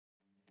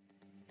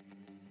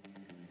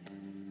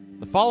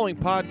The following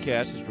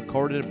podcast is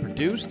recorded and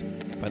produced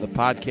by the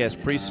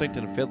Podcast Precinct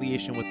in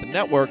affiliation with the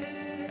network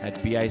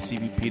at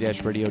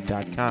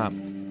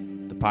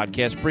bicbp-radio.com. The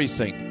Podcast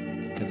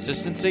Precinct.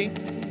 Consistency,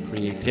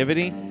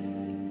 creativity,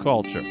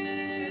 culture.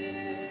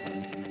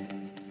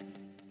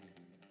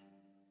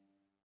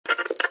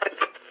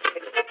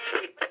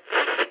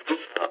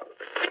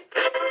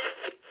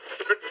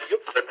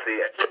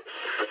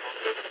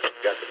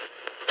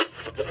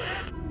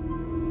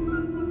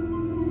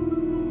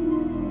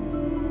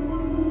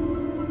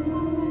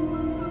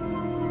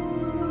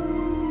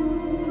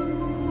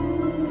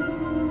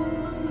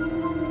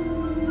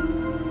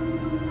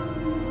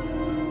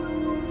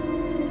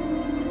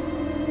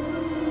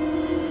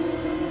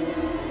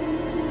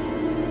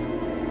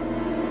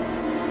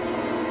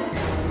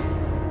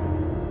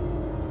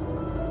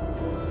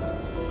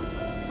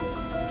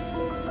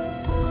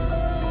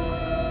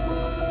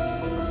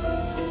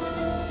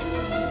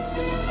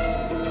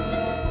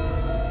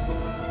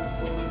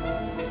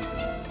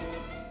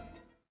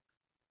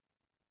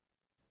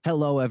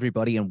 Hello,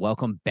 everybody, and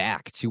welcome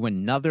back to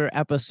another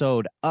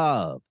episode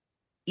of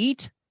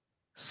Eat,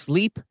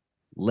 Sleep,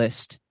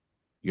 List,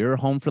 your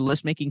home for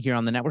list making here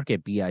on the network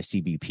at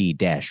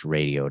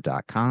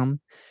bicbp-radio.com.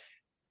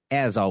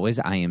 As always,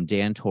 I am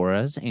Dan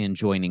Torres, and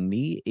joining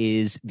me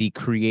is the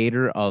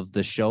creator of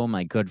the show,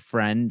 my good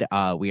friend.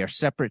 We are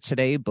separate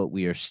today, but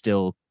we are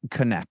still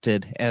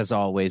connected. As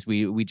always,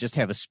 we just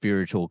have a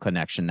spiritual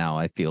connection now,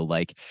 I feel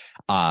like.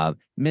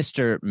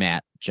 Mr.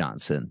 Matt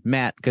Johnson.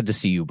 Matt, good to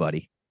see you,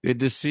 buddy.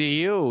 Good to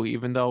see you,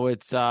 even though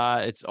it's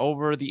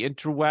over the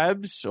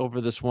interwebs, over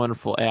this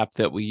wonderful app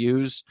that we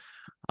use.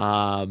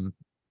 Yeah,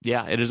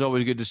 it is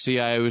always good to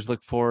see. I always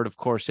look forward, of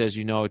course, as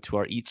you know, to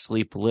our Eat,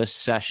 Sleep, List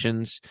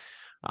sessions.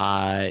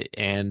 Man,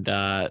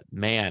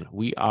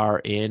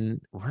 we're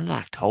in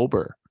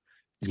October.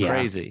 It's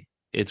crazy.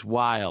 It's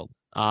wild.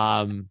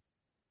 Yeah,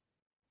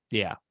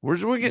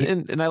 we're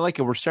getting, and I like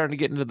it. We're starting to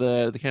get into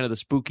the kind of the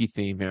spooky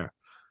theme here.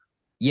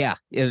 Yeah,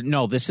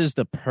 no, this is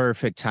the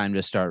perfect time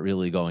to start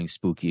really going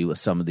spooky with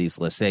some of these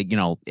lists.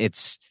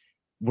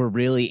 We're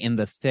really in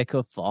the thick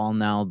of fall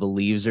now. The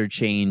leaves are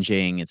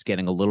changing. It's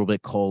getting a little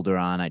bit colder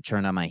on. I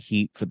turned on my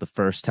heat for the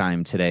first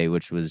time today,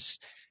 which was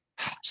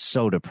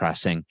so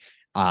depressing.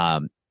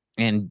 And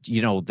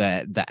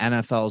the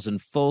NFL's in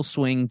full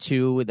swing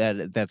too.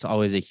 That's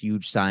always a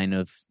huge sign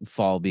of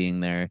fall being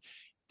there.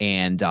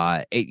 And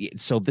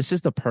so this is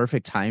the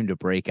perfect time to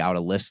break out a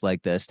list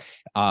like this.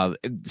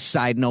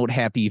 Side note,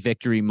 happy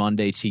Victory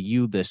Monday to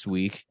you this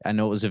week. I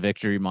know it was a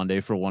Victory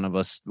Monday for one of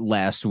us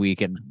last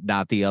week and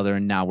not the other.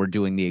 And now we're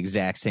doing the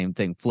exact same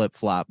thing,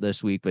 flip-flop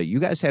this week. But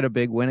you guys had a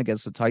big win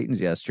against the Titans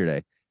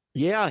yesterday.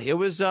 Yeah, it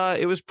was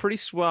pretty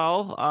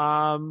swell.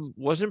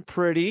 Wasn't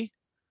pretty,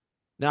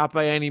 not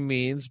by any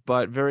means,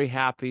 but very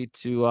happy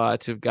to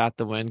have got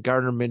the win.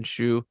 Gardner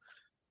Minshew,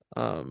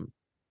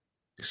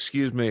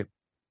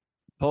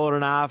 pulling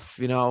it off.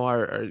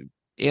 Our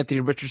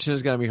Anthony Richardson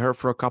is going to be hurt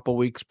for a couple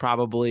weeks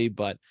probably,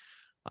 but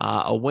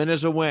a win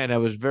is a win. It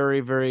was very,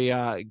 very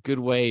good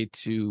way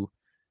to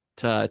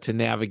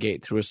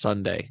navigate through a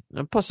Sunday,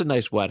 and plus a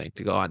nice wedding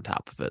to go on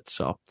top of it.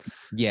 So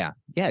yeah,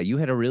 you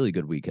had a really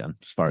good weekend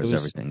as far as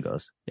everything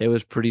goes. It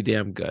was pretty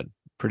damn good.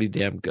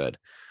 Good.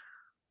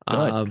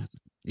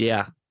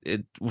 Yeah.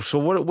 So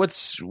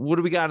what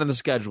do we got in the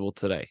schedule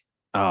today?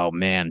 Oh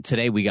man,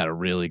 today we got a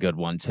really good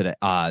one today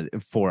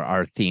for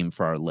our theme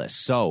for our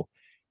list. So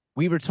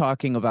we were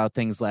talking about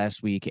things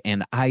last week,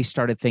 and I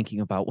started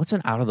thinking about what's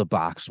an out of the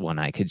box one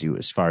I could do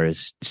as far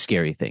as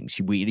scary things.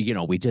 We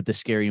did the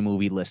scary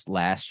movie list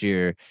last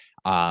year.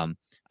 I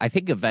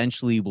think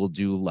eventually we'll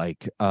do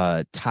like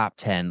top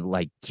 10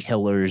 like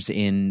killers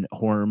in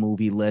horror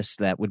movie lists.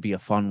 That would be a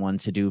fun one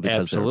to do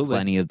because there are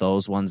plenty of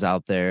those ones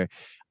out there.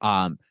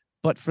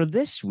 But for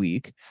this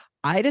week,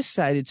 I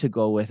decided to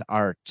go with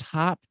our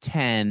top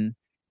 10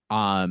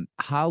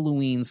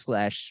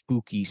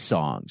 Halloween/spooky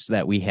songs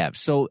that we have.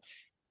 So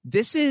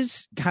this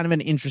is kind of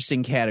an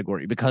interesting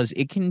category because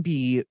it can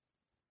be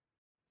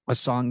a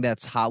song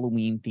that's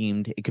Halloween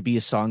themed. It could be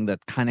a song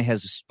that kind of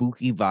has a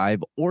spooky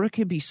vibe, or it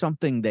could be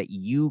something that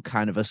you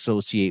kind of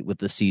associate with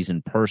the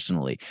season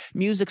personally.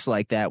 Music's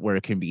like that, where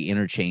it can be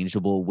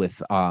interchangeable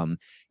with,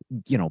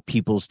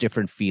 people's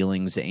different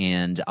feelings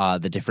and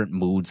the different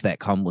moods that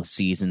come with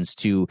seasons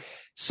too.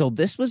 So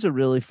this was a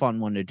really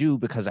fun one to do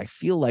because I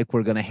feel like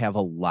we're going to have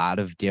a lot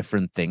of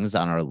different things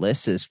on our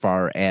list as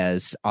far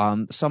as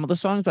some of the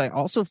songs, but I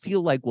also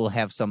feel like we'll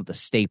have some of the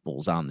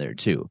staples on there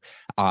too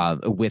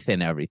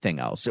within everything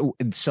else.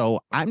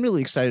 So I'm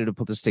really excited to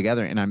put this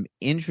together, and I'm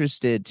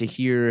interested to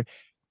hear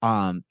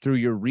through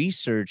your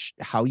research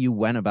how you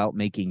went about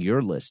making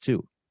your list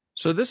too.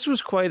 So this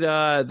was quite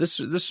this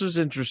was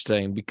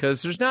interesting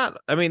because there's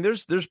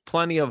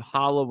plenty of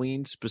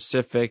Halloween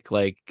specific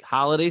like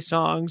holiday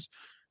songs,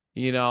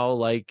 I'm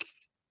not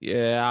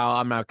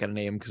gonna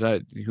name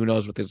because who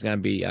knows what there's gonna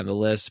be on the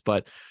list,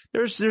 but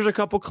there's a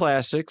couple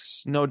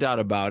classics, no doubt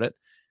about it.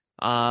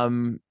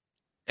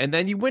 And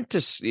then you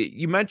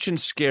mentioned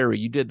scary.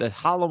 You did the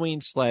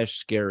Halloween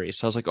 /scary.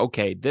 So I was like,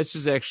 okay, this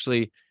is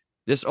actually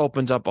this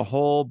opens up a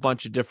whole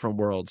bunch of different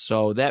worlds.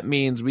 So that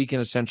means we can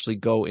essentially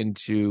go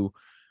into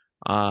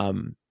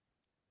movies,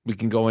 we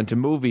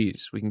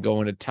can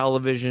go into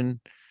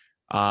television.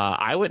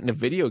 I went into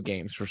video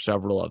games for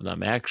several of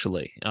them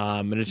actually.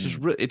 And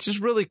it's just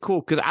really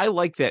cool because I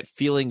like that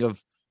feeling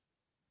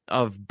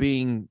of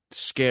being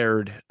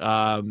scared.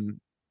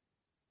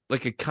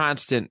 Like a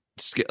constant,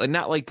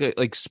 not like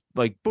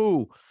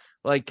boo,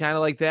 like kind of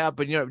like that,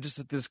 but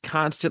just this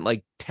constant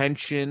like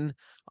tension,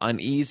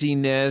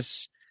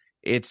 uneasiness.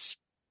 It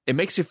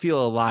makes you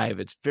feel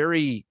alive. It's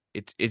very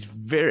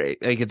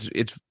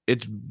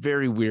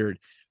weird.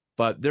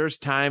 But there's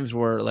times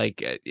where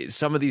like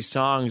some of these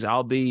songs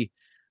I'll be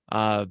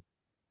I'll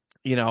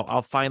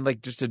find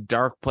like just a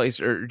dark place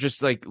or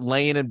just like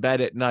laying in bed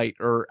at night,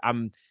 or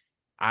I'm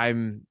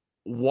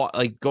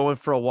like going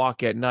for a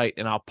walk at night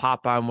and I'll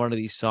pop on one of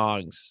these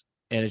songs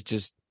and it's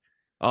just,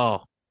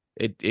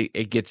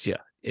 it gets you,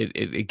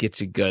 it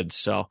gets you good.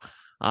 So,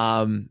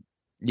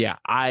 yeah,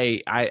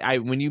 I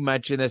when you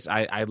mentioned this,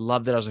 I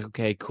love that. I was like,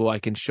 okay, cool. I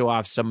can show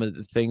off some of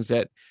the things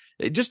that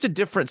just a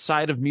different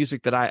side of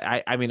music that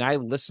I mean, I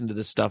listen to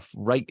this stuff,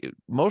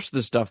 most of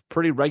the stuff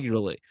pretty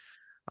regularly.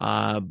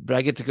 But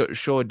I get to go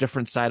show a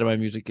different side of my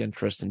music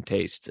interest and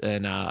taste,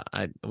 and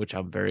which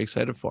I'm very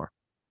excited for.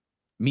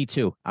 Me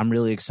too. I'm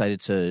really excited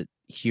to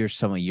hear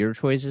some of your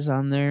choices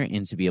on there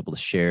and to be able to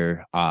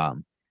share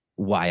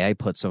why I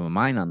put some of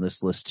mine on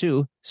this list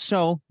too.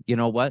 So, you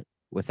know what?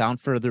 Without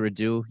further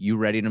ado, you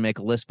ready to make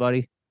a list,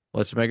 buddy?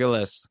 Let's make a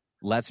list.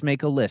 Let's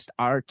make a list.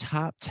 Our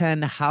top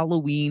 10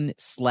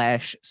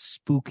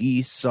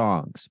 Halloween/spooky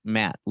songs.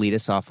 Matt, lead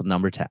us off with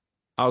number 10.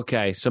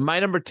 Okay, so my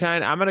number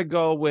 10, I'm going to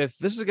go with,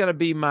 this is going to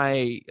be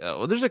my,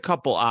 there's a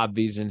couple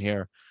obvies in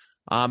here.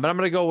 But I'm going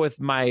to go with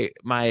my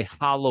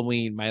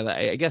Halloween,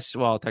 I guess,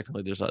 well,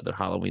 technically there's other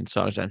Halloween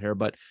songs on here,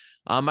 but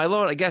my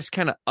low, I guess,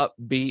 kind of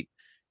upbeat,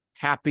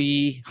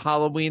 happy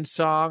Halloween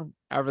song.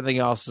 Everything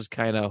else is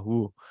kind of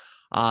whoo.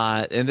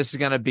 And this is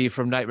going to be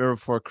from Nightmare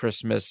Before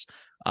Christmas.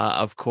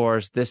 Of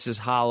course, This Is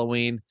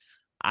Halloween.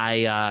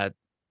 Growing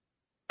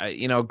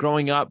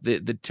up,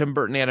 the Tim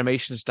Burton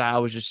animation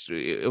style was just,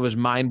 it was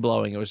mind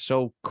blowing. It was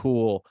so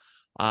cool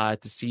to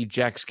see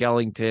Jack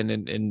Skellington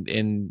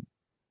and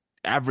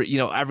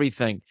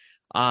everything.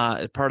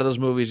 Part of those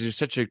movies is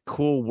such a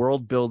cool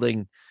world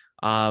building,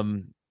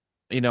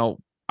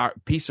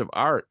 piece of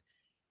art.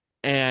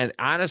 And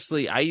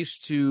honestly, I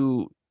used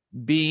to,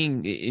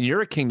 and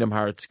you're a Kingdom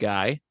Hearts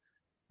guy,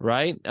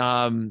 right?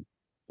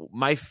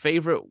 My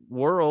favorite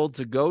world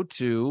to go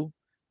to,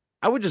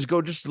 I would just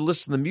go just to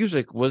listen to the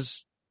music,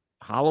 was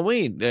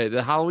Halloween,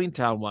 the Halloween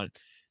Town one.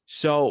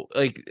 So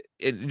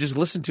just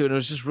listen to it. And it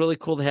was just really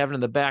cool to have it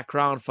in the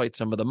background, fight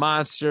some of the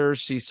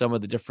monsters, see some of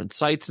the different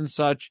sights and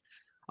such.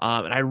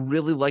 And I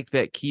really liked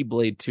that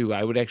Keyblade too.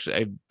 I would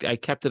actually, I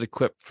kept it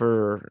equipped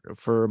for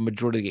a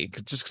majority of the game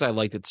just because I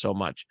liked it so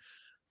much.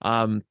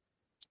 But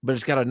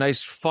it's got a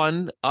nice,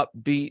 fun,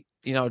 upbeat,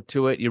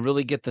 to it. You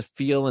really get the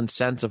feel and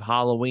sense of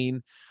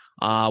Halloween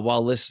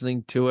while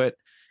listening to it.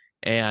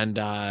 And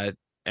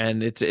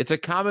it's a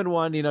common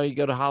one. You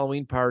go to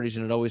Halloween parties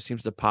and it always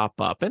seems to pop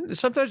up. And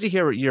sometimes you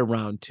hear it year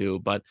round too.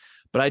 But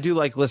I do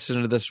like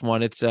listening to this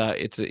one. It's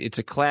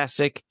a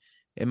classic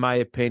in my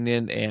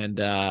opinion,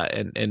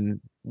 and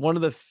one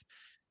of the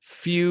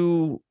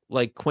few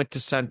like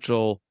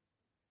quintessential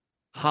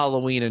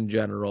Halloween in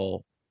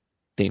general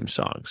theme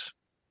songs.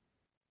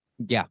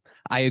 Yeah,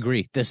 I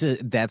agree. That's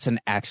an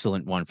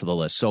excellent one for the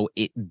list. So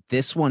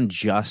this one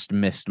just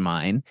missed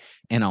mine,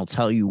 and I'll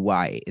tell you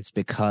why. It's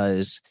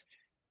because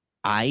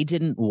I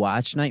didn't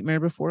watch Nightmare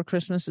Before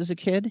Christmas as a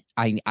kid.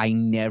 I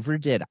never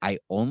did. I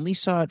only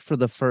saw it for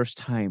the first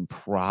time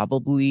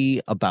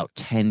probably about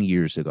 10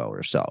 years ago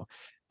or so.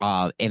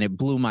 And it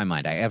blew my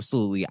mind. I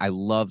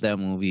love that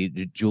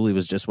movie. Julie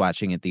was just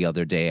watching it the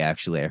other day.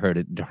 Actually, I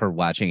heard her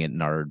watching it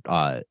in our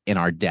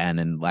den,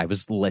 and I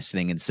was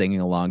listening and singing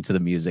along to the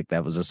music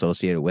that was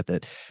associated with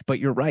it. But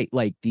you're right.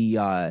 Like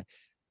the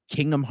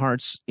Kingdom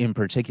Hearts in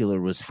particular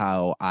was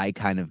how I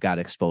kind of got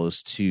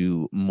exposed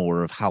to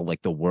more of how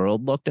like the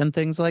world looked and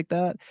things like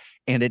that.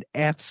 And it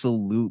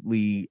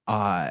absolutely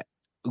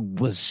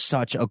was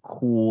such a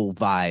cool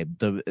vibe.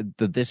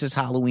 The This Is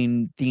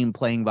Halloween theme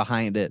playing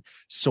behind it.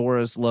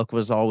 Sora's look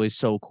was always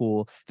so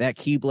cool. That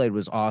Keyblade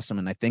was awesome,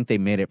 and I think they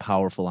made it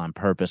powerful on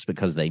purpose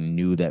because they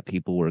knew that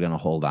people were going to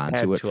hold on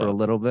to it for a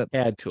little bit. They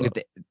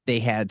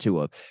had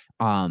to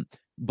have.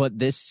 But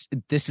this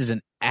is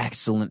an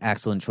excellent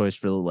choice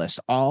for the list.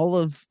 All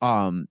of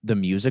the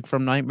music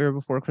from Nightmare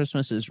Before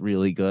Christmas is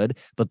really good,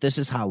 but This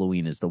Is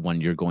Halloween is the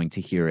one you're going to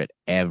hear at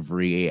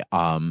every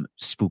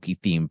spooky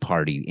theme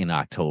party in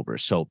October.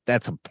 So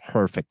that's a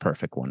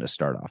perfect one to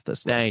start off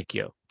this list.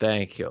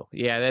 Thank you.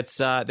 Yeah, that's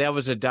that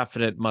was a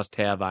definite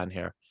must-have on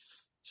here.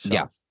 So.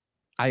 Yeah,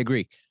 I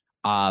agree.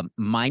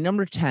 My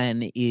number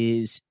 10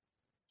 is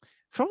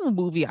from a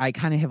movie I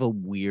kind of have a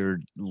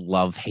weird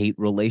love-hate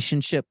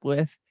relationship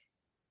with.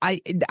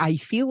 I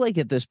feel like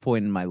at this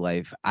point in my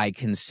life, I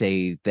can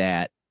say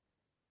that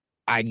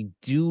I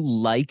do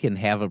like and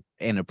have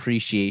an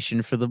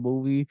appreciation for the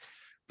movie,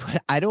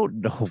 but I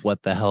don't know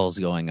what the hell's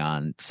going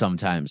on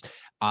sometimes.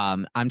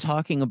 I'm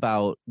talking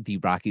about the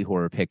Rocky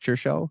Horror Picture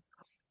Show.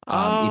 If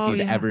Oh you've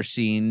yeah. ever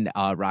seen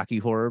Rocky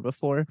Horror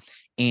before,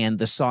 and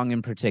the song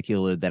in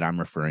particular that I'm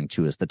referring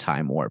to is the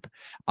Time Warp.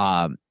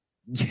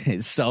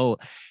 So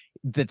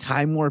the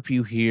Time Warp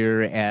you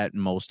hear at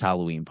most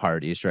Halloween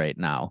parties right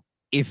now.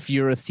 If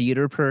you're a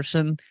theater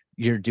person,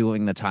 you're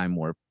doing the Time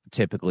Warp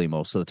typically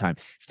most of the time.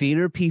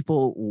 Theater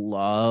people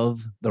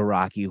love the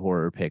Rocky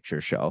Horror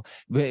Picture Show,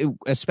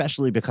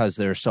 especially because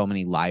there are so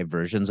many live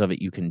versions of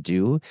it you can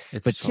do.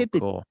 It's But so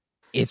cool.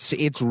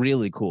 it's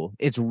really cool.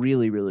 It's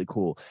really, really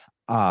cool.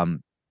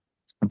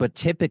 But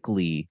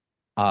typically,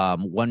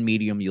 one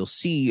medium you'll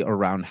see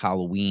around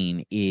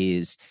Halloween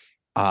is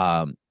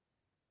there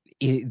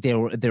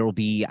will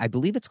be, I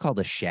believe it's called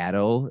a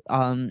shadow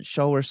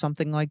show or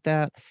something like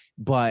that.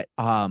 But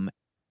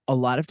a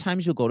lot of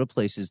times you'll go to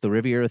places, the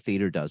Riviera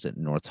Theater does it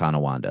in North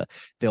Tonawanda.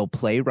 They'll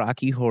play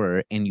Rocky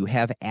Horror and you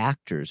have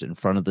actors in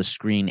front of the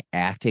screen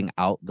acting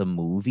out the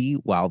movie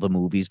while the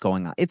movie's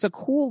going on. It's a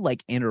cool,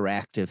 like,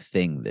 interactive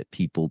thing that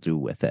people do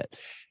with it.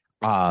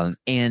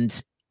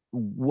 And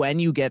when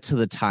you get to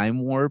the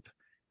Time Warp,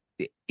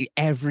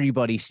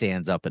 everybody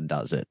stands up and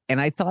does it. And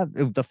I thought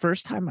the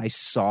first time I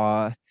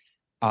saw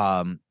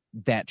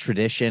that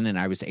tradition and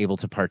I was able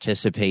to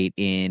participate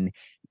in,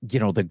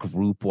 the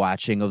group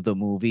watching of the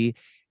movie,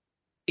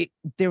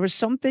 there was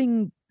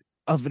something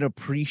of an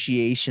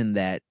appreciation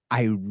that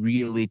I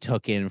really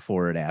took in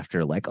for it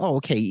after. Like, oh,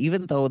 okay,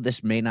 even though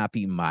this may not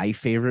be my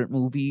favorite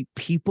movie,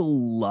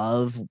 people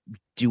love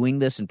doing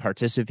this and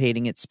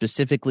participating it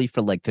specifically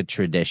for like the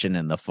tradition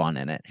and the fun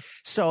in it.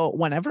 So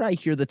whenever I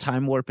hear the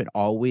Time Warp, it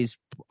always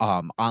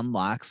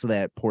unlocks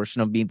that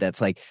portion of me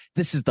that's like,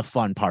 this is the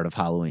fun part of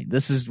Halloween.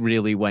 This is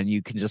really when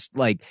you can just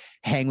like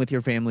hang with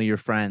your family, your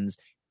friends,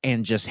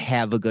 and just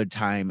have a good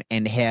time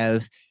and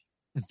have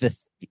the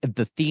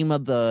theme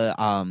of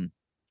the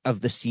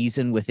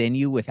season within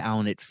you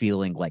without it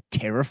feeling like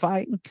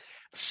terrifying.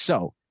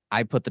 So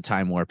I put the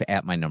Time Warp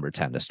at my number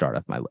 10 to start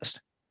off my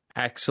list.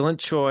 Excellent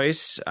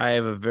choice. I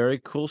have a very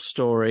cool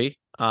story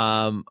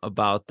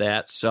about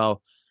that.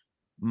 So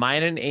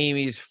mine and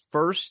Amy's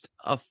first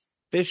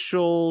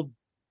official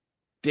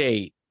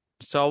date.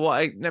 So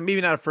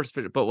maybe not a first,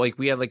 but like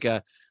we had like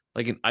an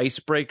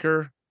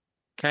icebreaker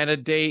kind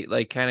of date,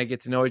 like kind of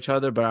get to know each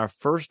other. But our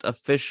first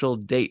official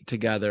date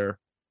together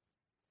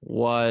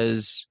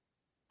was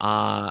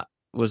the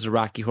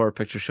Rocky Horror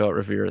Picture Show at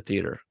Riviera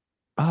Theater.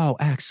 Oh,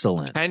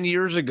 excellent. 10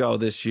 years ago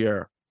this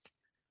year,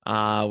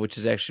 which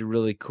is actually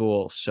really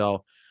cool.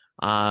 So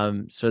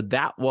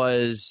that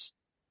was,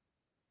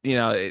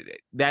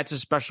 that's a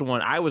special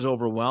one. I was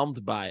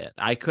overwhelmed by it.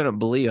 I couldn't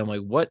believe it. I'm like,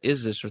 what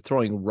is this? They're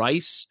throwing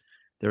rice.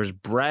 There's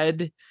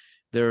bread.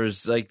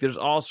 There's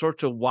all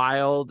sorts of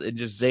wild and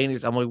just zany.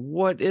 I'm like,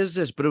 what is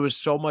this? But it was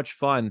so much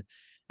fun.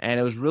 And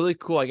it was really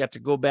cool. I got to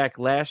go back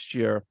last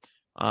year.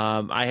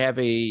 I have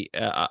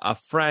a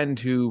friend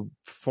who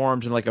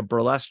performs in like a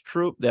burlesque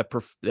troupe that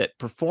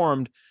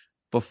performed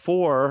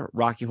before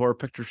Rocky Horror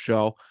Picture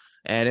Show,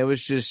 and it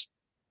was just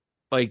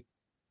like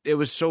it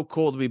was so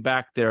cool to be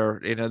back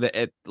there.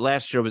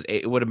 Last year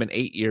it would have been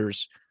 9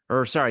 years.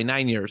 Sorry,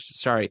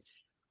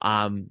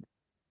 to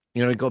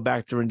go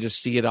back there and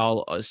just see it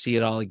all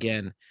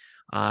again.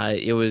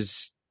 It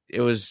was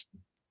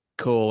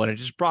cool, and it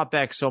just brought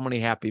back so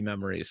many happy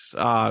memories.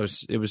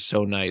 It was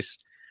so nice.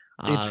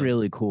 It's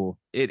really cool.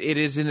 It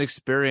is an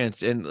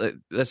experience, and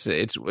listen,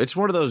 it's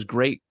one of those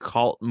great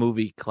cult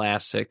movie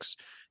classics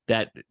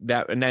that,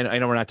 and I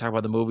know we're not talking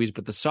about the movies,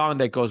 but the song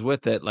that goes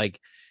with it, like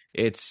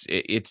I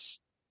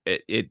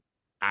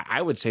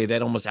would say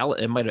that almost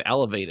it might have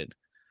elevated,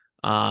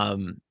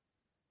 it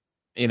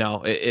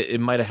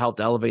might have helped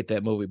elevate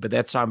that movie, but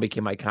that song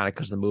became iconic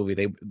because of the movie.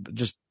 They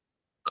just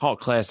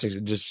cult classics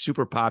and just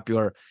super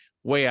popular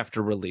way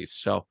after release.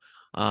 So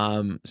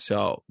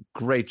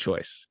great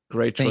choice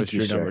for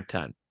your number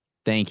 10.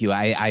 Thank you.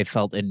 I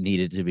felt it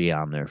needed to be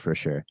on there for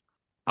sure.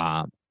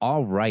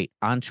 All right,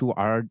 on to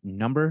our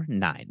number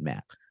 9,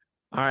 Matt.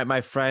 All right, my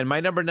friend. My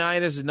number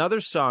 9 is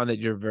another song that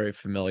you're very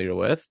familiar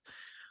with.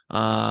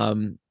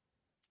 So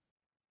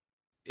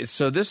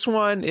this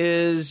one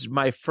is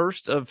my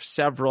first of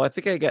several. I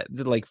think I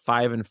did like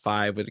 5 and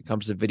 5 when it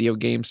comes to video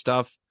game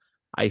stuff,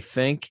 I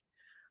think.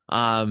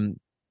 But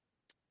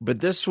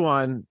this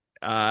one,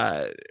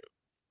 I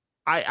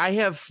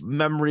have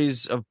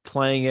memories of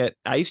playing it.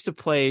 I used to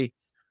play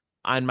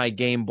on my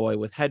Game Boy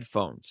with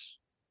headphones.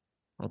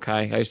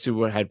 Okay, I used to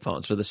wear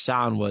headphones, so the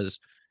sound was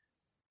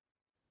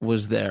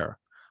there.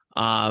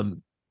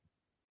 You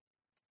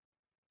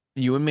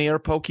and me are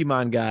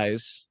Pokemon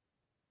guys.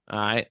 All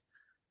right.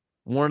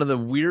 One of the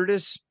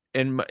weirdest,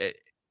 and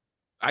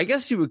I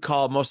guess you would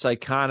call it most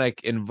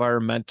iconic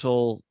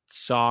environmental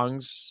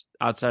songs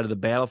outside of the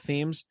battle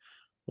themes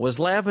was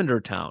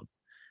Lavender Town.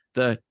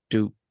 The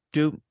doop,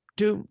 doop,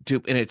 doop,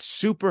 doop. And it's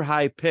super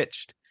high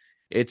pitched.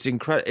 It's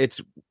incredible.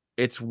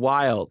 It's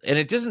wild. And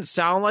it doesn't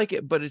sound like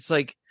it, but it's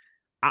like,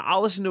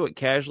 I'll listen to it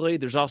casually.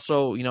 There's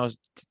also,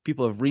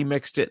 people have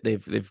remixed it.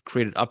 They've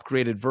created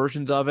upgraded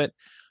versions of it.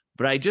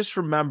 But I just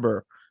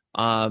remember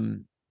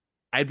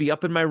I'd be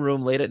up in my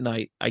room late at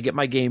night. I get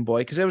my Game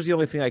Boy because that was the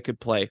only thing I could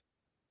play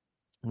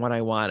when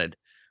I wanted.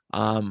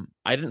 I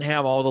didn't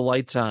have all the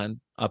lights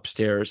on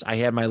upstairs. I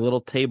had my little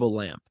table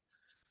lamp,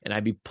 and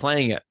I'd be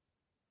playing it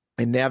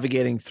and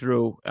navigating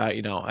through.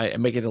 I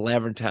make it to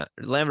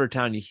Lavender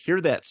Town. You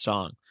hear that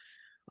song,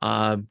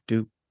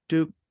 do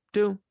do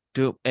do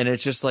do, and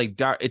it's just like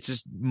dark. It's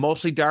just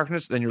mostly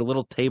darkness. Then your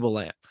little table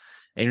lamp,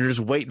 and you're just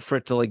waiting for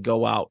it to like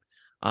go out,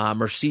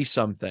 or see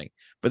something.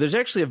 But there's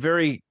actually a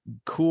very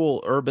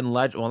cool urban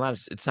legend. Well,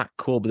 it's not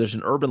cool, but there's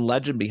an urban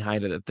legend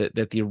behind it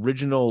that the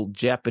original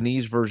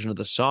Japanese version of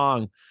the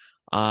song,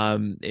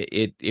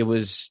 it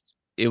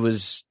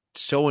was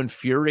so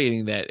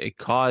infuriating that it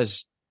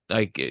caused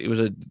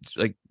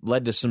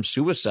led to some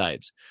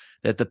suicides,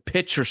 that the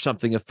pitch or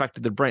something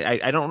affected the brain.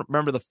 I don't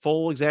remember the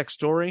full exact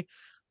story,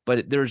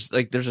 but there's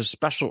a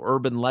special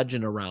urban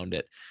legend around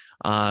it.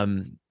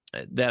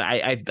 That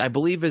I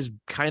believe has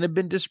kind of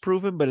been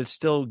disproven, but it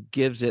still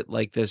gives it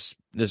like this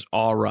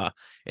aura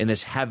and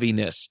this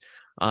heaviness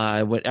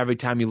every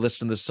time you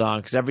listen to the song.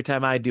 Because every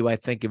time I do, I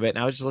think of it. And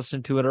I was just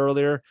listening to it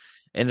earlier,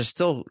 and it's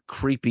still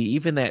creepy.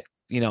 Even that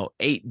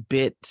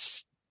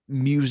 8-bit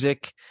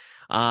music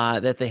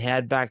that they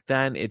had back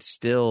then, it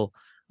still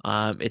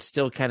kind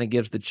of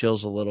gives the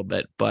chills a little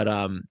bit.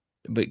 But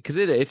because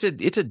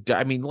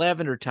I mean,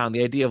 Lavender Town.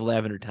 The idea of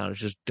Lavender Town is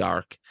just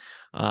dark.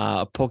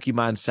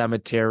 Pokemon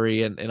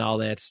Cemetery and all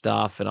that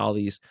stuff and all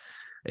these,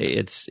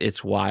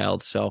 it's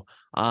wild. So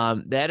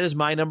that is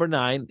my number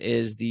 9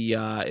 is the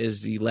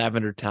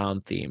Lavender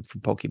Town theme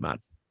from Pokemon.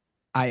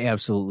 I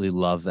absolutely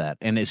love that.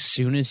 And as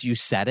soon as you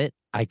said it,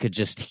 I could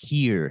just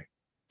hear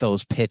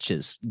those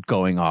pitches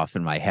going off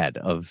in my head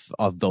of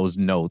those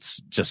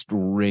notes just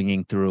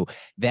ringing through.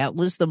 That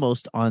was the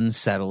most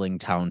unsettling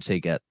town to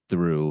get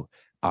through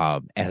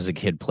as a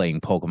kid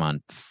playing Pokemon,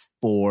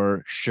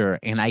 for sure.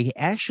 And I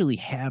actually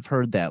have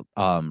heard that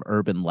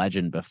urban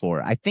legend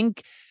before. I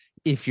think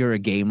if you're a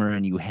gamer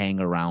and you hang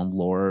around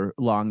lore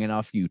long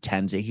enough, you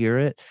tend to hear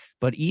it.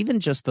 But even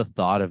just the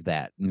thought of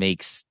that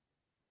makes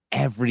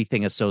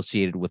everything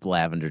associated with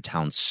Lavender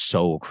Town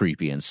so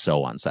creepy and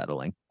so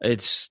unsettling.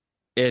 It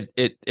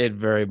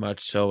very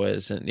much so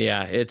is. And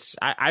yeah,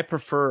 I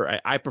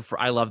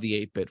love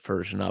the 8-bit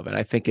version of it.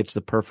 I think it's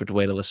the perfect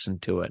way to listen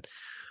to it.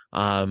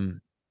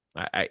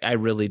 I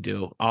really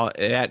do.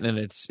 And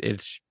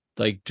it's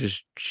like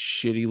just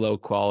shitty low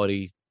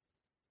quality,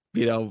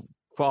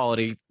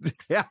 quality.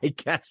 Yeah, I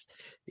guess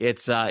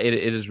it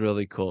is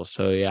really cool.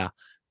 So yeah,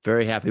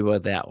 very happy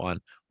with that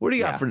one. What do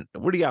you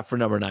got for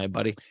number 9,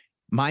 buddy?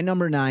 My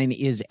number 9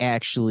 is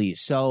actually,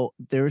 so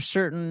there are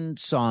certain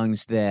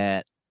songs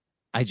that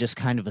I just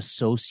kind of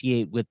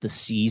associate with the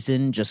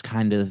season, just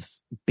kind of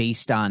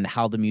based on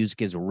how the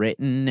music is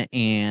written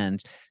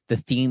and the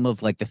theme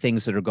of like the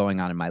things that are going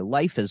on in my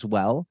life as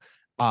well.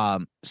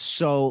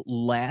 So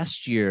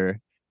last year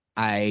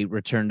I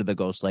returned to the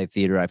Ghostlight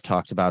Theater. I've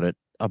talked about it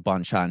a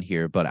bunch on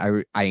here, but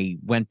I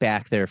went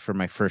back there for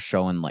my first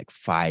show in like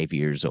 5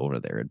 years over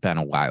there. It'd been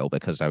a while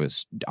because I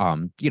was,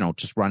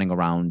 just running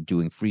around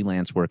doing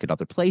freelance work at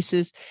other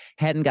places.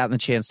 Hadn't gotten the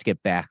chance to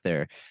get back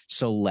there.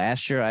 So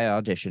last year I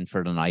auditioned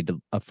for Night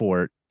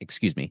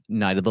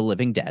of the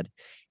Living Dead.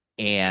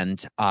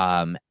 And,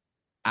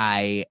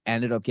 I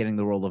ended up getting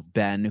the role of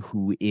Ben,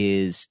 who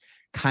is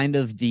kind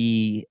of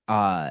the,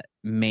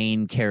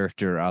 main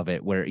character of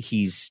it, where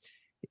he's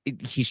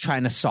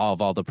trying to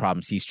solve all the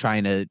problems. He's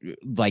trying to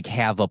like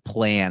have a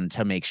plan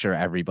to make sure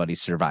everybody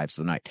survives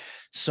the night.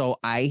 So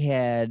I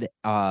had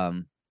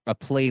a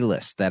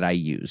playlist that I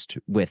used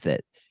with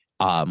it,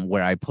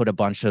 where I put a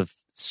bunch of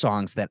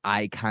songs that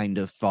I kind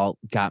of felt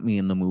got me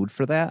in the mood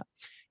for that.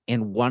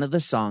 And one of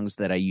the songs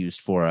that I used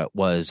for it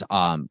was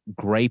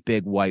Great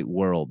Big White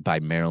World by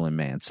Marilyn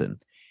Manson.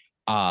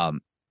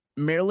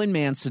 Marilyn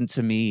Manson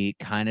to me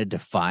kind of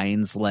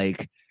defines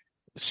like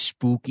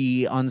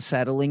spooky,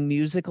 unsettling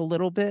music a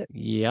little bit.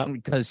 Yeah,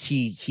 because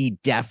he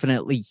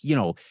definitely,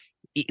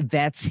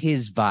 that's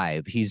his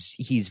vibe.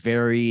 He's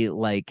very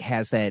like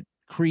has that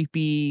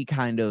creepy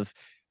kind of,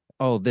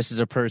 oh, this is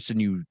a person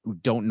you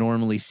don't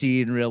normally see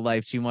in real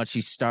life too much.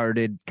 He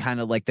started kind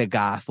of like the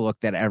goth look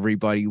that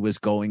everybody was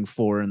going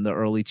for in the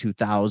early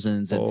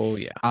 2000s.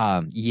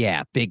 And,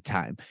 yeah, big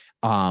time.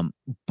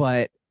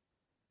 But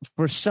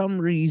for some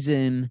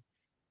reason,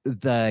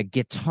 the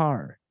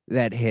guitar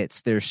that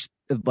hits, there's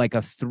like a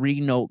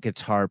 3-note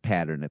guitar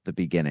pattern at the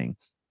beginning.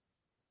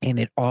 And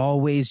it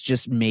always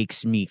just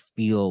makes me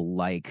feel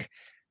like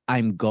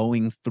I'm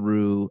going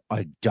through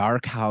a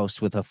dark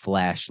house with a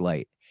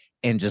flashlight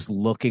and just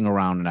looking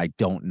around, and I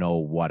don't know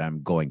what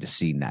I'm going to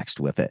see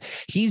next with it.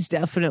 He's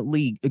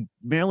definitely,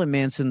 Marilyn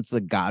Manson's the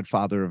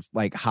godfather of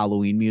like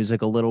Halloween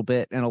music a little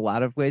bit in a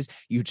lot of ways.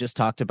 You just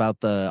talked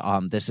about the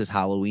This Is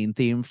Halloween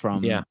theme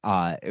from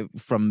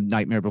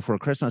Nightmare Before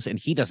Christmas, and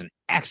he does an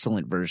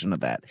excellent version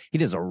of that. He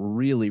does a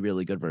really,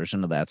 really good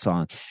version of that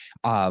song.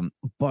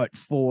 But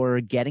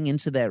for getting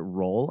into that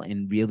role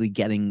and really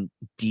getting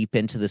deep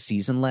into the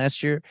season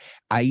last year,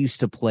 I used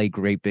to play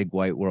Great Big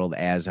White World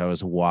as I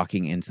was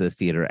walking into the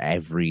theater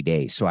every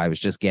day. So I was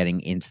just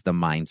getting into the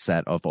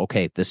mindset of,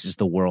 okay, this is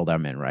the world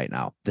I'm in right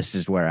now. This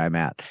is where I'm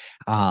at.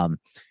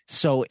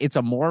 So it's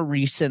a more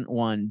recent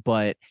one,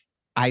 but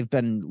I've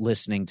been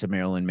listening to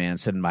Marilyn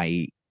Manson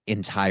my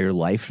entire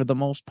life for the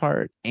most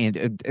part. And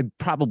it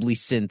probably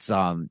since,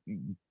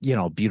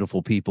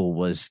 Beautiful People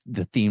was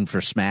the theme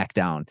for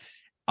SmackDown.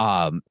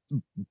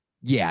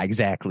 Yeah,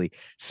 exactly.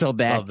 So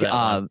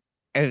that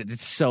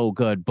it's so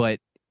good, but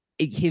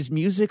his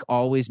music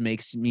always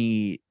makes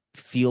me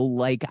feel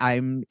like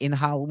I'm in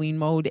Halloween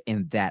mode,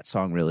 and that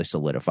song really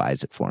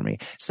solidifies it for me.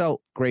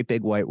 So Great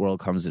Big White World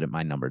comes in at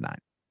my number 9.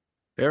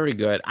 Very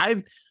good.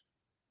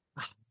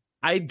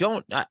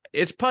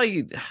 It's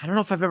probably, I don't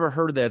know if I've ever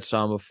heard that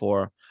song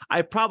before.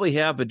 I probably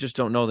have, but just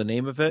don't know the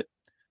name of it.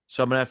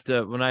 So I'm going to have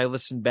to, when I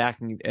listen back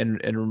and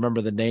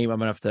remember the name, I'm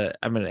going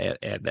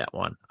to add that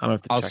one. I'm going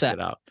to have to check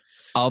it out.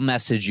 I'll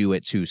message you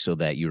it too, so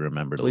that you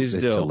remember to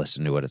listen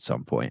to it at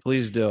some point.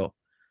 Please do.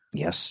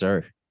 Yes,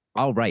 sir.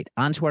 All right.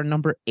 On to our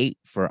number 8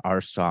 for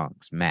our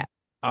songs, Matt.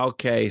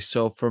 Okay.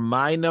 So for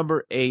my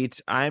number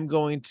 8, I'm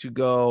going to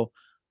go.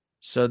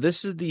 So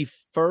this is the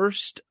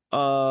first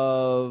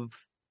of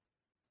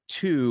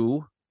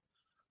 2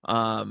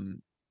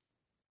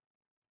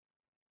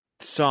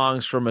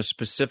 songs from a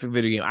specific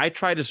video game. I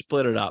tried to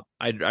split it up.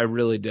 I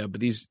really did,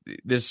 but this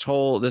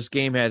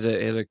game has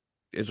a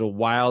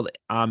wild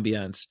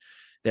ambience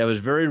that was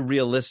very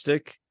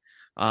realistic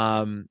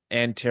and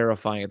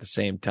terrifying at the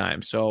same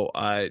time. So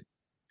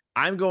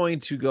I'm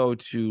going to go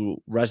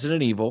to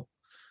Resident Evil.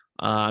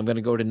 I'm going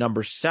to go to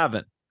number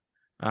 7.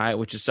 All right,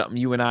 which is something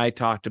you and I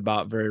talked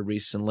about very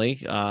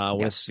recently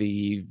with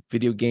the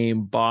video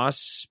game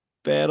boss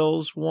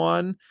battles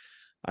one,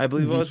 I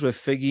believe it was, with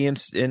Figgy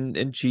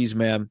and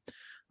Cheeseman.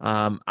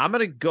 I'm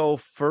gonna go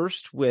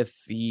first with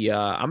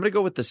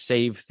the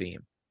save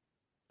theme.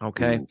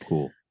 Okay. Ooh,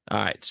 cool.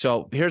 All right.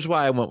 So here's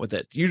why I went with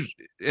it.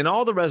 In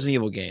all the Resident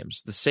Evil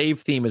games, the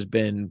save theme has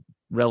been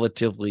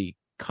relatively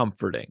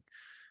comforting.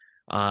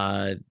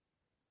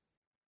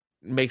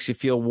 Makes you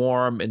feel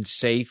warm and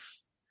safe.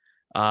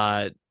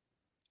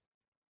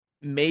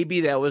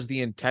 Maybe that was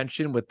the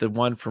intention with the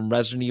one from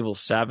Resident Evil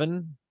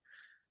 7.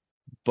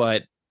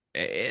 But,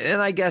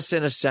 and I guess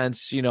in a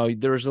sense,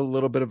 there's a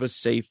little bit of a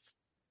safe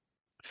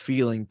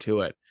feeling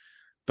to it,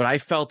 but I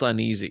felt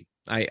uneasy.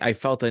 I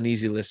felt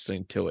uneasy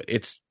listening to it.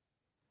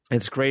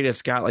 It's great.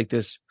 It's got like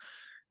this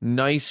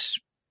nice,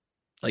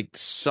 like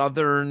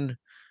Southern,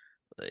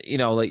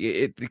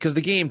 because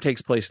the game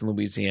takes place in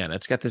Louisiana.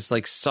 It's got this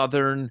like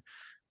Southern,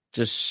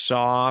 just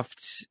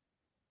soft,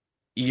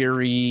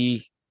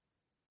 eerie,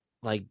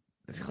 like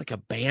a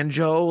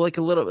banjo, like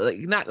a little, like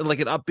not like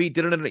an upbeat,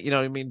 you know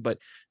what I mean? But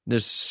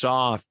just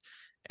soft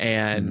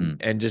and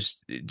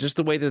just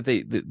the way that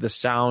the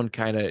sound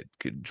kind of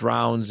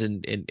drowns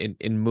and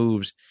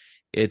moves.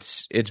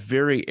 It's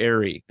very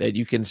airy that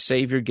you can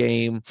save your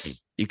game.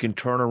 You can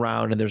turn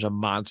around and there's a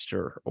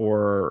monster,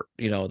 or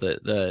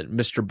the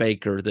Mr.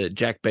 Baker, the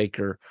Jack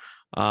Baker,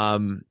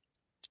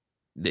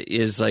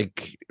 is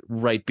like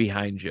right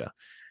behind you.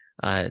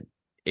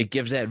 It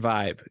gives that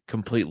vibe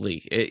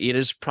completely. It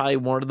is probably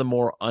one of the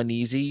more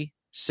uneasy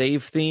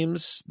save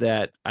themes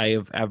that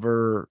I've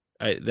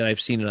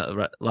seen in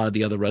a lot of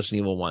the other Resident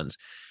Evil ones.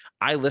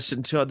 I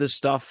listen to this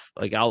stuff,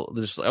 like I'll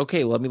just,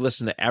 okay, let me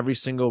listen to every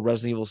single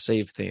Resident Evil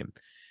save theme,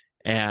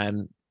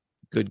 and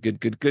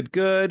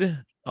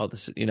good. Oh,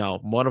 this,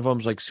 one of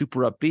them's like super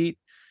upbeat,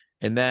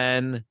 and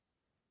then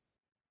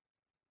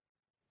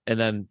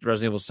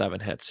Resident Evil 7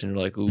 hits, and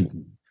you're like,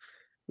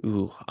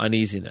 ooh,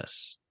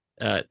 uneasiness.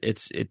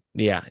 It's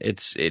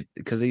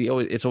because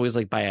it's always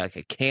like by like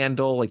a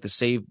candle, like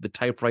the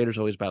typewriter's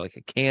always by like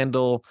a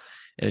candle,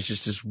 and it's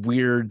just this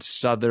weird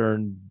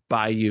Southern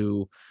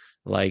bayou,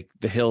 like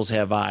the hills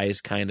have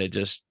eyes kind of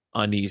just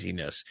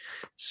uneasiness.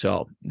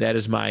 So that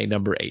is my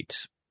number 8.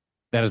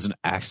 That is an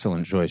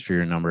excellent choice for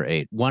your number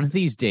 8. One of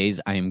these days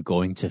I am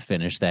going to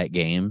finish that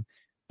game,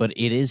 but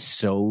it is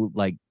so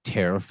like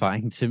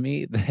terrifying to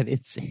me that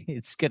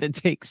it's going to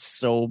take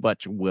so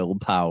much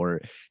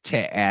willpower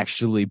to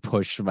actually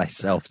push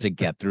myself to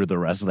get through the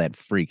rest of that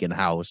freaking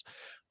house.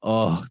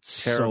 Oh,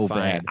 it's terrifying. So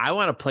bad. I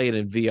want to play it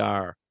in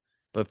VR,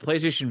 but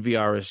PlayStation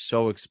VR is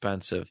so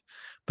expensive.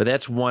 But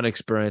that's one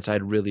experience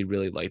I'd really,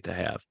 really like to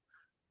have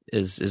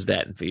is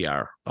that in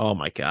VR. Oh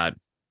my God.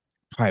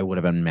 Probably would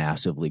have been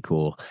massively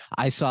cool.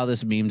 I saw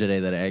this meme today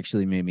that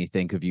actually made me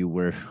think of you,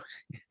 where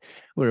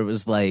it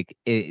was like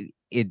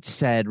it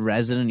said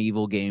Resident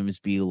Evil games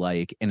be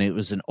like, and it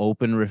was an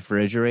open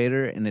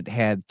refrigerator, and it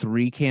had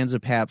 3 cans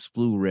of Pabst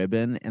Blue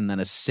Ribbon, and then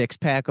a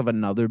 6-pack of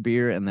another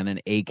beer, and then an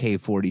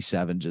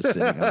AK-47 just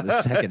sitting on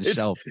the second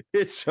shelf.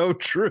 It's so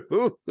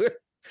true.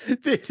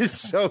 It's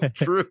so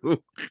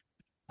true.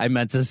 I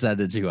meant to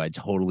send it to you. I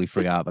totally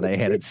forgot, but I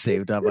had it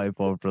saved on my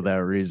phone for that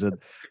reason.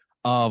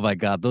 Oh my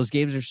God, those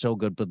games are so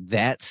good, but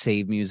that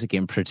save music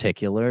in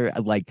particular,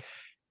 like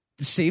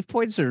save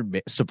points are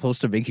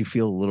supposed to make you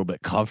feel a little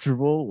bit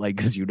comfortable, like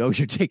because you know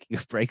you're taking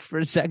a break for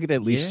a second.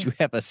 At least you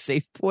have a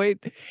save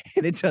point,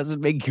 and it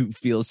doesn't make you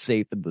feel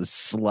safe in the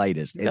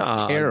slightest.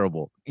 It's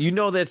terrible. You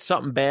know that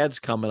something bad's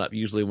coming up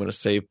usually when a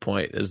save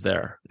point is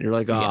there. You're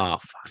like, oh,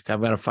 fuck,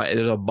 I'm gonna fight.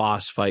 There's a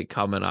boss fight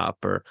coming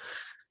up, or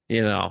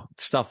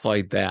stuff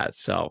like that.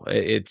 So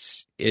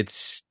it's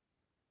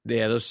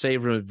those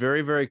save rooms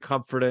very, very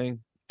comforting.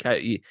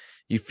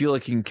 You feel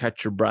like you can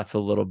catch your breath a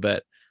little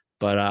bit.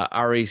 But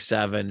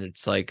RE7,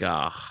 it's like,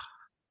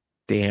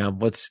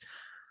 damn,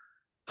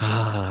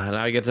 and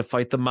I get to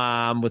fight the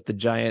mom with the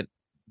giant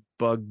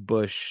bug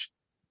bush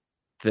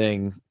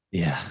thing.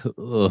 Yeah.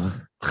 Ugh.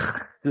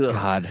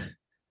 God.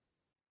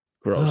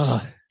 Gross.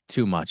 Ugh.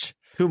 Too much.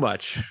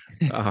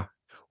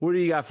 What do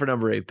you got for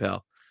number 8,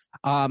 pal?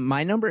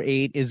 My number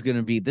 8 is going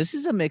to be, this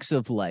is a mix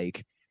of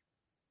like,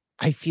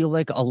 I feel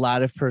like a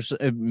lot of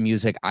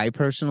music I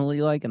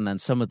personally like, and then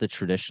some of the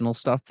traditional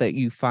stuff that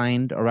you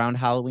find around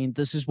Halloween.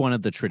 This is one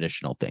of the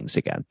traditional things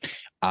again.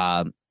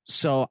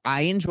 So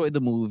I enjoyed the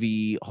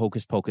movie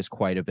Hocus Pocus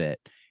quite a bit,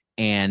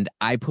 and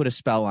I Put a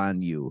Spell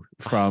on You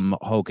from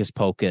Hocus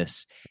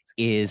Pocus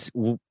is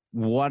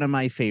one of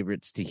my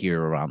favorites to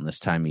hear around this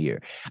time of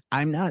year.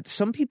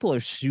 Some people are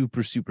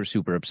super, super,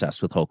 super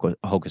obsessed with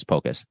Hocus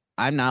Pocus.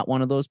 I'm not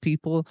one of those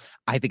people.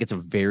 I think it's a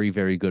very,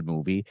 very good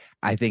movie.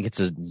 I think it's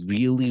a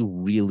really,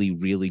 really,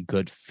 really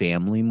good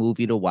family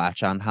movie to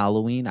watch on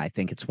Halloween. I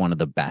think it's one of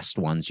the best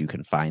ones you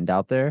can find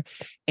out there.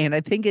 And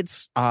I think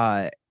it's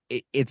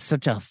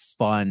such a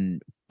fun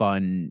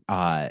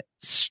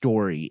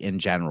story in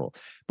general.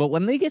 But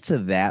when they get to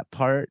that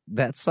part,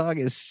 that song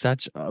is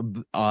such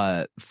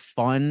a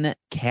fun,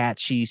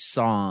 catchy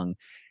song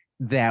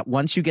that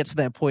once you get to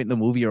that point in the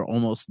movie, you're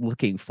almost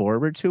looking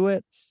forward to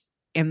it.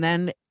 And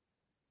then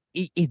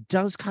it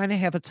does kind of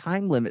have a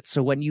time limit.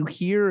 So when you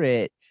hear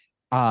it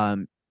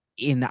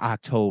in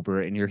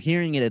October and you're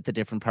hearing it at the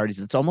different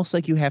parties, it's almost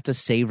like you have to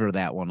savor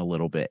that one a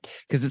little bit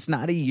because it's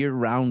not a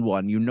year-round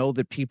one. You know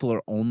that people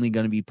are only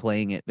going to be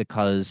playing it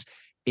because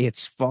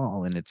it's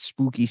fall and it's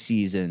spooky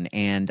season,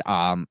 and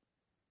I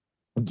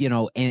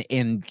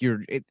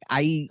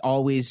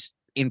always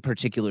in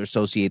particular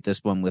associate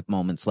this one with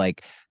moments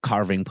like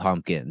carving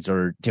pumpkins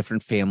or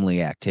different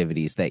family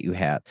activities that you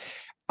have,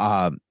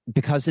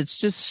 because it's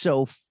just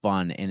so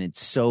fun and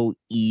it's so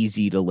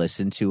easy to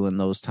listen to in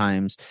those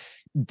times.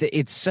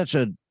 It's such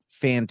a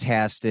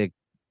fantastic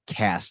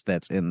cast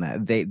that's in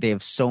that. They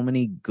have so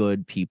many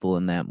good people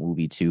in that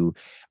movie too.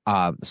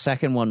 The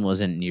second one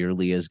wasn't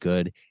nearly as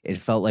good. It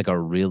felt like a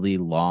really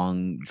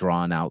long,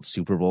 drawn out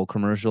Super Bowl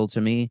commercial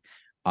to me.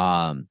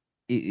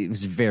 It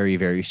was very,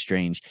 very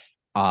strange.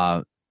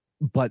 But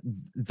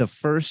the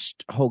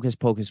first Hocus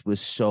Pocus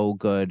was so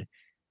good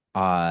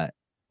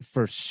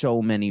for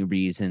so many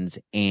reasons,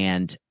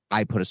 and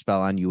I Put a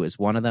Spell on You as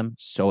one of them,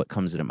 so it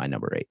comes in at my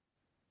number 8.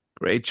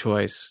 Great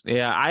choice.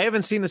 Yeah, I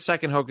haven't seen the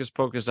second Hocus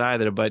Pocus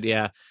either, but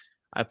yeah,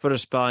 I Put a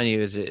Spell on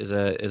You is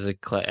a.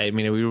 I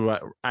mean,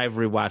 I've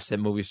rewatched that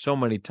movie so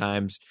many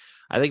times.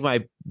 I think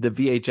the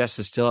VHS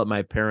is still at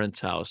my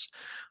parents' house,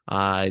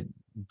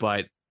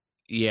 but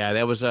yeah,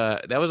 that was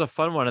a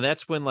fun one, and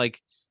that's when like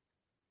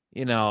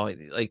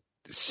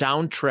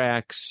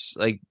soundtracks,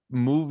 like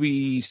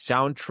movie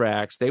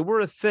soundtracks, they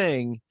were a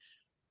thing,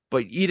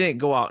 but you didn't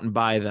go out and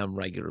buy them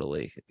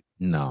regularly.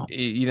 No,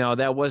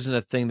 that wasn't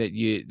a thing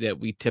that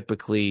we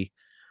typically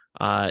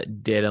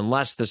did,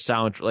 unless the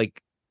sound,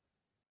 like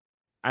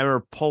I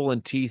remember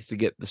pulling teeth to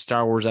get the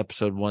Star Wars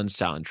Episode 1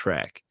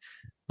 soundtrack.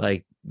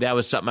 Like that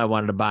was something I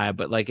wanted to buy,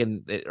 but like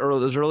in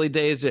those early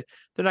days, they're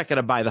not going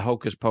to buy the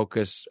Hocus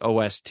Pocus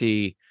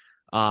OST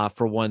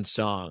for one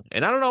song.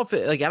 And I don't know if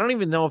I don't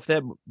even know if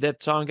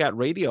that song got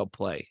radio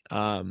play.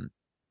 I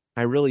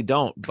really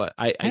don't, but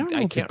I don't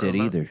know if can't it did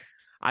remember. either.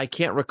 I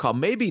can't recall.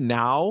 Maybe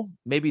now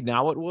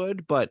it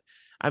would, but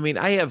I mean,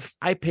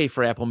 I pay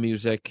for Apple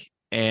Music,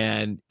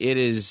 and it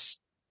is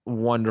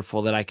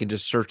wonderful that I can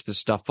just search this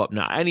stuff up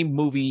now. Any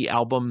movie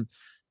album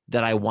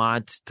that I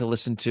want to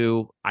listen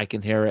to, I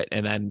can hear it,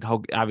 and then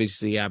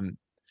obviously I'm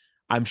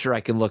sure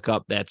I can look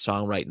up that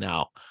song right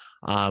now.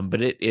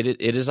 But it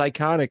is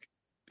iconic.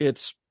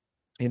 It's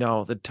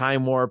the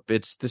Time Warp.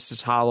 This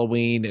is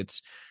Halloween.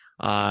 It's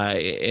and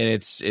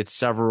it's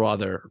several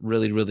other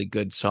really, really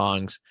good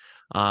songs.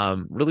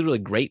 Really, really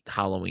great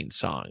Halloween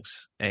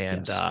songs.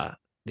 And yes.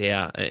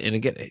 Yeah, and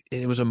again,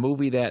 it was a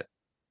movie that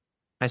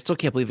I still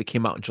can't believe it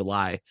came out in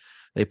July.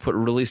 They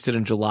released it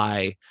in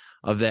July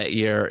of that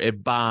year.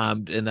 It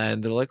bombed, and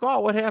then they're like, "Oh,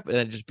 what happened?"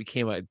 And it just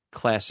became a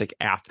classic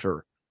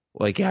after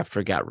it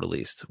got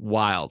released.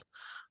 Wild,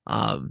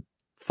 fun.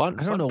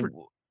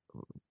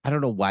 I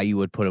don't know why you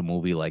would put a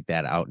movie like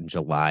that out in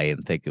July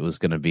and think it was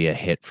going to be a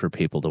hit for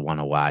people to want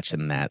to watch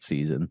in that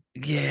season.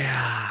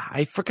 Yeah,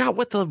 I forgot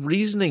what the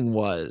reasoning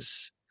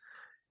was.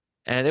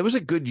 And it was a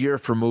good year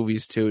for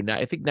movies too. Now,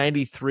 I think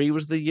 93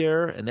 was the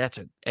year, and that's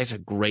a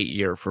great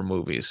year for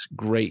movies.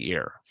 Great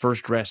year.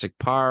 First Jurassic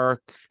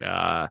Park,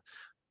 ton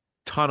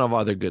of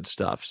other good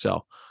stuff.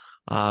 So,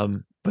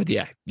 But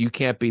yeah, you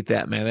can't beat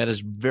that, man. That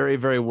is very,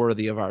 very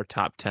worthy of our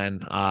top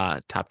 10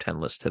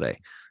 list today.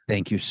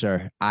 Thank you,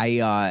 sir.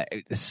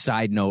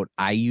 Side note,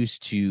 I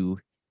used to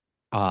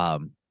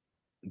um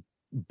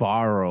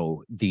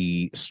borrow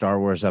the Star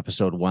Wars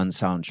Episode 1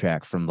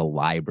 soundtrack from the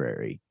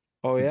library.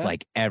 Oh yeah.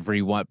 Like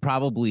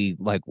probably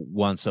like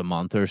once a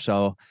month or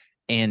so.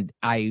 And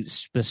I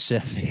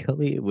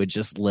specifically would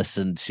just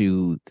listen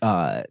to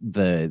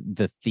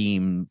the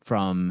theme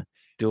from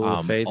Duel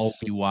of Fates.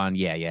 Obi-Wan.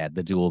 Yeah,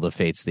 the Duel of the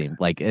Fates theme.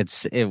 Like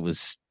it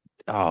was,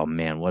 oh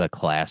man, what a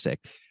classic.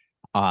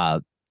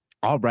 All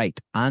right,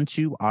 on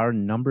to our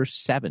number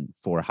 7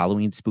 for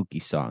Halloween spooky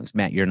songs.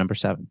 Matt, you're number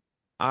 7.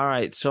 All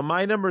right, so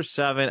my number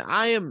 7,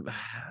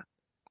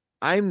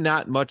 I'm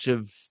not much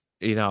of,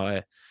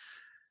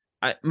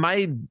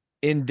 my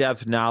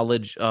in-depth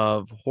knowledge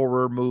of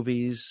horror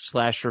movies,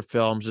 slasher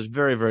films is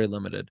very, very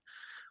limited.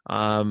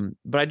 But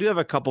I do have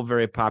a couple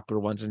very popular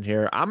ones in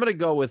here. I'm going to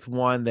go with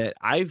one that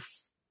I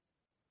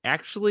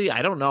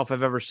don't know if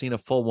I've ever seen a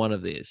full one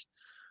of these.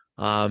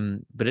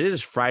 But it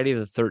is Friday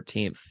the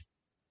 13th.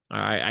 All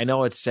right, I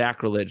know it's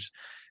sacrilege.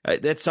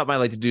 That's something I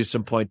like to do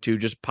some point too,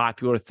 just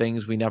popular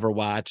things we never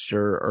watched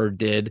or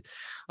did.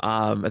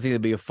 I think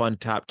it'd be a fun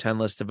top 10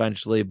 list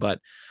eventually, but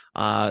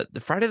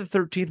the Friday the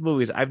 13th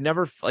movies, I've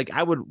never,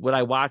 would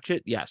I watch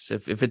it? Yes.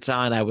 If it's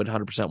on, I would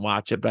 100%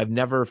 watch it, but I've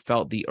never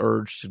felt the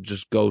urge to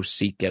just go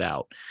seek it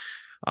out.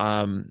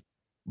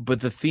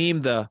 But the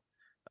theme,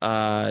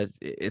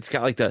 it's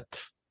got like the,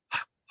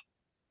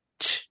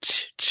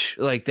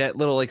 like that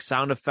little like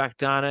sound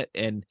effect on it.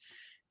 And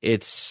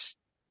it's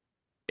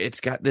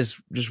got this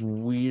just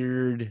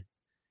weird,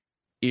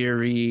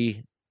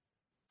 eerie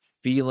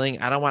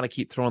feeling. I don't want to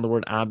keep throwing the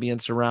word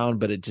ambience around,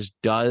 but it just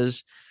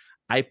does.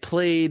 They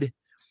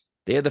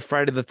had the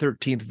Friday the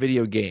 13th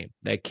video game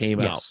that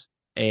came out,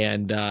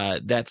 and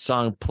that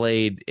song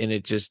played, and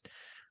it just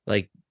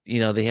like,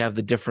 they have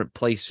the different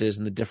places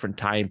and the different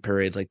time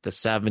periods, like the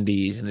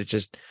 70s. And it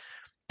just,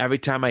 every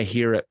time I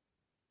hear it,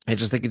 I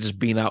just think of just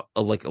being out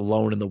like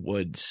alone in the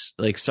woods,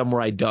 like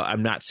somewhere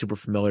I'm not super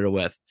familiar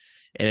with.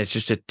 And it's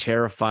just a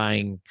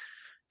terrifying,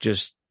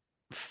 just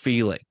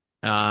feeling.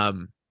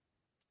 It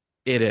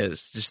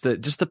is just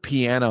the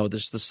piano,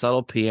 just the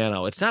subtle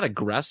piano. It's not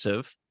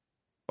aggressive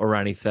or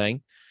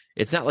anything.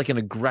 It's not like an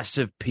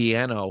aggressive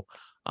piano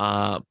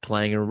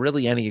playing, or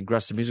really any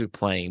aggressive music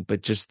playing,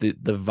 but just the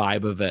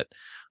vibe of it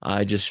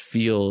just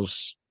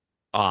feels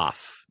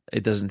off.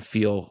 It doesn't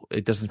feel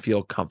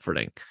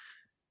comforting.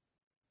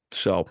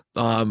 So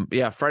Friday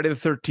the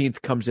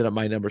 13th comes in at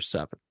my number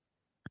 7.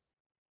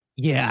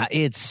 Yeah,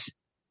 it's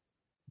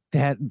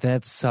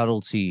that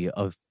subtlety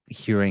of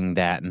hearing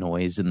that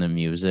noise in the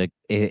music.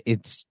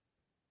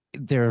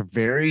 There are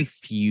very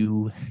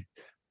few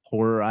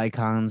horror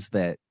icons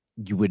that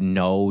you would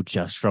know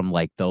just from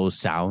like those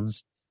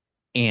sounds.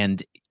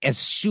 And as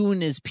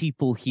soon as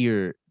people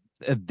hear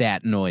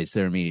that noise,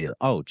 they're immediately,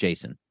 oh,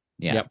 Jason.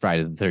 Yeah, yep.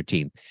 Friday the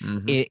 13th.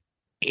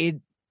 Mm-hmm.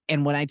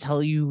 And when I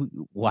tell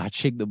you,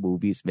 watching the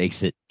movies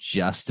makes it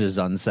just as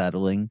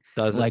unsettling.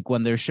 Does it? Like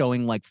when they're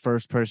showing like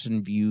first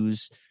person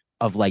views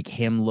of like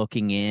him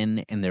looking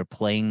in, and they're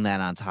playing that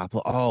on top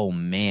of, oh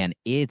man,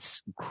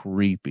 it's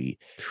creepy.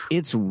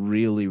 It's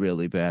really,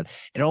 really bad.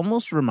 It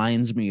almost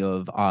reminds me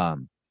of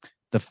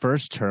the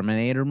first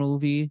Terminator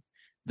movie.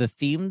 The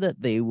theme that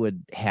they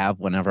would have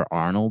whenever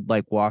Arnold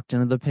like walked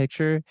into the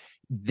picture,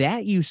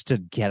 that used to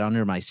get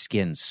under my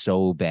skin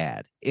so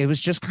bad. It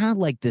was just kind of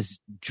like this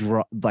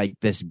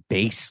this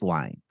bass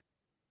line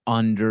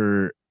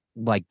under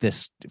like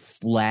this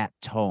flat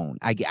tone.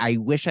 I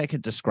wish I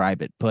could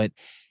describe it, but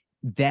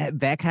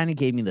that kind of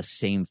gave me the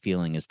same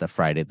feeling as the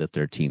Friday the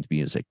 13th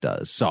music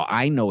does. So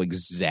I know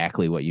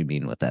exactly what you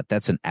mean with that.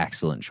 That's an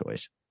excellent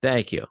choice.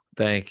 Thank you.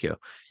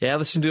 Yeah, I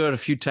listened to it a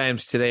few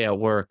times today at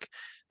work.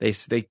 They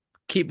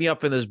keep me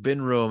up in this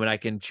bin room, and I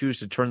can choose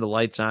to turn the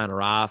lights on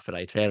or off, and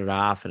I turn it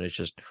off, and it's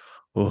just,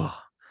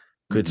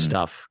 good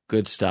stuff.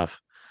 Good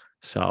stuff.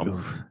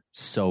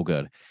 So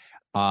good.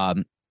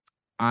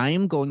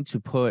 I'm going to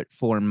put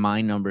for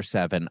my number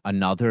 7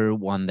 another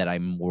one that I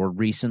more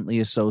recently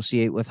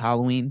associate with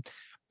Halloween.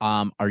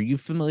 Are you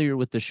familiar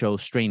with the show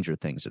Stranger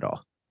Things at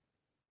all?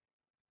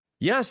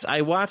 Yes,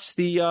 I watched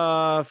the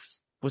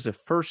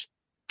first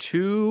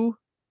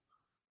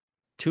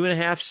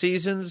 2.5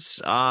 seasons.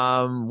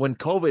 When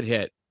COVID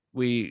hit,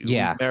 we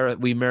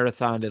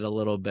marathoned it a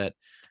little bit.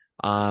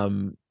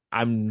 I'm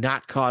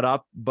not caught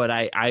up, but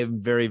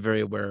I'm very,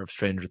 very aware of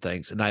Stranger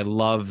Things, and I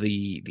love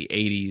the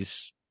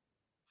 80s.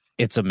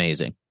 It's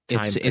amazing.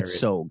 It's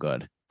so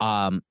good.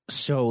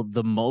 So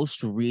the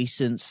most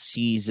recent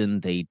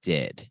season they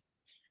did,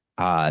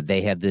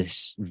 they had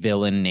this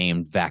villain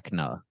named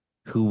Vecna,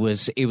 who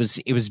was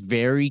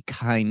very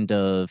kind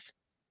of,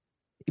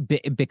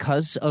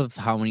 because of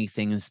how many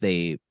things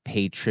they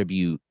pay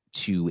tribute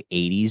to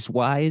 80s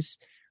wise,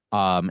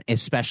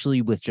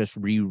 especially with just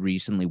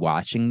recently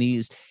watching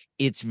these,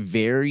 it's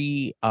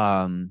very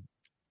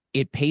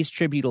it pays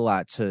tribute a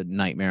lot to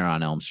Nightmare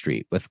on Elm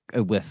Street with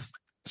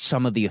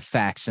some of the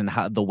effects and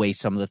how the way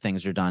some of the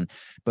things are done.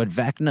 But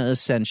Vecna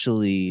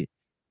essentially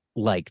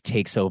like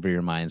takes over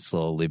your mind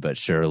slowly but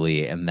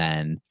surely, and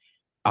then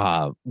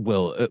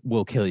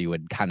will kill you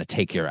and kind of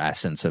take your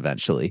essence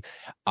eventually.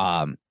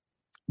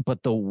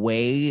 But the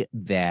way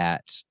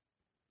that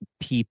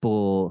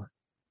people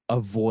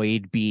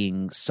avoid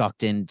being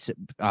sucked into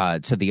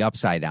to the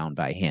upside down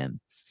by him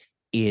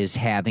is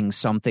having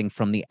something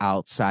from the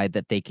outside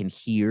that they can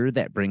hear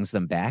that brings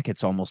them back.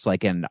 It's almost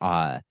like an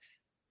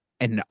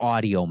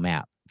audio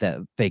map that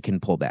they can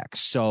pull back.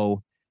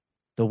 So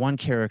the one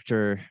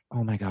character,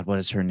 oh my God, what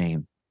is her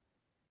name?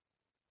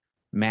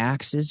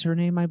 Max is her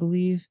name, I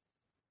believe.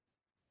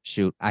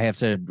 Shoot, I have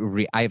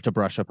to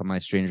brush up on my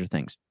Stranger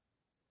Things.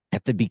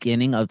 At the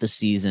beginning of the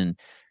season,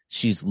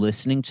 she's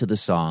listening to the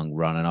song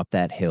Running Up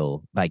That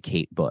Hill by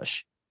Kate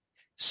Bush.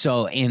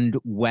 So, and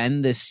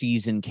when the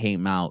season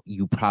came out,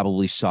 you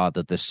probably saw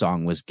that the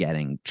song was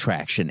getting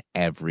traction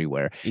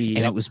everywhere. Yep.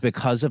 And it was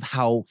because of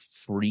how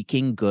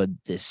freaking good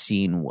this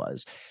scene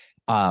was.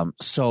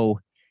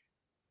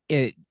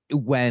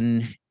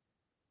 When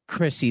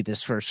Chrissy,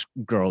 this first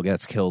girl,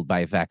 gets killed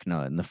by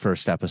Vecna in the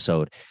first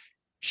episode,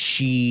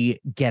 she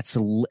gets,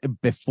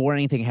 before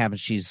anything happens,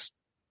 she's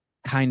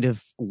kind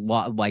of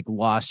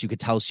lost. You could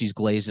tell she's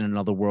glazed in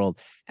another world,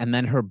 and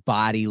then her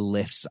body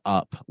lifts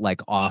up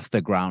like off the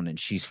ground and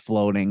she's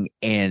floating,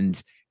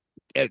 and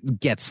it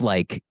gets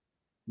like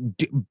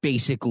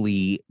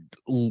basically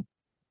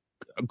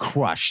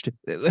crushed.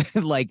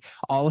 Like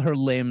all her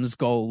limbs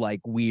go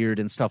like weird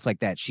and stuff like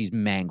that. She's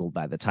mangled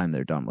by the time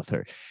they're done with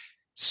her.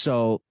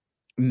 So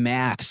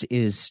Max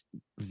is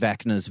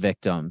Vecna's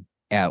victim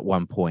at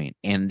one point,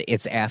 and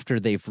it's after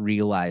they've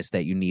realized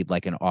that you need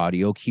like an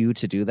audio cue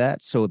to do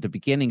that. So at the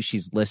beginning,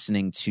 she's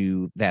listening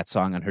to that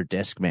song on her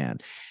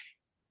Discman,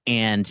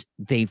 and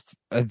they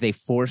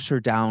force her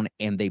down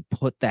and they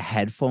put the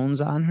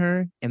headphones on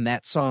her, and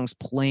that song's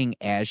playing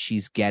as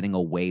she's getting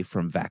away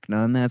from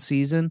Vecna in that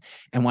season.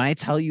 And when I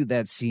tell you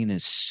that scene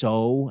is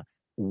so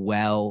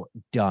well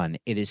done,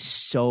 it is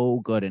so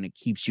good, and it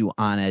keeps you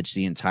on edge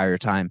the entire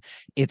time.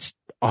 It's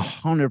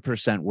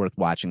 100% worth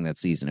watching that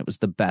season. It was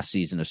the best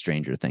season of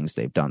Stranger Things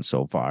they've done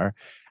so far.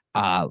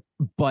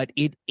 But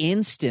it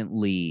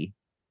instantly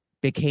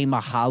became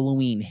a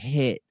Halloween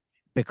hit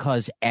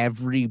because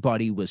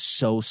everybody was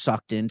so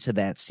sucked into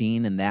that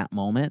scene in that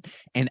moment.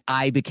 And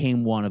I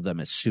became one of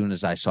them as soon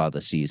as I saw the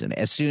season.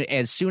 As soon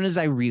as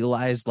I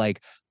realized,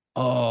 like,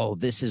 oh,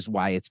 this is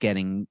why it's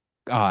getting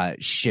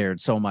shared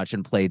so much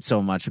and played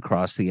so much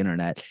across the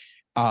internet.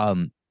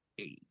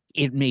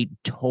 It made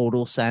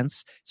total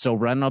sense. So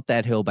Running Up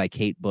That Hill by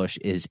Kate Bush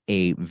is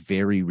a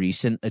very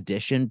recent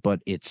addition, but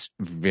it's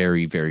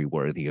very, very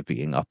worthy of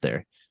being up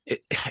there.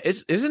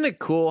 Isn't it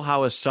cool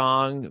how a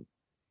song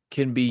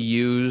can be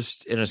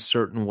used in a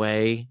certain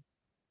way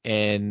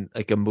in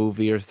like a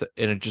movie and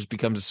it just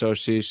becomes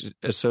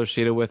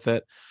associated with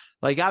it?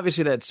 Like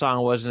obviously that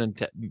song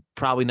wasn't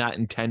probably not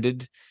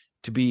intended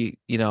to be,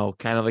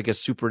 kind of like a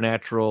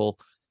supernatural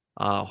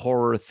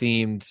horror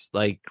themed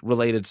like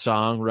related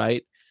song,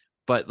 right?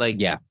 But like,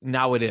 yeah,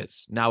 now it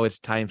is. Now it's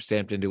time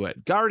stamped into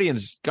it.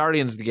 Guardians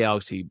of the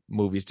Galaxy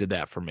movies did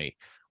that for me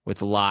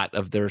with a lot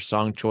of their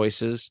song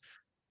choices.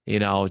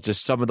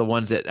 Just some of the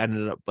ones that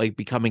ended up like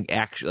becoming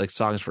action, like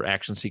songs for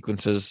action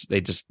sequences.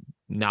 They just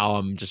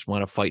now just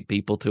want to fight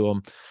people to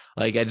them.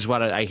 Like I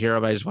hear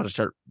them, I just want to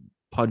start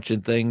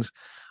punching things.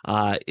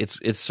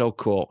 It's so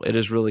cool. It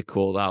is really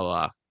cool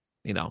how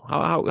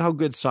how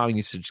good song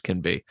usage can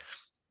be.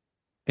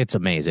 It's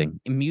amazing.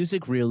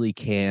 Music really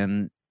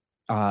can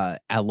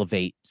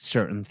elevate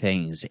certain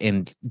things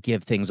and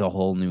give things a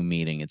whole new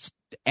meaning. It's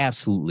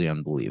absolutely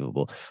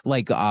unbelievable.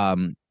 Like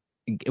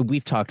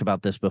we've talked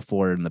about this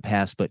before in the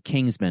past, but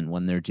Kingsman,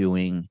 when they're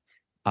doing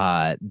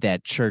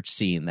that church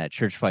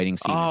fighting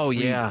scene,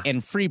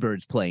 and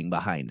Freebird's playing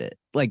behind it,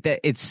 like that,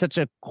 it's such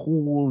a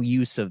cool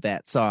use of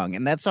that song.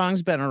 And that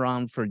song's been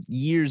around for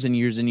years and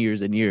years and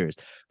years and years,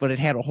 but it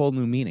had a whole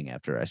new meaning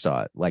after I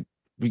saw it, like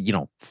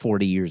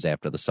 40 years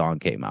after the song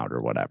came out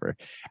or whatever.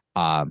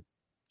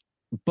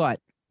 But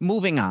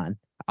moving on,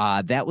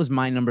 that was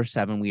my number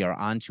 7. We are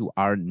on to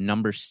our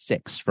number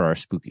 6 for our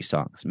spooky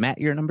songs. Matt,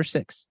 you're number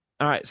 6.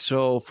 All right.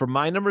 So for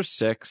my number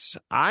 6,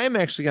 I'm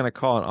actually going to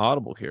call an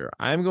audible here.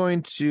 I'm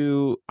going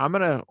to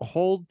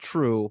hold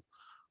true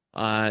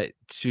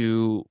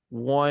to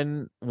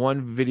one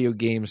video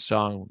game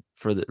song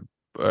for the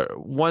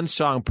one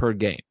song per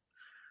game.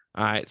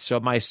 All right. So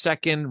my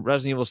second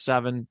Resident Evil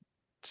 7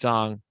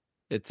 song,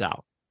 it's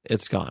out.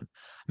 It's gone.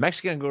 I'm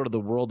actually going to go to the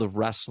world of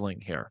wrestling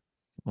here.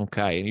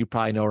 Okay, and you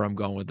probably know where I'm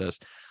going with this.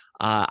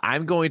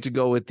 I'm going to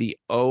go with the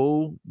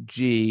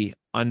OG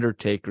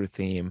Undertaker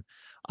theme,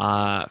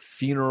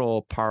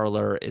 Funeral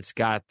Parlor. It's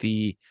got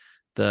the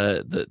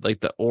like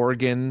the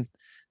organ,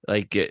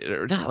 like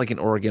not like an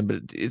organ,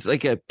 but it's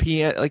like a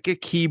piano, like a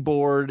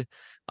keyboard.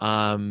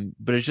 But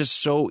it's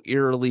just so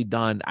eerily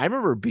done. I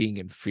remember being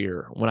in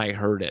fear when I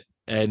heard it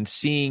and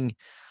seeing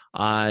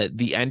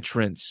the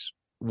entrance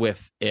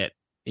with it.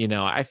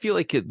 I feel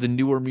like the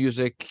newer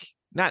music.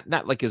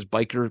 Not like his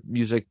biker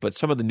music, but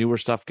some of the newer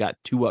stuff got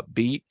too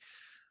upbeat.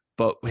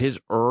 But his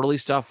early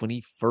stuff when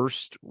he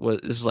first was,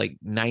 this is like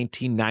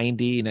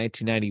 1990,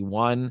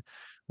 1991,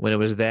 when it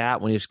was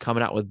when he was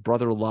coming out with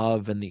Brother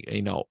Love and the,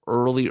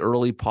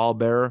 early Paul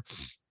Bearer,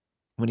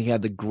 when he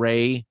had the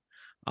gray,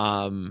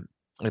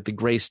 like the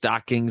gray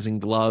stockings and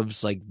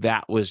gloves, like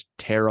that was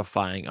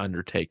terrifying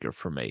Undertaker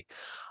for me.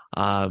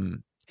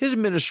 His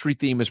Ministry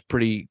theme is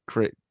pretty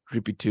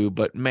creepy too,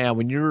 but man,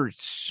 when you're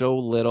so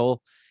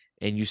little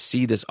and you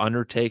see this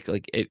Undertaker,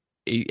 like it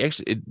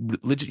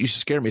legit used to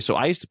scare me. So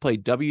I used to play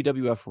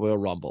WWF Royal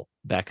Rumble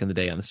back in the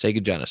day on the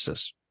Sega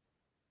Genesis,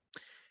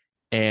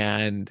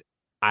 and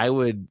I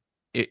would,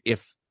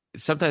 if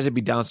sometimes I'd be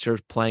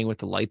downstairs playing with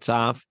the lights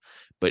off,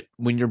 but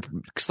when you're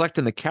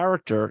selecting the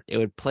character, it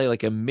would play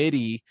like a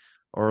MIDI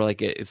or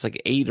it's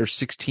like 8 or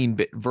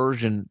 16-bit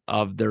version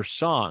of their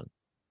song.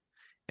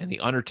 And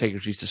the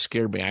Undertakers used to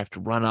scare me. I have to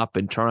run up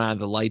and turn on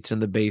the lights in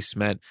the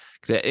basement,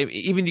 because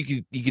even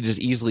you could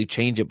just easily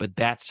change it, but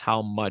that's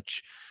how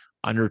much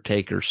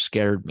Undertaker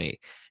scared me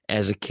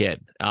as a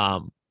kid.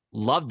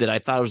 Loved it. I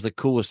thought it was the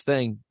coolest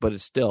thing, but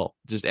it's still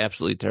just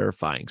absolutely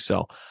terrifying.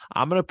 So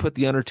I'm gonna put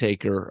the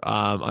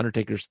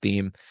Undertaker's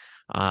theme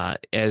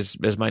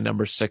as my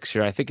number 6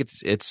 here. I think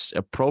it's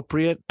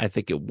appropriate. I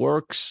think it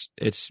works.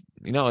 It's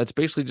it's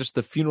basically just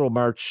the funeral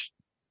march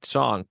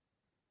song,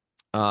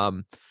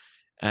 and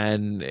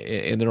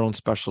in their own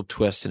special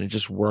twist, and it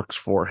just works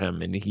for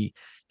him. And he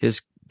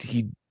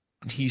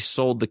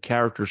sold the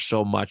character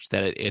so much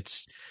that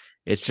it's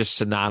just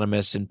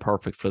synonymous and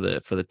perfect for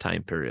the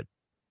time period.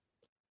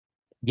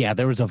 Yeah,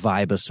 there was a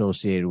vibe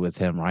associated with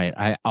him,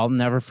 right? I'll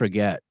never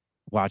forget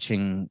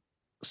watching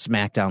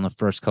SmackDown the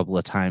first couple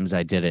of times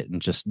I did it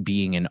and just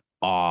being in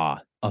awe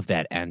of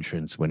that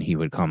entrance when he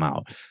would come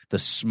out. The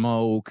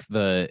smoke,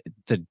 the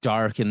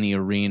dark in the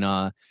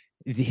arena,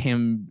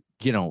 him,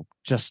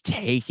 just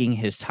taking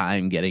his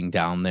time getting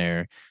down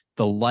there,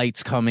 the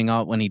lights coming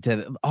up when he did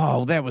it.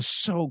 Oh, that was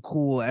so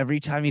cool. Every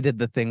time he did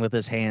the thing with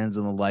his hands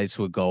and the lights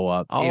would go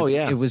up.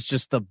 It was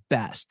just the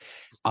best.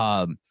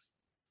 I'm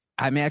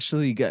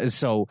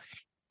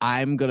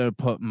going to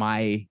put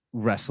my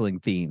wrestling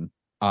theme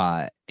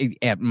at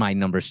my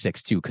number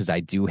 6 too, because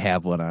I do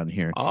have one on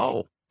here.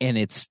 Oh, and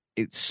it's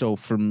so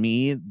for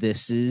me,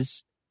 this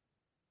is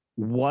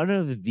one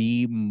of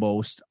the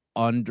most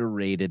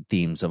underrated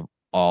themes of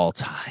all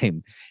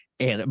time,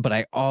 but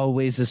I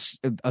always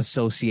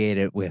associate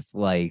it with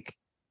like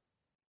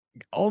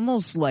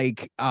almost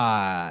like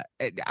I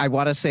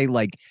want to say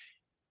like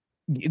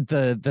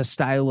the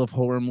style of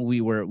horror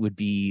movie where it would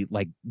be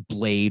like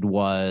Blade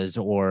was,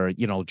 or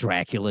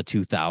Dracula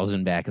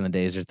 2000 back in the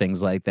days, or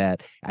things like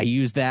that. I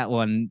use that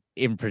one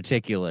in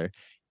particular,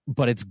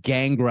 but it's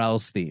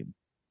Gangrel's theme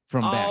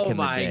from back in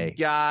the day. Oh my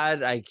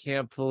God, I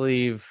can't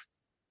believe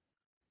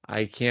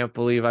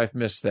I've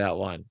missed that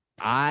one.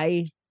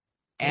 I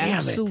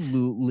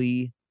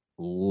absolutely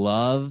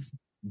love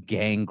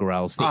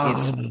Gangrel's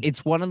theme.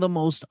 It's one of the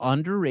most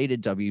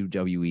underrated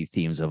WWE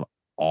themes of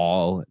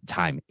all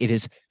time. It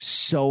is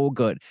so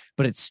good,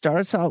 but it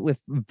starts out with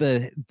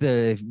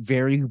the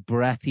very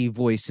breathy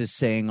voices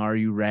saying, "Are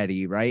you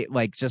ready?" Right?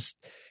 Like just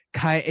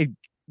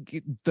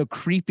the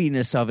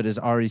creepiness of it is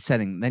already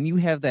setting. Then you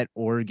have that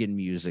organ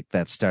music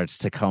that starts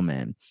to come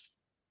in,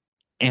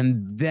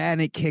 and then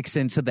it kicks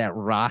into that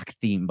rock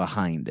theme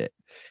behind it.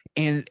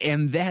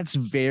 And that's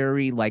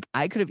very like,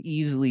 I could have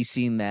easily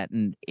seen that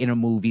in a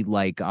movie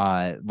like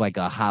a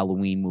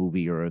Halloween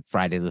movie or a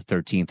Friday the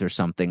 13th or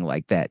something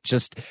like that,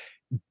 just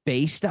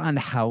based on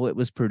how it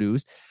was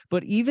produced.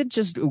 But even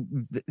just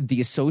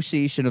the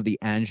association of the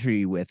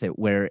entry with it,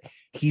 where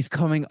he's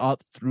coming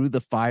up through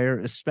the fire,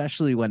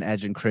 especially when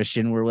Edge and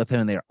Christian were with him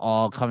and they're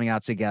all coming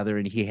out together,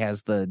 and he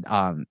has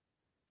the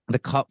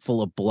cup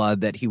full of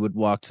blood that he would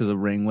walk to the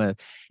ring with.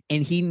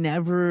 And he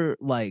never,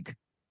 like,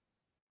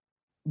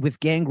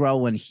 with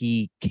Gangrel, when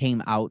he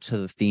came out to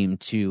the theme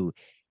too,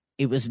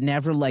 it was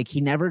never like,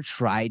 he never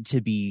tried to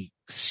be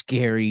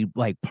scary,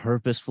 like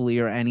purposefully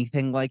or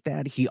anything like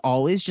that. He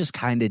always just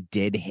kind of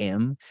did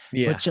him.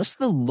 Yeah. But just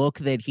the look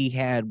that he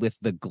had with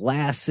the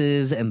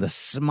glasses and the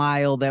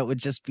smile that would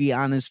just be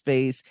on his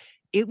face,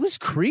 it was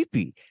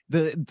creepy.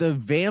 The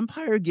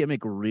vampire gimmick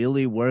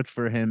really worked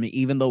for him,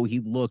 even though he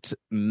looked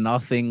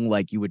nothing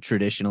like you would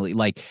traditionally.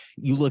 Like,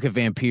 you look at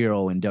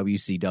Vampiro in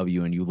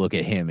WCW and you look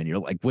at him and you're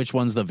like, which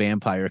one's the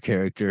vampire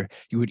character?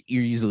 You would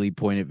easily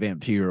point at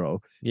Vampiro.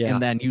 Yeah.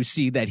 And then you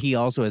see that he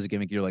also has a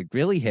gimmick. You're like,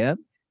 really, him?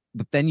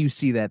 But then you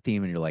see that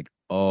theme and you're like,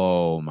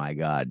 oh my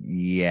God.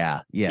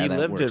 Yeah. He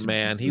lived it,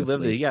 man. He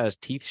lived it. He got his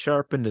teeth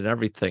sharpened and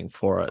everything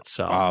for it.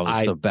 So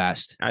it's the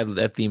best.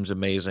 That theme's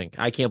amazing.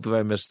 I can't believe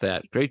I missed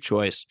that. Great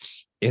choice.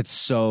 It's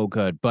so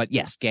good. But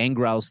yes,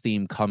 Gangrel's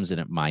theme comes in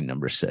at my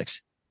number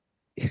 6.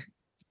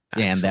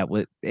 And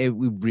it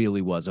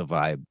really was a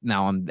vibe.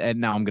 Now I'm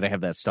gonna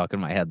have that stuck in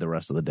my head the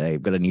rest of the day.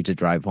 I'm gonna need to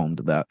drive home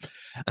to that.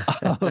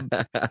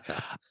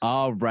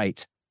 All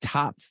right.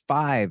 Top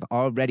 5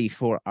 all ready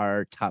for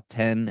our top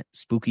 10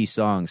 spooky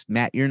songs.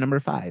 Matt, you're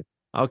number 5.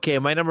 Okay,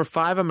 my number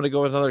 5, I'm going to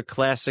go with another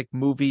classic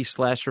movie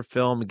slasher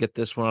film and get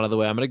this one out of the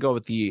way. I'm going to go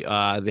with the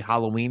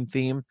Halloween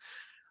theme.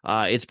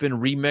 It's been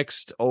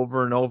remixed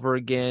over and over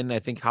again. I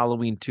think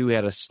Halloween 2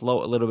 had a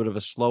little bit of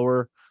a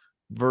slower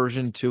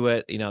version to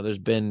it. There's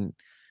been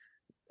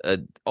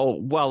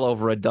well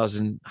over a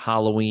dozen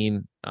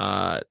Halloween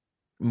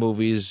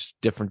movies,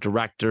 different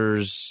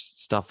directors,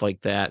 stuff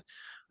like that.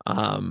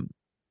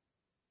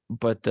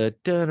 But the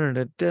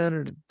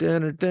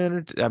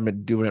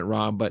I'm doing it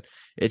wrong, but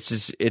it's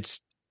just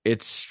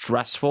it's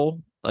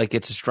stressful. Like,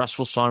 it's a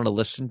stressful song to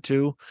listen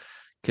to,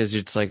 because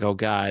it's like, oh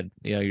God,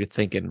 you're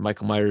thinking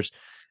Michael Myers,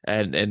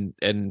 and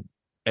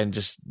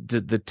just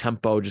the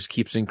tempo just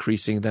keeps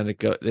increasing. Then you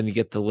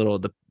get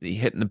the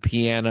hitting the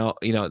piano.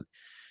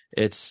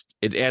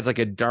 It adds like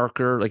a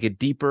darker, like a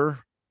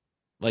deeper,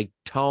 like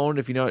tone,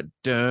 if you know it.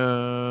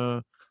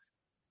 Duh,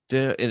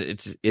 duh,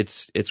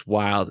 it's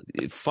wild.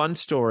 Fun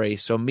story.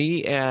 So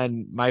me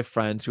and my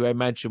friends, who I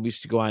mentioned, we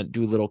used to go on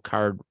do little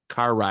car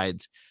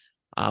rides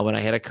when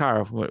I had a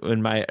car,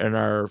 in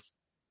our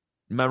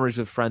Memories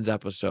with Friends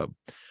episode.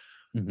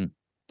 Mm-hmm.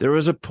 There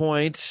was a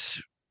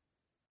point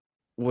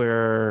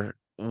where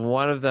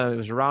one of them, it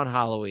was around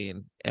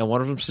Halloween, and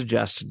one of them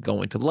suggested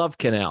going to Love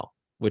Canal,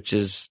 which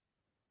is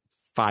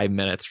 5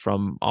 minutes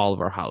from all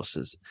of our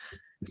houses.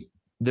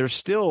 There's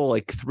still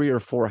like 3 or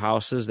 4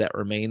 houses that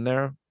remain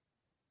there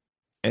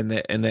in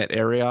that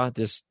area.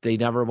 They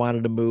never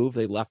wanted to move.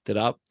 They left it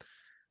up.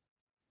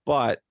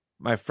 But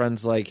my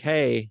friend's like,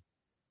 hey,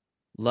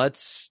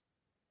 let's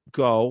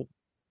go.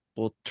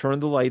 We'll turn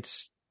the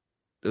lights,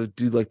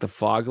 do like the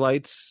fog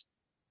lights,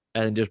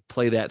 and just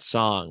play that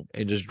song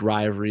and just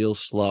drive real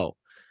slow.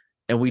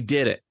 And we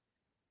did it.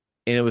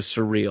 And it was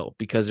surreal,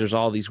 because there's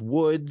all these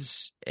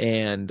woods,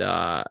 and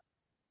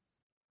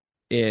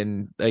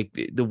in like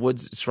the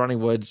woods, surrounding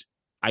woods.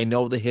 I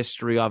know the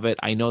history of it.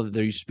 I know that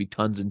there used to be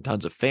tons and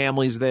tons of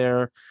families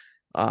there.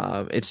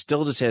 It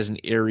still just has an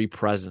eerie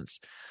presence.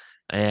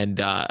 And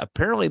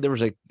apparently there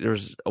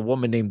was a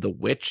woman named the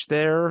Witch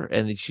there,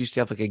 and she used to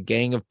have like a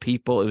gang of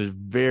people. It was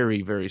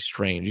very, very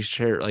strange. You used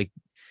to hear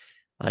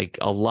like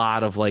a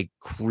lot of like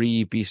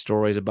creepy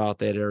stories about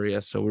that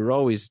area. So we were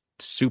always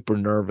super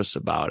nervous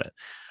about it.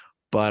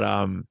 But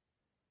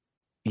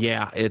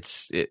yeah,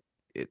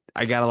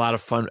 I got a lot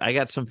of fun. I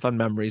got some fun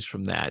memories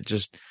from that.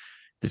 Just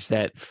it's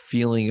that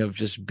feeling of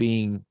just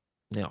being,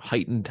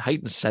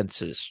 heightened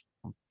senses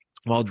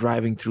while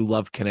driving through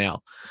Love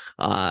Canal,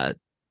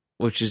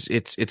 which is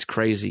it's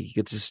crazy. You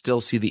get to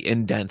still see the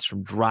indents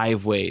from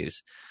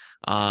driveways.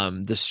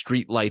 The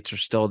street lights are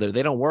still there.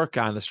 They don't work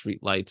on the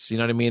street lights. You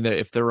know what I mean?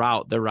 If they're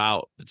out, they're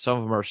out. Some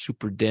of them are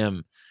super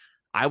dim.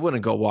 I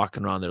wouldn't go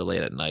walking around there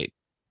late at night.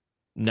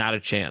 Not a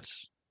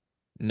chance.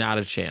 Not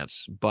a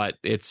chance. But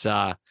it's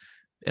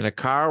in a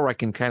car where I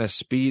can kind of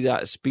speed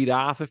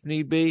off if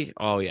need be.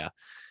 Oh yeah,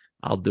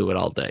 I'll do it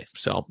all day.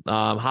 So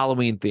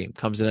Halloween theme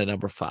comes in at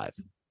number 5.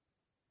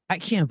 I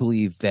can't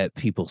believe that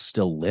people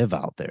still live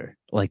out there.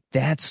 Like,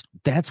 that's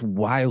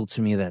wild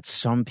to me, that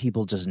some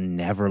people just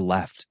never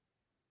left.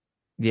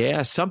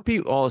 Yeah, some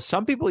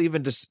people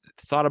even just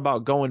thought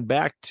about going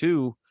back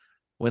too.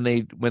 When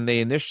they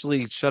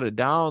initially shut it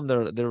down,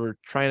 they were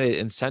trying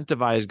to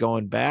incentivize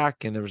going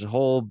back, and there was a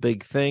whole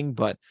big thing.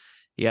 But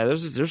yeah,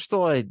 there's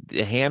still a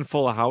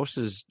handful of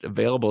houses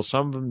available.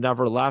 Some of them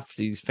never left.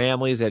 These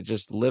families that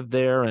just lived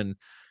there and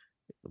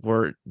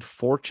were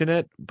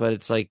fortunate, but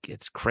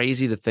it's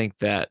crazy to think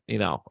that,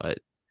 out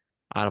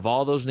of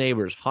all those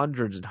neighbors,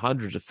 hundreds and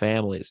hundreds of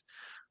families,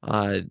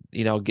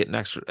 getting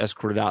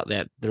escorted out,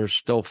 that there's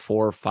still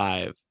 4 or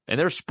 5, and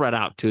they're spread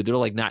out too. They're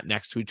like not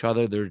next to each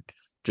other. They're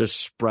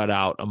just spread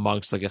out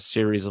amongst like a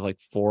series of like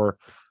four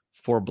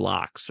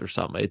blocks or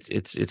something.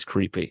 It's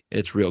creepy.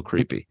 It's real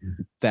creepy.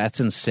 That's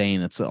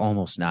insane. It's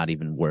almost not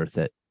even worth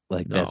it.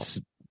 Like, no.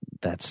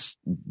 That's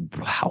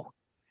wow.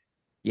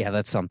 Yeah,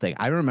 that's something.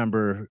 I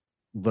remember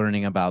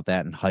learning about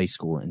that in high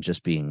school and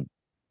just being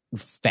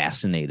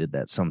fascinated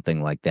that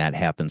something like that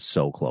happens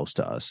so close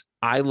to us.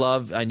 I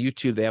love on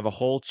YouTube, they have a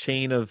whole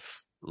chain of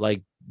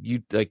like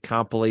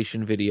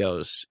compilation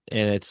videos,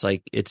 and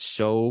it's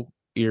so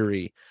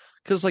eerie,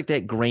 because like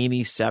that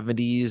grainy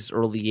 70s,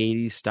 early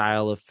 80s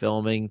style of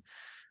filming,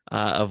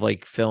 of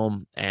like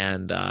film,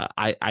 and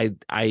I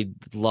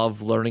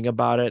love learning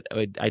about it.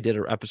 I did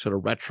an episode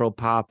of Retro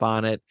Pop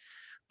on it.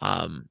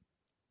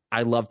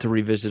 I love to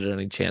revisit it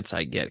any chance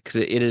I get, because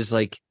it is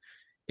like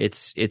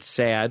it's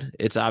sad.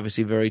 It's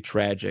obviously very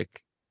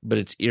tragic, but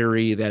it's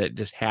eerie that it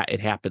just it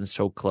happens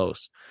so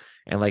close.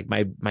 And like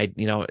my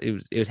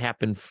it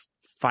happened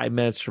 5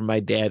 minutes from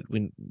my dad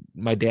when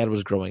my dad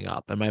was growing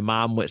up, and my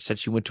mom said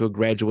she went to a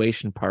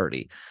graduation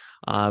party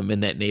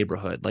in that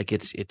neighborhood. Like,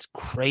 it's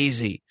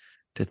crazy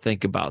to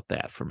think about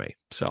that for me.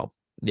 So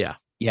yeah,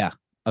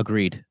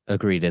 agreed.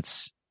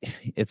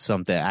 It's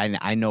something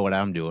I know what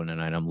I'm doing,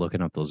 and I'm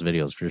looking up those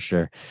videos for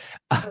sure.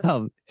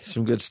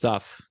 Some good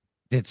stuff.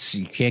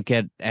 You can't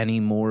get any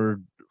more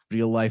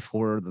real life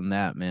horror than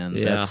that, man.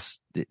 Yeah.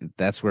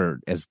 That's where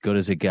as good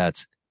as it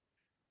gets.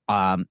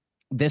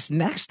 This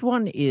next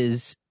one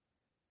is,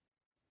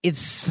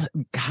 it's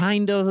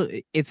kind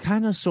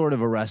of sort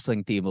of a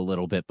wrestling theme a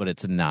little bit, but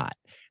it's not.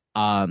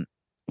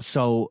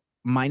 So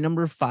my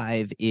number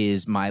 5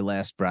 is My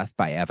Last Breath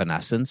by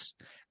Evanescence.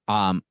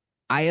 I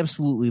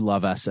absolutely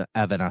love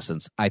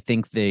Evanescence. I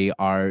think they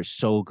are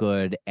so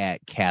good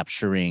at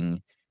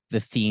capturing the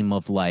theme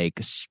of like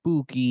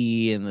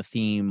spooky and the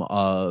theme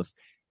of,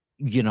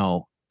 you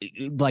know,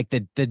 like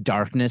the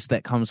darkness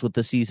that comes with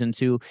the season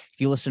 2.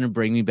 If you listen to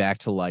Bring Me Back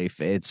to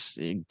Life, it's,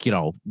 you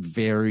know,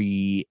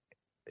 very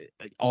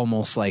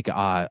almost like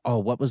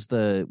what was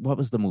the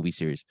movie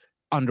series?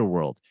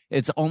 Underworld.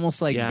 It's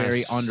almost like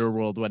very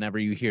Underworld whenever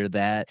you hear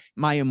that.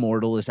 My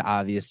Immortal is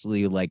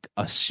obviously like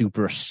a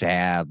super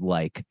sad,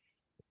 like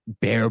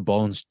bare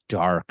bones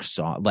dark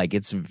song. Like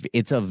it's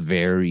a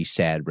very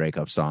sad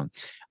breakup song.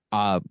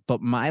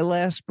 But My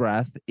Last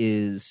Breath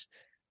is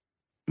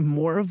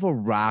more of a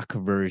rock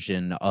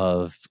version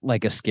of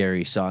like a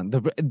scary song.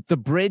 The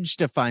bridge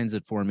defines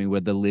it for me,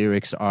 where the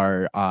lyrics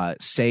are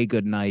say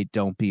goodnight,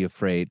 don't be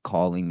afraid,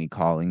 calling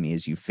me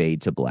as you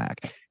fade to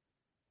black.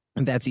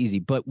 And that's easy.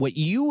 But what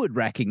you would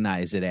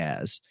recognize it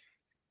as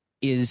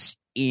is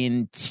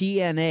in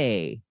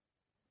TNA,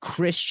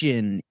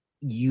 Christian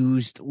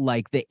used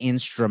like the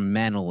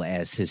instrumental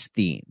as his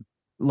theme.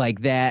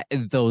 Like that,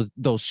 those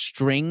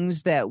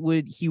strings that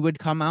he would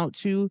come out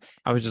to.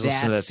 I was just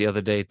listening to that the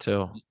other day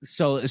too.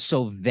 So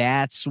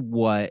that's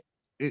what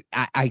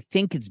I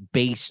think it's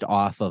based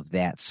off of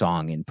that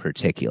song in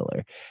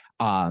particular.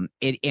 And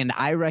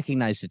I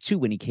recognized it too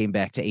when he came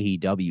back to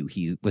AEW.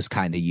 He was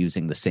kind of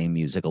using the same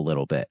music a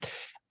little bit.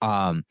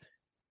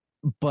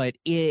 But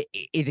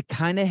it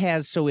kind of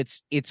has, so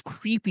it's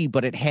creepy,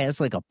 but it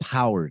has like a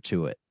power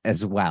to it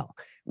as well,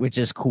 which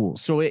is cool.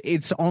 So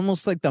it's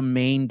almost like the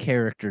main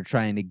character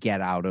trying to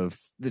get out of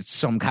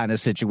some kind of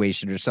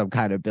situation or some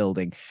kind of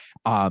building.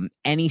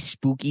 Any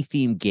spooky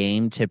themed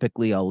game,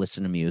 typically I'll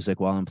listen to music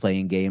while I'm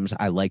playing games.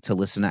 I like to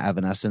listen to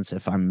Evanescence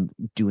if I'm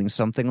doing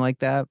something like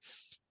that.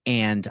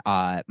 And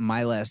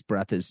My Last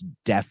Breath is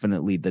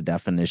definitely the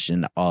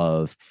definition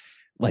of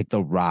like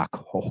the rock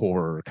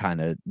horror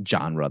kind of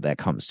genre that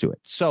comes to it.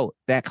 So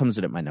that comes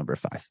in at my number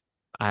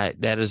 5.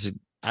 That is an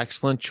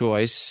excellent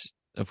choice.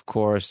 Of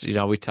course, you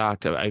know,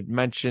 I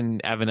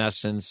mentioned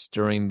Evanescence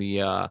during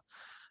the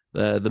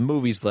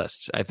movies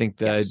list. I think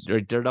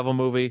the Daredevil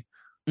movie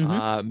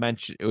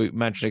mentioned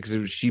it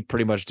because she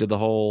pretty much did the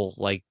whole,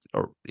 like,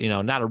 or, you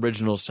know, not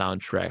original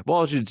soundtrack.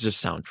 Well, she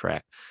just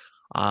soundtrack.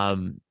 A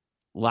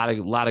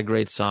lot of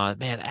great songs.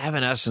 Man,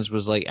 Evanescence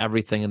was like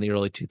everything in the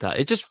early 2000s.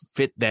 It just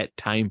fit that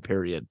time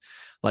period.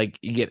 Like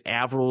you get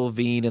Avril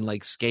Lavigne and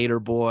like Skater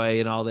Boy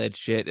and all that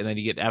shit, and then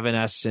you get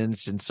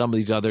Evanescence and some of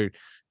these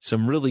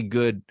some really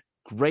good,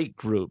 great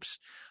groups.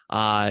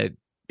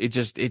 It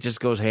just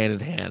goes hand in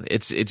hand.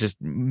 It's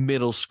just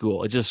middle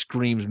school. It just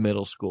screams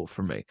middle school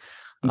for me.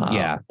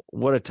 Yeah,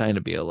 what a time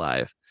to be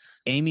alive.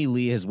 Amy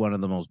Lee has one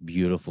of the most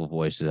beautiful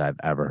voices I've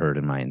ever heard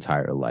in my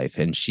entire life.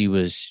 And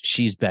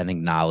she's been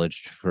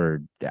acknowledged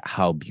for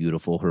how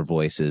beautiful her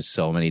voice is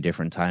so many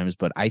different times.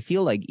 But I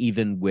feel like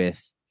even with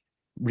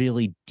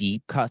really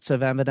deep cuts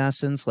of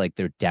Evanescence, like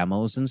their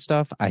demos and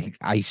stuff,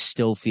 I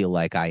still feel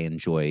like I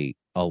enjoy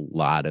a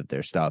lot of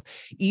their stuff.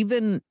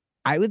 Even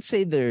I would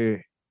say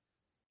they're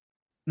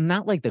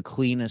not like the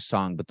cleanest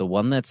song, but the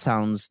one that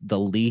sounds the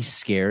least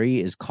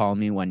scary is Call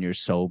Me When You're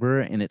Sober.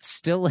 And it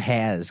still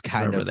has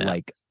kind of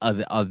like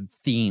a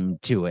theme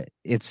to it.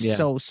 It's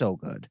so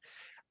good.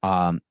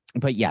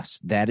 But yes,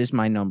 that is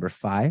my number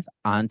 5.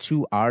 On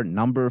to our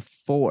number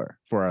 4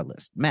 for our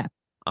list. Matt.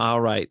 All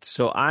right.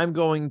 So I'm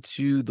going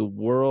to the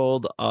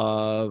world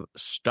of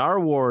Star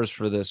Wars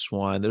for this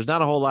one. There's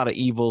not a whole lot of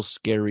evil,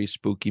 scary,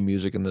 spooky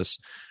music in this,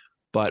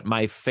 but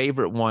my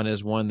favorite one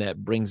is one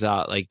that brings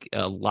out like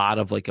a lot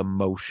of like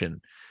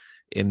emotion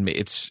in me.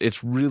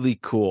 It's really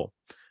cool.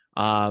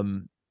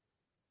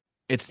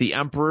 It's the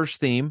Emperor's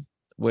theme,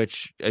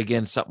 which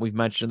again, something we've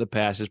mentioned in the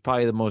past, is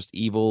probably the most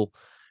evil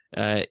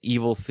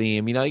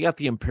theme. You know, you got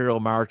the Imperial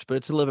March, but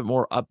it's a little bit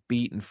more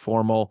upbeat and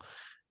formal.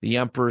 The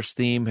Emperor's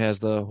theme has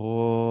it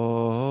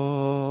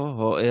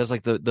has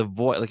like the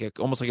voice, like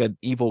almost like an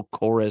evil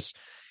chorus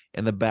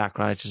in the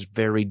background. It's just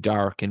very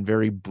dark and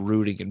very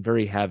brooding and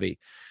very heavy.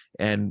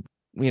 And,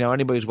 you know,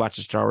 anybody who's watched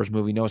a Star Wars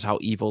movie knows how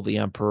evil the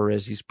Emperor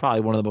is. He's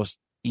probably one of the most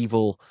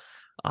evil,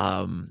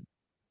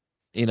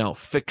 you know,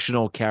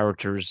 fictional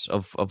characters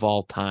of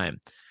all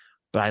time.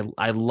 But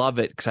I love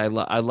it because I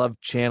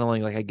love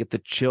channeling. Like I get the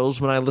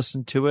chills when I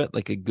listen to it,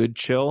 like a good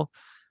chill.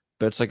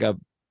 But it's like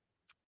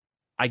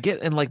I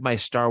get in like my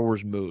Star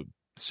Wars mood.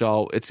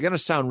 So it's going to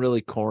sound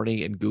really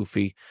corny and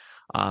goofy.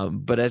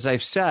 But as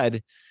I've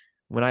said,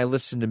 when I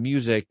listen to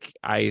music,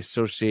 I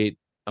associate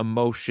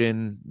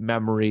emotion,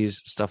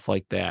 memories, stuff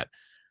like that.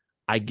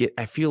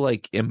 I feel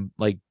like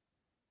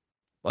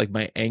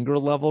my anger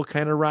level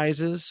kind of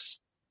rises.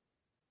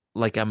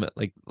 Like I'm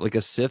like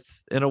a Sith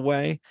in a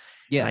way.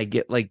 Yeah. I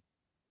get like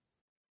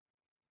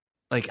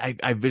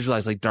I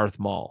visualize like Darth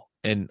Maul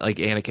and like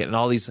Anakin and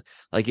all these,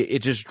 like it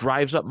just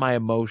drives up my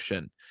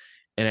emotion.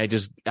 And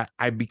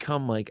I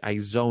become like, I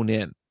zone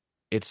in.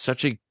 It's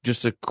such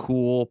just a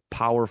cool,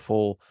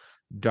 powerful,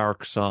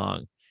 dark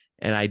song.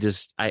 And I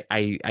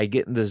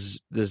get in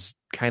this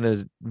kind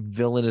of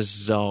villainous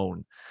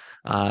zone.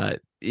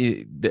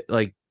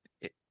 like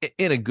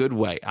in a good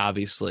way,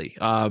 obviously.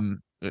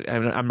 I'm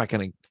not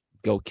going to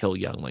go kill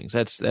younglings.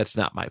 That's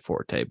not my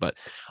forte, but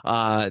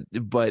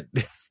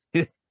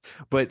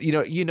but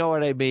you know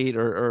what I mean,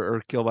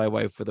 or kill my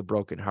wife with a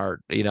broken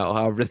heart.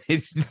 However,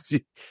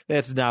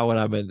 that's not what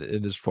I'm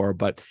in this for.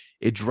 But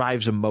it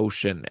drives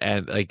emotion,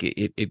 and like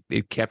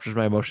it captures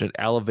my emotion. It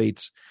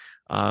elevates.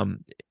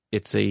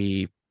 It's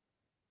a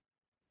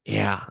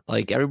yeah,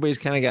 like everybody's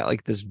kind of got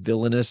like this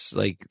villainous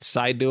like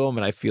side to them,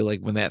 and I feel like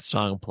when that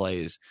song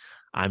plays,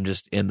 I'm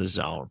just in the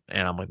zone,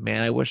 and I'm like,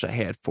 man, I wish I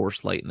had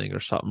Force Lightning or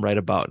something right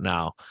about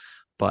now.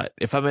 But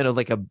if I'm in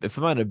if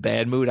I'm in a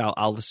bad mood,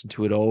 I'll listen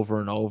to it over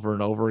and over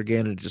and over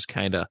again, and it just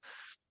kind of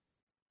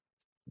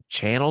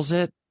channels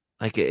it.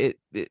 Like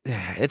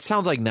it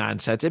sounds like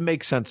nonsense. It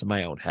makes sense in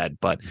my own head,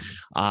 but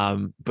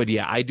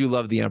yeah, I do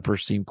love the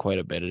Emperor's theme quite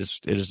a bit. It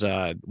is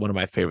one of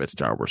my favorite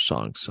Star Wars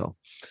songs.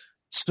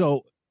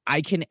 So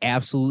I can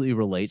absolutely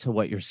relate to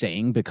what you're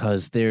saying,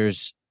 because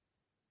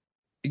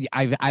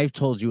I've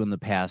told you in the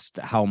past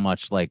how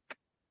much like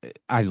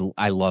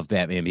I love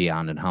Batman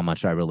Beyond and how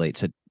much I relate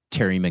to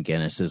Terry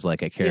McGinnis as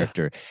like a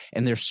character. Yeah.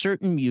 And there's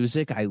certain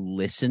music I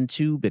listen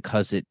to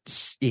because it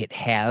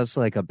has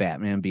like a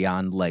Batman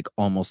Beyond, like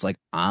almost like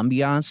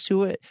ambiance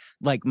to it.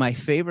 Like my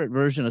favorite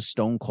version of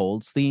Stone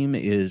Cold's theme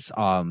is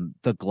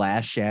the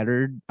Glass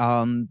Shattered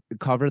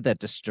cover that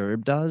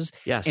Disturbed does.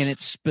 Yes. And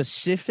it's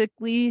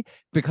specifically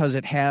because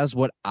it has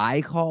what I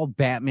call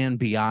Batman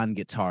Beyond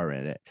guitar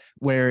in it,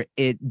 where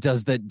it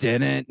does the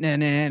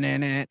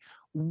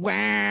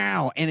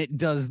wow, and it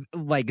does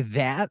like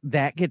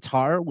that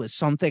guitar was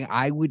something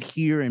I would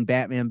hear in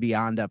Batman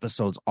Beyond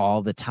episodes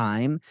all the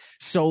time.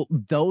 So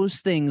those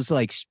things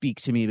like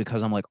speak to me,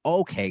 because I'm like,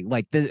 okay,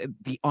 like the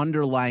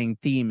underlying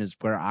theme is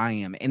where I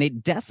am, and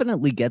it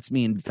definitely gets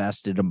me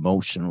invested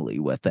emotionally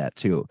with that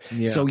too.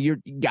 Yeah. So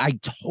I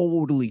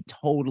totally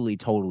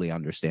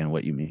understand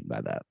what you mean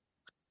by that.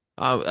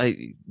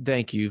 I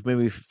thank you. You've made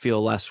me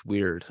feel less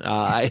weird.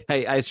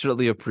 I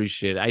certainly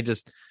appreciate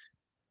it.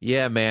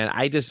 Yeah, man.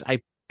 I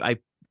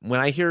when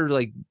I hear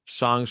like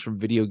songs from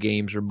video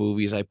games or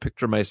movies, I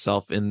picture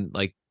myself in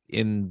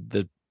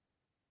the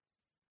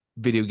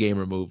video game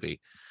or movie.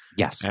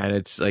 Yes. And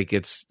it's like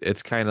it's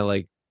kind of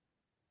like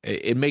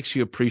it makes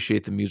you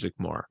appreciate the music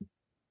more.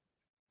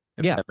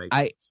 Yeah.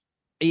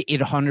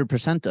 It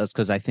 100% does,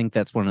 because I think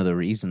that's one of the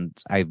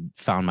reasons I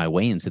found my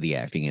way into the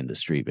acting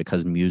industry,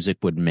 because music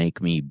would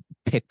make me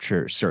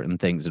picture certain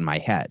things in my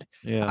head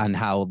on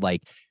how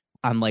like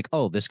I'm like,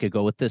 oh, this could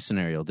go with this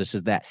scenario. This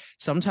is that.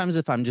 Sometimes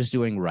if I'm just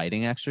doing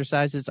writing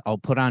exercises, I'll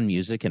put on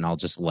music and I'll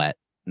just let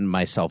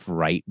myself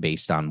write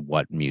based on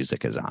what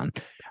music is on.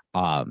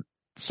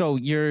 So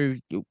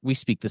we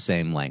speak the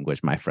same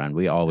language, my friend.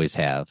 We always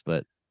have,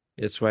 but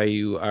it's why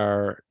you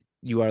are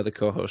the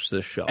co-host of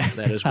this show.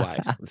 That is why.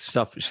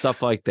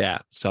 stuff like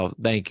that. So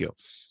thank you.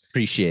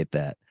 Appreciate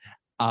that.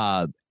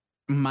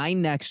 My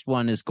next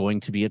one is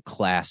going to be a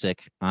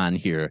classic on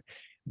here,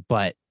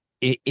 but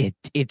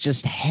it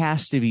just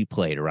has to be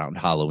played around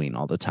Halloween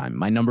all the time.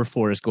 My number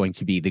 4 is going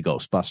to be the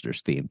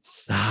Ghostbusters theme.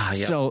 Yeah.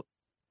 So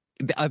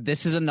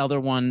this is another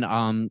one,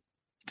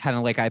 kind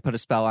of like I Put a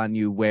Spell on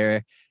You,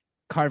 where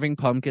carving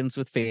pumpkins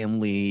with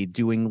family,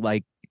 doing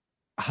like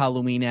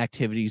Halloween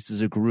activities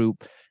as a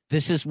group.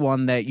 This is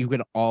one that you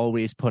can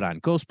always put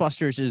on.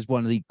 Ghostbusters is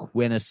one of the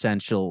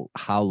quintessential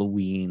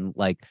Halloween,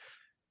 like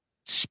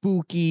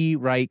spooky,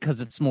 right?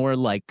 Because it's more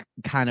like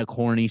kind of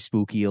corny,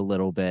 spooky a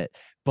little bit,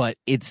 but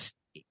it's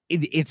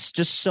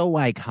just so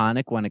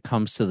iconic when it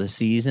comes to the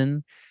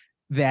season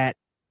that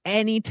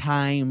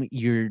anytime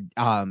you're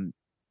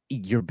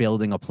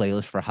building a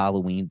playlist for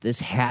Halloween,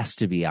 this has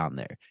to be on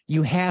there.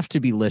 You have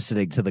to be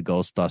listening to the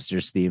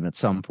Ghostbusters theme at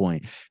some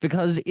point,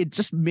 because it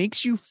just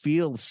makes you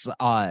feel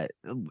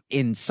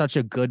in such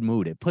a good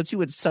mood. It puts you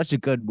in such a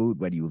good mood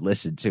when you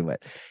listen to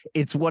it.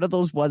 It's one of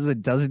those ones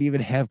that doesn't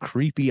even have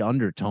creepy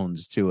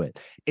undertones to it.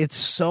 It's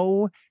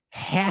so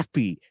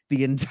happy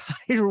the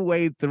entire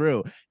way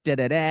through. How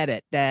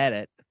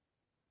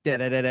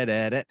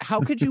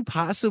could you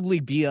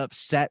possibly be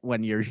upset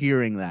when you're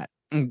hearing that?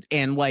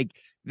 And like,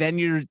 then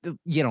you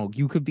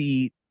could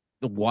be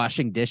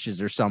washing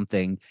dishes or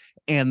something,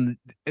 and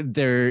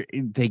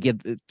they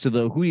get to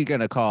the who you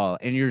gonna call,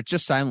 and you're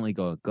just silently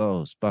going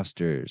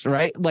Ghostbusters,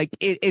 right? Like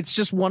it's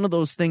just one of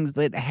those things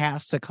that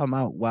has to come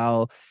out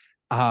while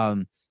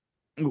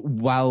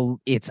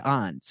it's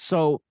on.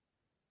 So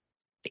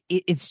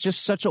it's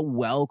just such a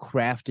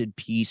well-crafted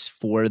piece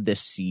for this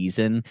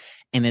season,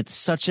 and it's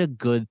such a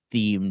good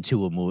theme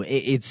to a movie.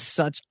 It's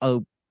such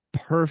a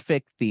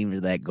perfect theme to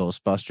that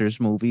Ghostbusters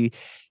movie,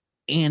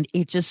 and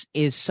it just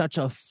is such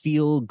a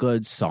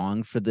feel-good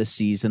song for this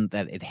season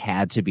that it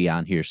had to be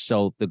on here.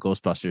 So the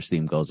Ghostbusters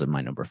theme goes in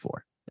my number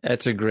 4.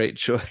 That's a great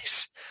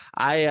choice.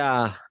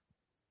 I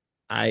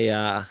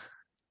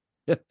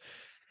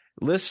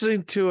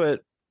listening to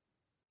it.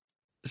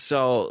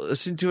 So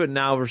listening to it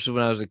now versus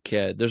when I was a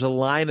kid, there's a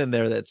line in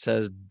there that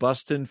says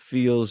Bustin'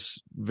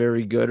 feels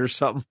very good or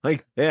something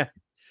like that.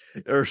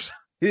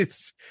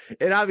 it's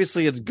and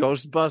obviously it's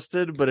ghost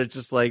busted, but it's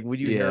just like when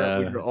you hear it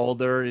when you're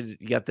older and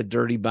you got the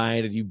dirty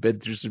mind and you've been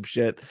through some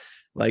shit,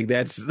 like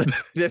that's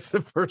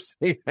the first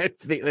thing I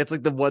think. That's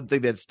like the one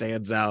thing that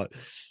stands out.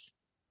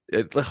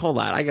 Hold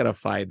on, I gotta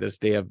find this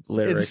damn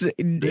lyric.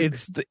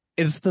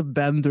 It's the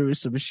been through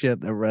some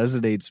shit that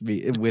resonates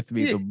with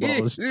me the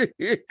most.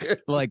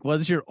 Like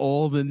once you're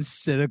old and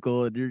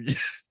cynical and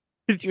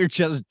you're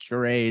just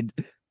drained.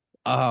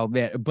 Oh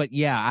man, but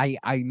yeah,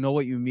 I know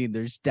what you mean.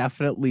 There's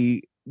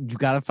definitely you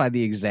got to find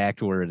the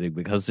exact wording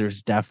because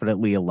there's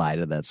definitely a line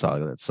in that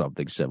song that's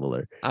something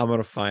similar. I'm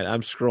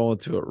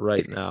scrolling to it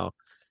right now.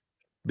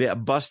 Yeah,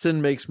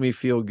 bustin' makes me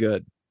feel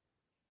good.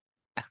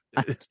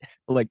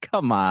 Like,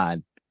 come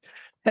on.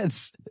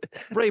 That's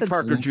Ray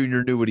Parker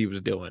Jr. knew what he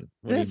was doing.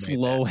 That's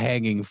low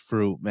hanging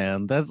fruit,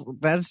 man.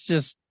 That's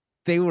just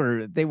they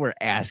were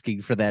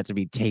asking for that to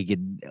be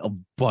taken a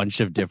bunch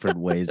of different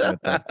ways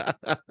with them.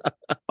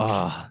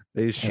 Oh,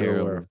 they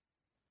sure were.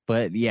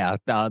 But yeah,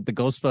 the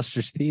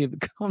Ghostbusters theme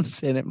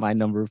comes in at my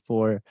number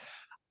 4.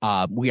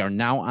 We are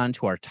now on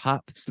to our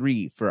top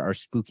 3 for our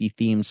spooky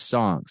themed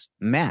songs.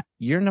 Matt,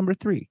 you're number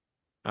 3.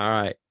 All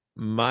right,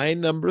 my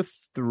number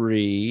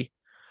 3.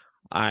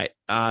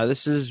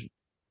 This is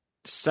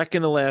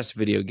second to last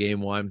video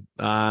game one.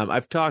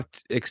 I've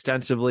talked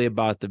extensively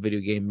about the video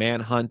game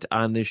Manhunt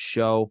on this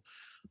show.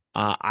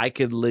 I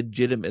could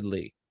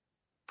legitimately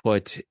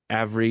put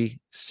every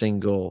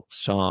single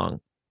song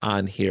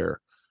on here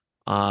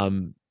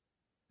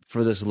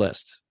for this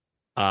list.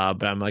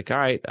 But I'm like, all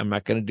right, I'm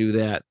not going to do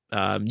that.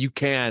 You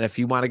can, if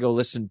you want to go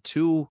listen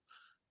to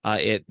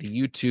it,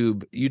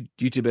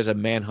 YouTube has a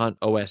Manhunt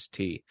OST.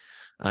 You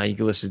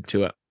can listen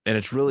to it, and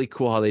it's really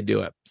cool how they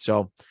do it.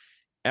 So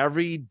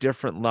every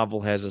different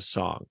level has a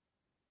song.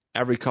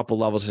 Every couple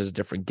levels has a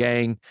different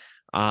gang.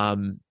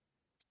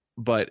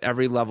 But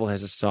every level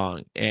has a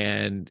song.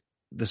 And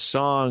the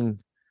song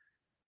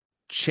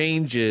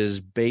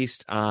changes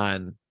based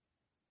on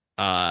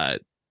like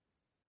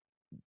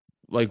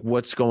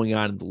what's going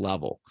on in the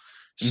level.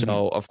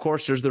 So of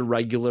course there's the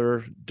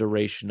regular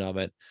duration of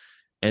it.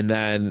 And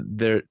then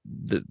the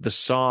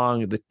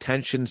song, the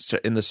tension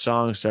in the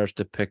song starts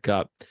to pick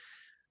up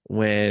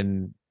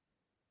when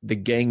the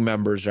gang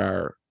members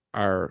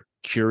are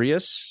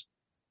curious,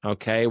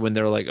 okay, when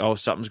they're like, oh,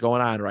 something's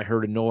going on, or I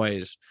heard a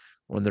noise,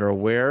 when they're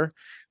aware,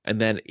 and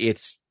then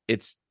it's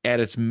at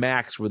its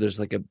max where there's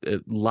like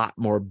a lot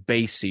more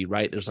bassy,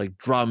 right? There's like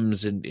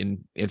drums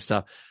and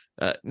stuff,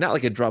 not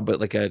like a drum, but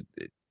like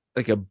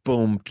a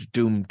boom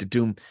to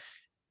doom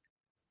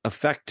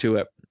effect to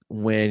it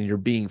when you're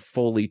being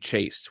fully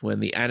chased, when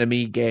the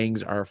enemy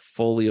gangs are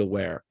fully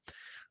aware.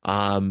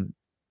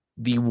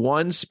 The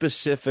one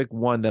specific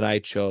one that I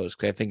chose,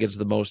 because I think it's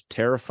the most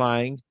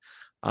terrifying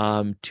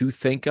to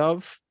think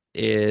of,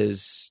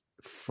 is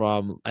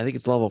from, I think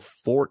it's level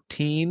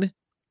 14.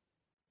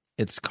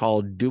 It's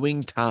called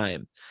Doing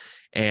Time.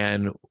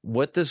 And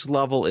what this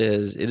level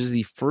is, it is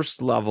the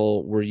first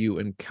level where you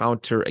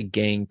encounter a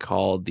gang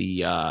called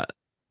the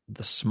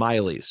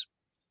Smileys.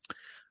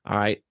 All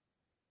right.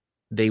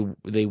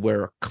 They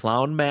wear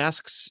clown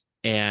masks,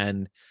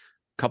 and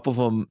a couple of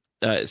them,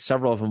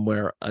 several of them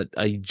wear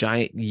a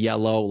giant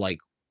yellow, like,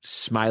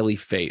 smiley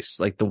face,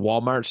 like the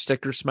Walmart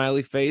sticker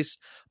smiley face,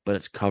 but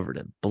it's covered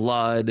in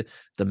blood.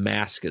 The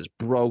mask is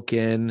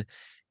broken,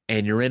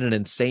 and you're in an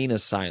insane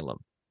asylum.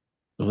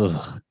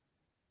 Ugh.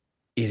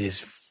 It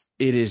is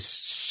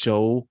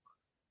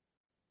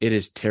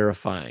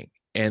terrifying.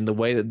 And the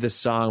way that this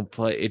song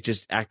play, it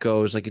just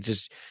echoes, like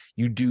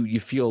you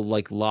feel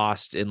like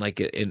lost in like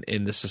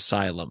in this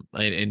asylum.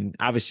 And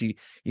obviously,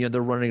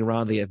 they're running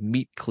around. They have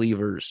meat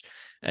cleavers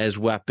as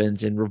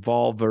weapons and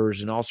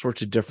revolvers and all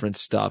sorts of different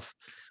stuff.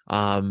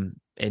 And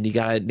you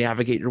got to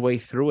navigate your way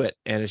through it.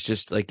 And it's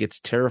just like, it's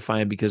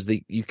terrifying because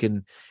you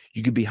could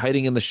be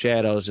hiding in the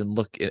shadows and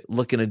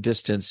look in a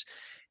distance,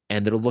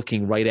 and they're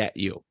looking right at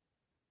you.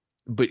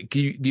 But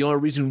the only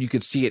reason you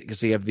could see it because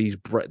they have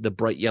the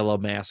bright yellow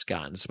mask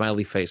on,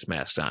 smiley face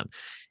mask on,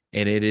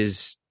 and it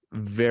is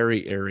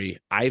very eerie.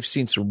 I've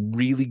seen some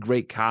really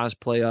great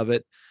cosplay of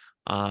it.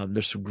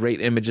 There's some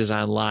great images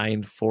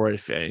online for it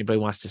if anybody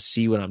wants to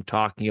see what I'm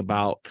talking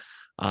about.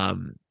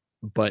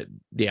 But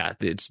yeah,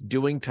 it's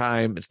Doing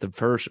Time. It's the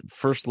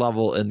first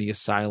level in the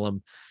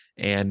asylum,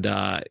 and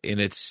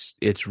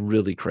it's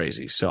really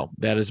crazy. So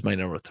that is my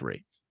number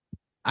 3.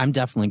 I'm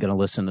definitely going to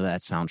listen to that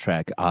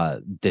soundtrack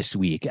this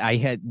week. I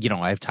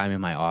have time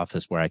in my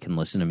office where I can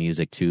listen to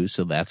music too,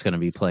 so that's going to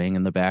be playing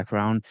in the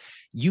background.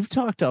 You've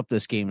talked up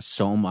this game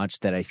so much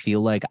that I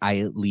feel like I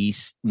at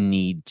least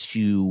need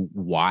to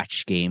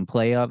watch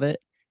gameplay of it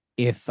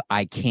if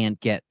I can't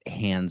get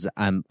hands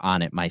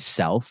on it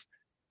myself,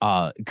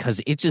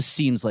 because it just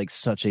seems like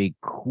such a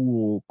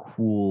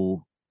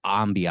cool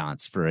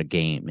ambiance for a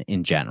game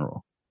in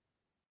general.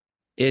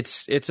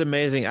 It's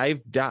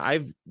amazing.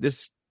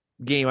 This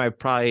game I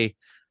probably,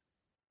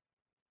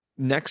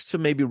 next to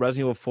maybe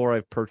Resident Evil 4,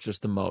 I've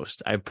purchased the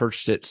most. I've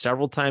purchased it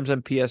several times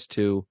on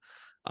PS2.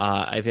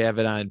 I have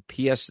it on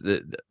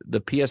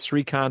the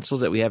PS3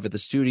 consoles that we have at the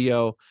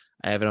studio.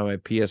 I have it on my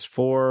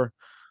PS4.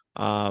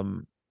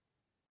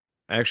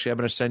 Actually, I'm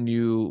going to send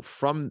you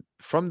from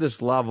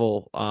this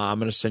level. I'm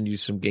going to send you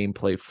some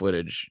gameplay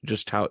footage,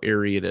 just how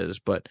eerie it is.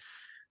 But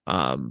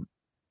is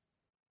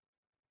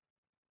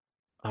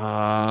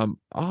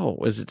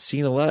it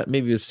scene 11?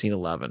 Maybe it's scene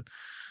 11.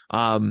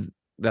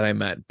 That I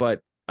met,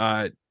 but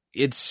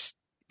it's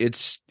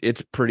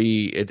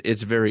pretty.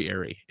 It's very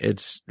eerie.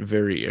 It's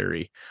very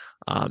eerie.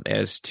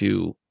 As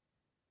to.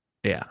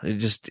 Yeah, it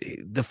just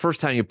the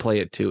first time you play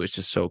it too, it's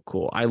just so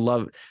cool.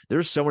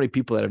 There's so many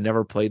people that have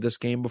never played this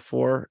game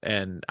before,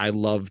 and I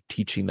love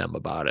teaching them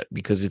about it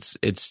because it's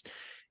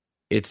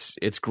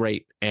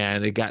great.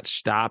 And it got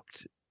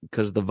stopped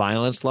because of the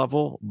violence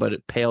level, but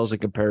it pales in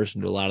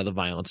comparison to a lot of the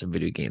violence in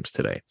video games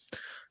today.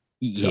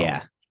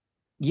 Yeah.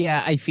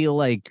 Yeah, I feel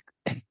like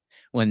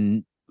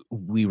when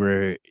we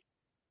were,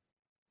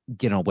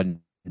 when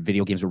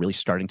video games were really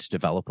starting to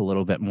develop a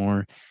little bit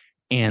more,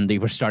 and they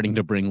were starting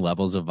to bring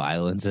levels of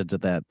violence into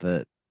that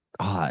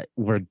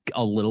were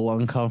a little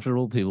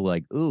uncomfortable. People were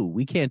like, ooh,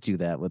 we can't do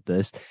that with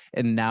this.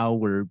 And now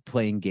we're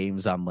playing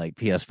games on like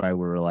PS5 where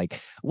we're like,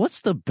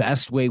 what's the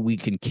best way we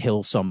can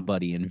kill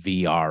somebody in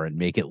VR and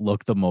make it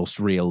look the most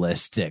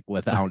realistic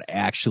without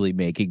actually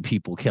making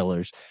people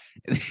killers?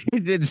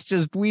 It's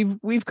just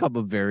we've come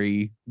a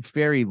very,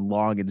 very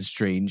long and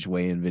strange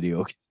way in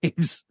video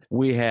games.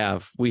 We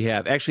have.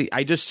 Actually,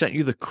 I just sent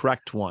you the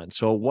correct one.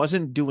 So it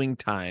wasn't Doing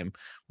Time,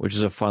 which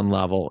is a fun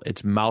level.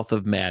 It's Mouth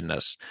of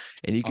Madness.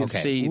 And you can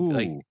see,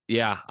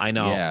 yeah, I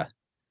know. Yeah.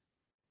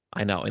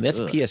 I know. And that's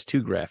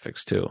PS2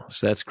 graphics, too.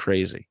 So that's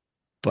crazy.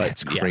 But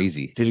that's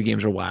crazy. Yeah, video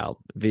games are wild.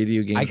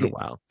 Are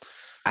wild.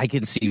 I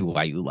can see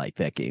why you like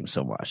that game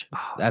so much.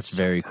 That's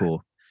very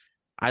cool.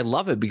 I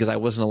love it because I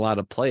wasn't allowed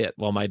to play it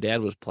while my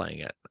dad was playing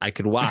it. I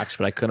could watch,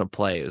 but I couldn't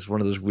play. It was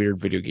one of those weird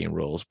video game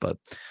rules. But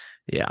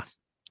yeah.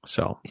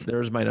 So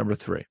there's my number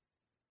 3.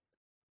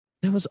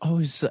 That was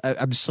always.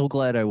 I'm so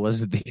glad I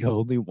wasn't the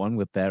only one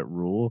with that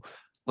rule.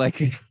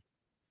 Like,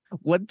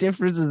 what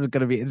difference is it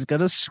going to be? It's going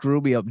to screw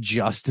me up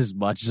just as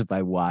much if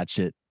I watch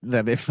it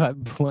than if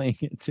I'm playing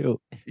it too.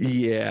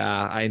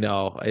 Yeah, I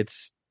know.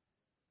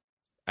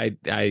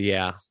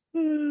 Yeah.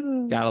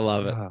 Gotta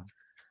love it.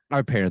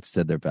 Our parents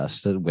did their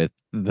best with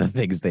the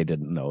things they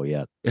didn't know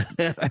yet.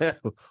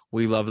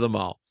 We love them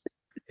all.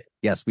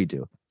 Yes, we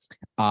do.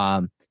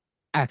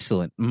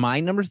 Excellent. My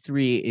number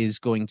 3 is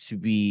going to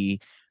be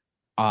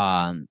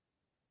one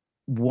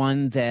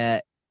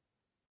that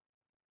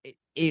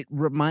it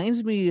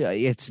reminds me,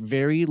 it's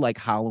very like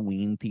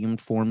Halloween themed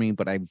for me,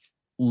 but I've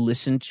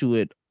listened to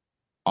it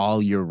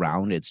all year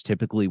round. It's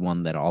typically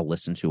one that I'll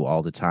listen to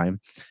all the time.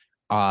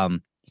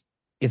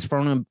 It's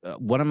from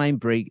one of my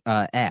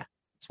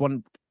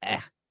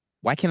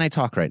why can't I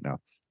talk right now?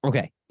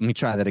 Okay, let me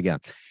try that again.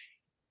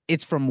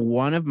 It's from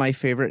one of my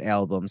favorite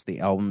albums.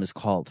 The album is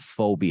called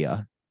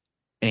Phobia.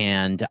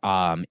 And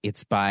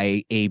it's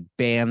by a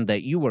band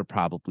that you were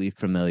probably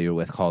familiar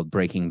with called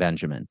Breaking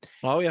Benjamin.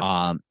 Oh,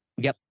 yeah.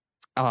 Yep.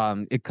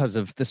 Because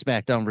of the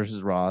SmackDown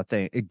versus Raw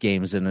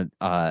games and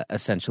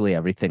essentially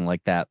everything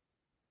like that.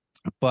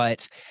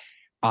 But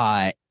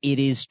it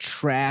is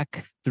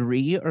track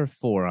 3 or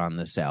 4 on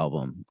this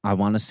album. I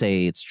want to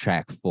say it's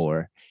track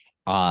 4.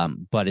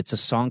 But it's a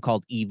song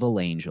called Evil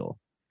Angel.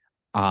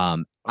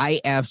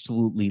 I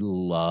absolutely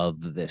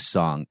love this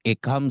song.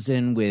 It comes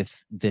in with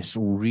this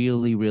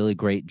really, really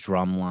great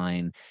drum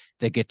line.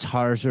 The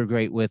guitars are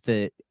great with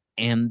it.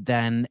 And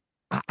then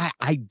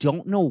I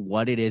don't know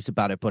what it is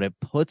about it, but it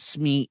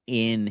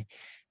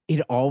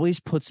always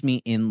puts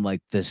me in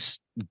like this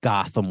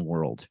Gotham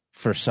world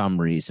for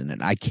some reason.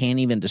 And I can't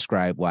even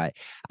describe why.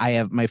 I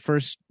have my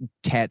first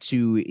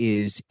tattoo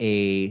is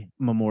a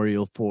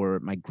memorial for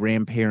my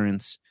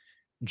grandparents,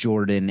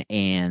 Jordan,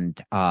 and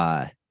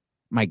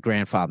my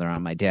grandfather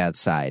on my dad's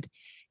side.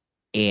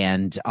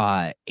 And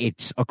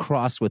it's a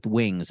cross with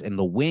wings, and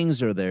the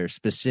wings are there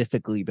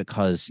specifically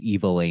because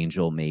Evil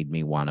Angel made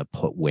me want to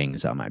put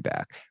wings on my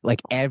back.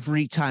 Like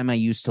every time I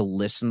used to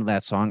listen to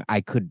that song, I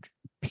could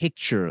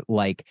picture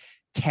like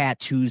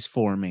tattoos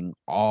forming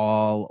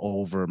all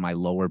over my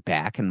lower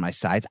back and my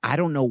sides. I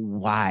don't know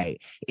why.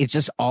 It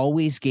just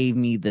always gave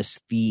me this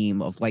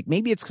theme of like,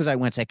 maybe it's because I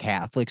went to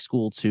Catholic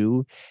school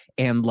too.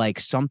 And like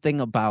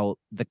something about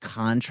the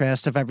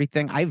contrast of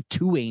everything. I have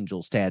 2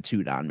 angels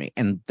tattooed on me,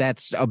 and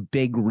that's a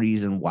big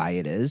reason why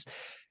it is.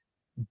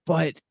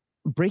 But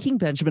Breaking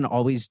Benjamin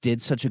always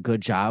did such a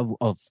good job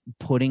of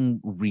putting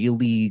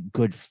really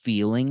good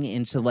feeling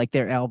into like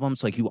their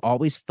albums. Like you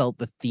always felt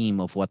the theme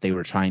of what they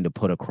were trying to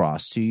put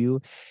across to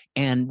you.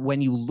 And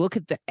when you look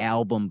at the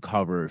album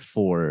cover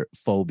for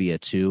Phobia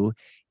 2,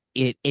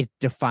 it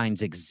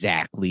defines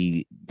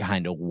exactly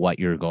kind of what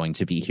you're going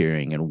to be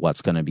hearing and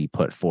what's going to be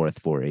put forth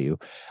for you.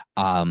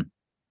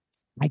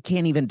 I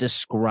can't even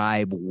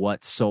describe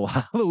what's so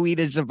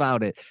Halloweenish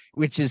about it,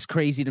 which is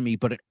crazy to me,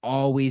 but it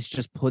always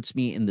just puts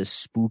me in this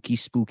spooky,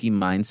 spooky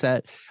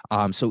mindset.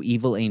 So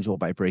Evil Angel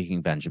by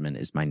Breaking Benjamin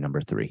is my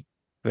number 3.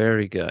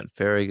 Very good.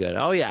 Very good.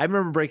 Oh, yeah. I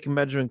remember Breaking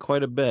Benjamin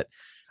quite a bit.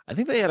 I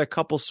think they had a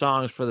couple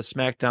songs for the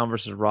SmackDown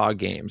versus Raw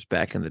games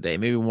back in the day,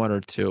 maybe one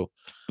or two.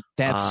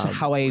 That's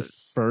how I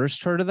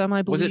first heard of them,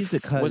 I believe.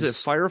 Was it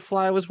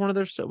Firefly? Was it one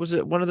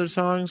of their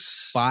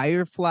songs?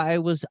 Firefly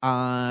was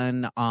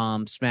on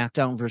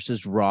SmackDown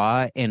versus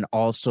Raw, and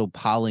also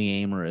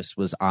Polyamorous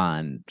was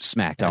on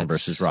SmackDown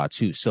versus Raw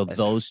too. So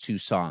those two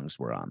songs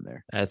were on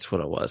there. That's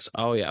what it was.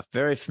 Oh yeah,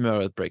 very familiar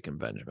with Breaking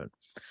Benjamin.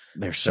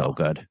 They're so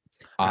good.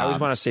 I always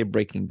want to say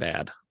Breaking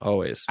Bad.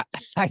 Always.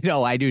 I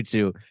know, I do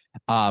too.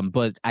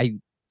 But I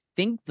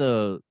think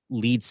the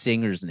lead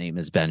singer's name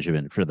is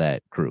Benjamin for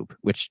that group,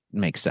 which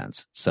makes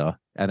sense. So,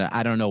 and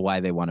I don't know why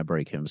they want to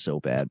break him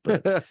so bad,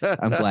 but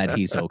I'm glad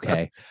he's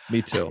okay.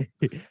 Me too.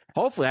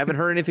 Hopefully, I haven't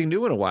heard anything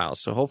new in a while,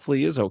 so hopefully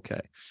he is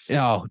okay.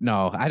 No,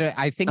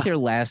 I think their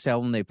last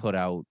album they put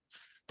out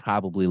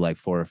probably like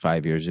 4 or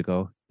 5 years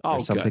ago,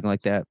 or something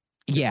like that.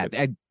 Yeah,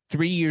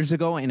 3 years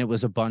ago, and it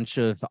was a bunch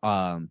of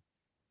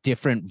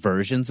different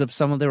versions of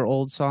some of their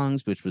old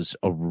songs, which was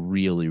a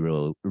really,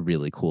 really,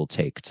 really cool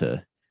take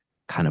to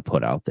kind of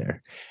put out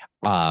there.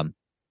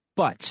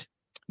 But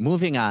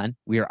moving on,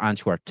 we are on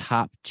to our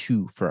top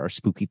 2 for our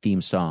spooky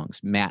theme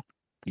songs. Matt,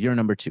 you're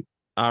number 2.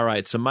 All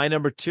right. So my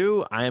number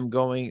 2,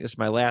 this is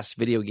my last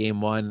video game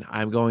one.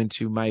 I'm going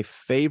to my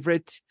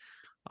favorite,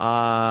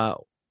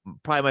 probably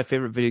my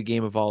favorite video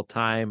game of all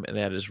time, and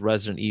that is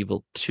Resident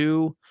Evil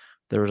 2.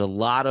 There was a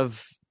lot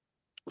of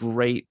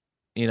great,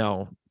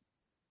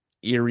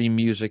 eerie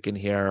music in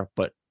here,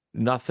 but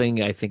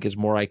nothing I think is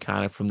more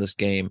iconic from this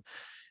game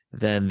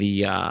than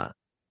the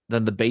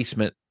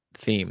basement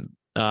theme.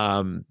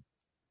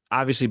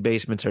 Obviously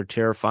basements are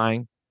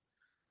terrifying.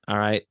 All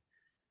right.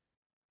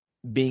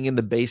 Being in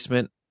the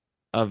basement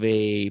of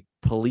a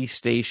police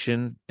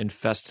station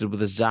infested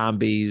with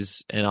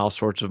zombies and all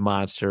sorts of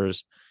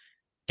monsters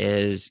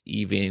is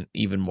even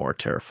more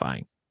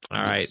terrifying.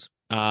 All right.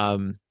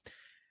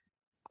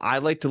 I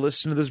like to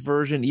listen to this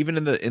version, even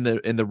in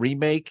the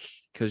remake,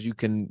 because you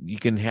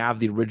can have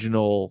the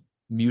original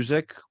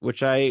music,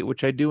 which I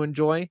do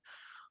enjoy.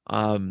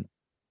 But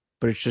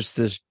it's just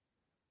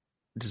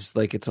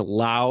like it's a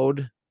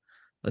loud,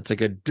 it's like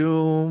a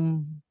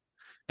doom,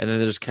 and then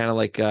there's kind of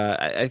like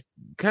I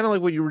kind of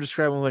like what you were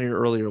describing in one of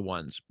your earlier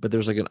ones, but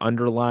there's like an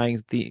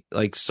underlying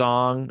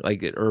song,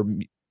 or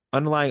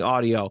underlying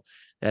audio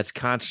that's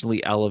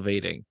constantly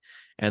elevating.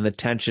 And the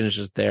tension is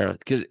just there,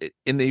 because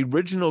in the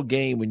original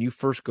game, when you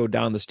first go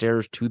down the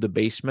stairs to the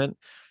basement,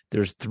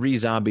 there's 3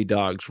 zombie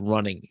dogs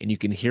running, and you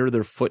can hear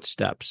their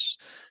footsteps,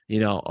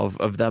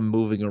 of them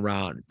moving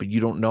around, but you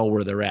don't know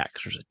where they're at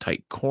because there's a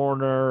tight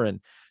corner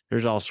and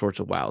there's all sorts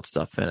of wild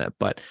stuff in it.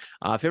 But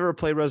if you ever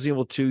play Resident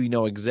Evil 2, you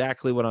know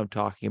exactly what I'm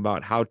talking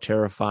about, how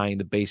terrifying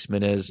the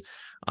basement is.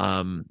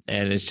 And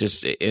it's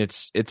just,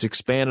 it's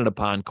expanded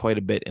upon quite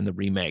a bit in the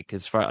remake.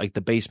 As far like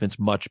the basement's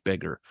much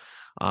bigger.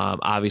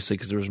 Obviously,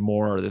 because there's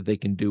more that they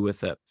can do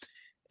with it.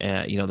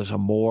 And there's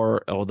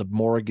the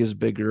morgue is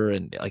bigger,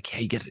 and like,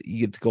 hey, you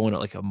get to go into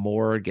like a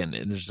morgue, and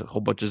there's a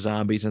whole bunch of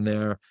zombies in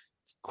there.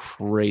 It's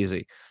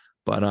crazy.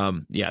 But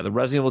the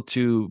Resident Evil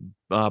 2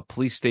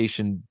 police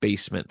station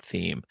basement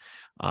theme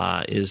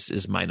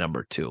is my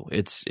number 2.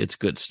 It's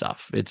good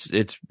stuff.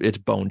 It's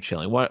bone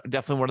chilling.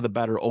 Definitely one of the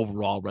better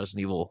overall Resident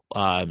Evil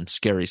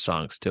scary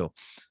songs too.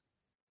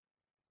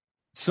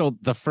 So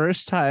the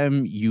first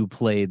time you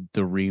played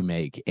the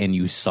remake and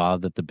you saw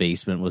that the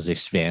basement was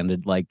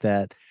expanded like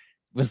that,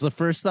 was the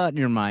first thought in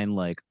your mind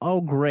like,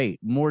 oh, great,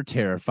 more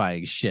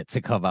terrifying shit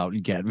to come out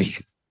and get me?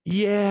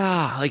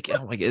 Yeah. Like,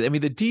 oh my God. I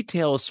mean, the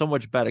detail is so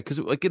much better because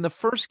like in the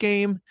first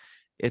game,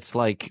 it's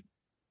like,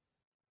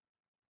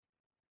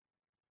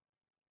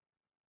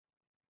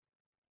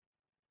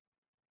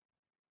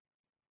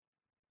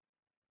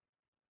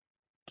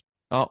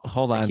 oh,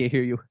 hold on. I can't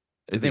hear you.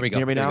 There we go.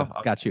 Hear me now?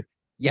 Got you.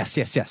 Yes.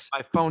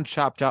 My phone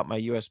chopped out my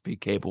USB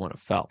cable when it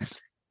fell.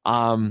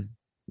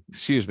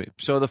 Excuse me.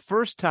 So the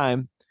first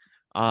time,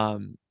 all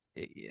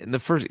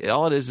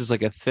it is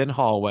like a thin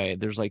hallway.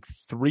 There's like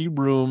 3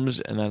 rooms,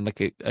 and then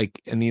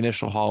like in the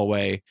initial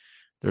hallway,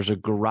 there's a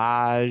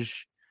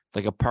garage,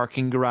 like a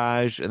parking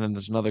garage, and then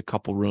there's another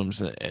couple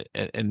rooms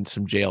and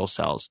some jail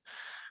cells.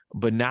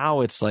 But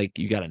now it's like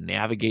you got to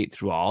navigate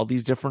through all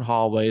these different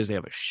hallways. They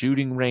have a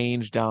shooting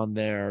range down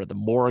there. The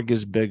morgue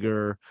is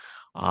bigger.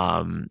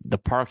 The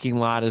parking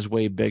lot is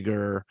way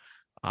bigger.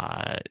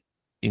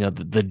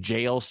 The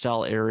jail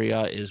cell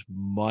area is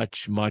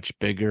much, much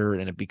bigger,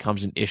 and it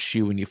becomes an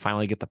issue when you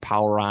finally get the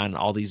power on.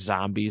 All these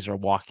zombies are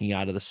walking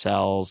out of the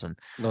cells, and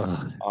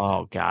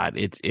oh God,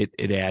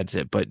 it adds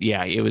it. But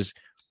yeah, it was,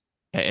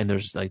 and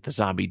there's like the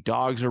zombie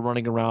dogs are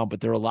running around, but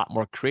they're a lot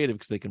more creative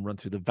because they can run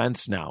through the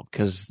vents now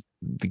because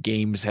the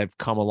games have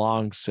come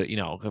along. So,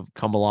 have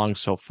come along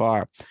so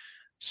far.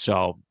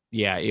 So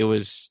yeah,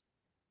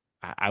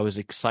 I was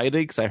excited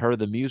because I heard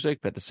the music,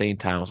 but at the same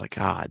time, I was like,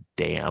 God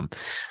damn.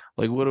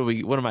 Like, what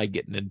am I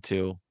getting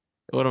into?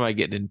 What am I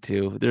getting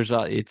into? There's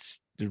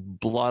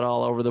blood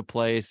all over the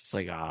place. It's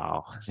like,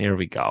 oh, here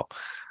we go.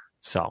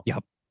 So,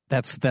 yep.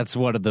 That's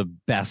one of the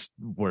best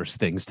worst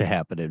things to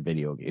happen in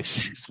video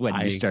games is when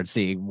you start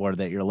seeing more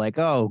that you're like,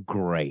 oh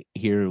great,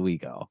 here we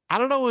go. I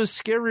don't know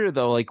what's scarier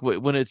though, like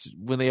when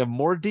they have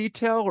more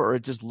detail, or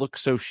it just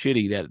looks so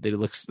shitty that it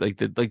looks like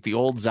the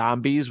old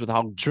zombies with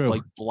how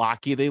like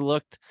blocky they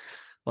looked,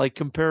 like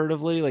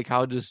comparatively, like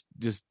how just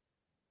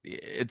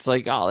it's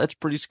like, oh, that's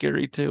pretty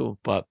scary too.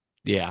 But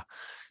yeah,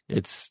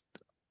 it's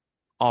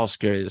all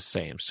scary the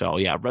same. So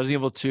yeah, Resident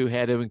Evil 2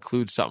 had to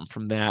include something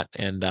from that,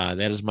 and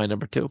that is my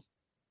number 2.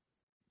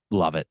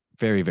 Love it.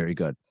 Very, very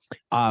good.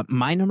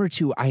 My number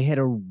 2, I had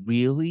a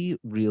really,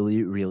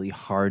 really, really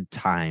hard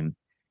time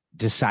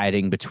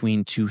deciding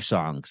between 2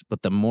 songs,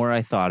 but the more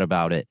I thought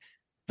about it,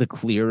 the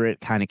clearer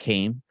it kind of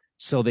came.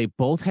 So they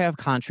both have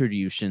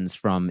contributions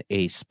from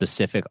a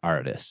specific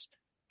artist.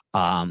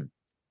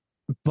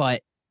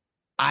 But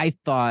I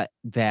thought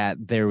that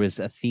there was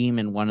a theme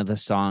in one of the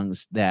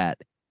songs that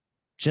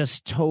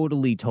just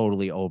totally,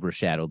 totally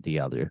overshadowed the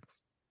other.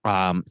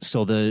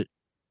 So the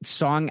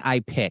song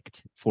I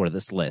picked for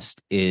this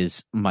list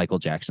is Michael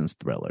Jackson's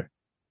Thriller.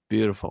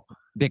 Beautiful.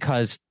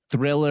 Because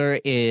Thriller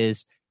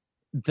is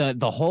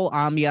the whole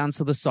ambiance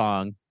of the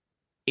song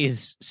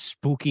is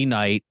spooky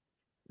night,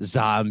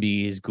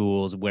 zombies,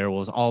 ghouls,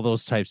 werewolves, all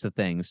those types of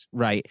things,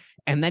 right?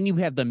 And then you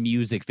have the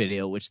music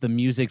video, which the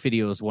music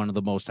video is one of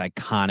the most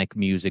iconic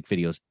music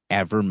videos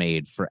ever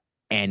made for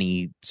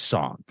any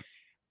song.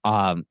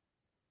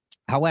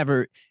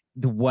 However,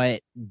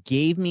 what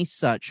gave me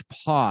such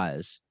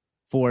pause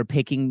for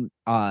picking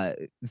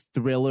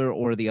Thriller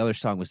or the other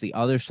song was the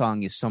other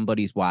song is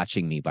Somebody's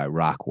Watching Me by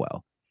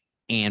Rockwell.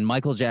 And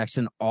Michael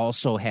Jackson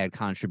also had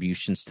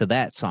contributions to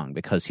that song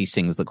because he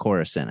sings the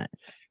chorus in it.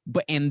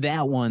 And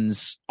that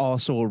one's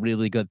also a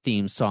really good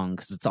theme song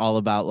because it's all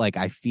about like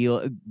I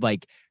feel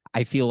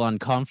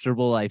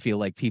uncomfortable. I feel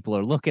like people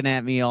are looking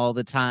at me all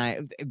the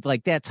time,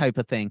 like that type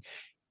of thing.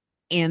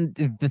 And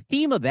the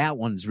theme of that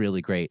one's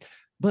really great.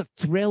 But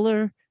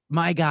Thriller,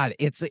 my God,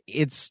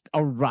 it's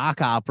a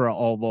rock opera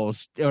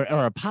almost, or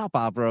a pop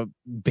opera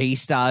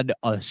based on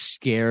a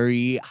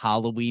scary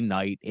Halloween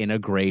night in a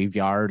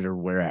graveyard or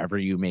wherever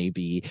you may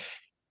be.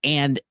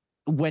 And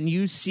when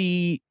you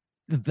see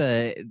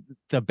the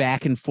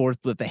back and forth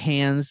with the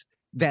hands,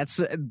 that's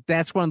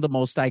one of the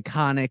most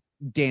iconic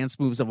dance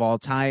moves of all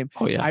time.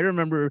 Oh yeah. I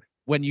remember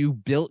when you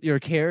built your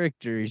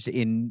characters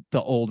in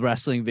the old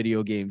wrestling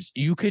video games,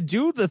 you could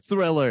do the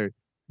Thriller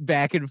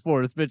back and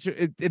forth, but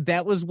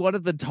that was one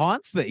of the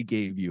taunts they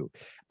gave you.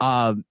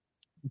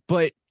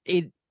 But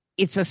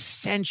it's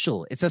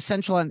essential. It's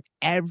essential on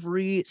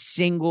every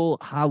single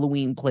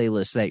Halloween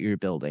playlist that you're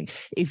building.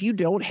 If you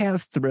don't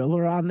have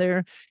Thriller on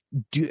there,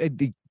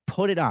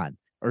 put it on,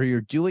 or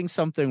you're doing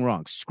something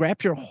wrong.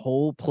 Scrap your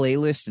whole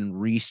playlist and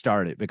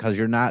restart it because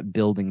you're not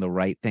building the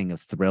right thing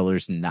if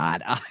Thriller's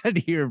not on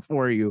here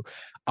for you.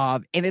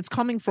 And it's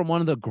coming from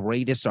one of the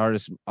greatest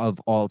artists of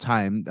all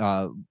time,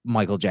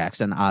 Michael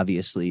Jackson,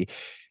 obviously,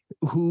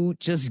 who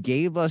just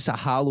gave us a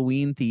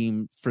Halloween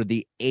theme for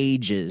the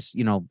ages.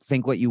 You know,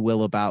 think what you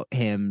will about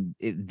him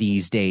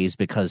these days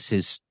because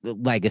his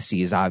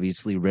legacy is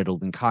obviously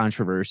riddled in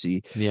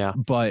controversy. Yeah.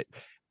 But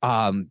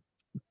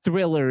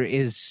Thriller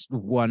is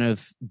one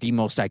of the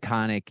most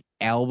iconic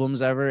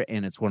albums ever,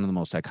 and it's one of the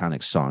most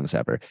iconic songs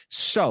ever.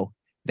 So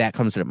that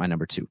comes in at my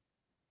number 2.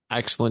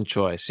 Excellent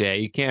choice. Yeah,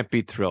 you can't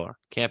beat Thriller.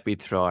 Can't beat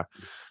Thriller.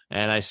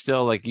 And I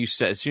still, like you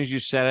said, as soon as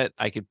you said it,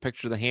 I could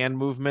picture the hand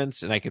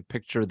movements, and I could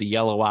picture the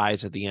yellow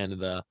eyes at the end of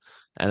the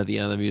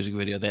music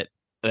video. That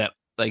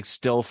like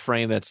still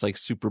frame that's like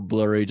super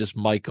blurry, just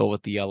Michael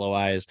with the yellow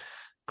eyes,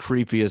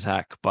 creepy as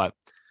heck. But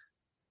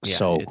yeah,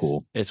 so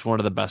cool. It's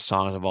one of the best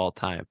songs of all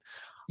time.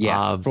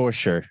 Yeah, for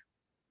sure.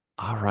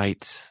 All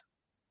right.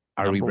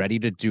 Are we ready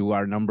to do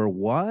our number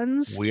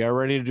ones? We are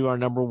ready to do our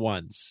number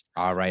ones.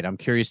 All right. I'm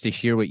curious to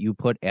hear what you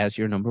put as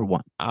your number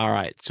 1. All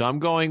right. So I'm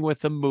going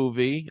with a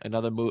movie,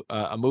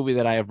 a movie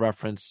that I have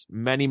referenced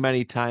many,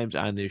 many times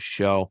on this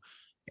show.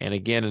 And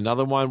again,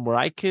 another one where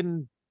I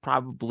can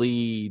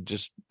probably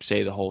just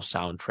say the whole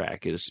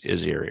soundtrack is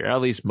eerie, or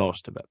at least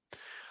most of it.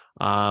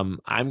 I'm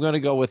going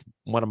to go with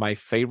one of my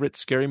favorite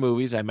scary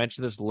movies. I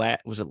mentioned this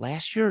was it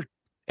last year?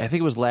 I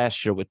think it was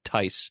last year with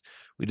Tice.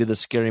 We did the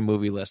scary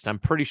movie list. I'm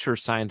pretty sure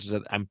Signs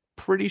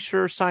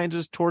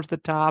is towards the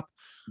top.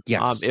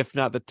 Yes. If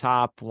not the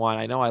top one.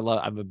 I know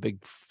I'm a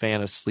big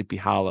fan of Sleepy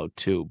Hollow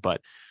too,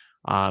 but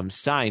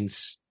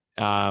Signs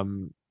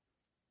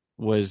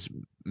was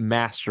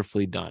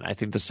masterfully done. I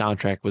think the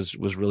soundtrack was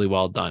really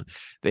well done.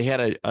 They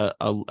had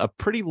a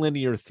pretty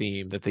linear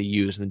theme that they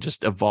used and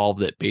just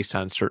evolved it based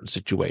on certain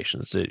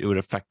situations. It would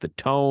affect the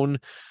tone,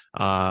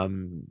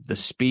 the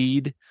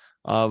speed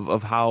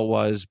of how it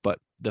was, but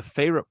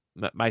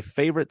my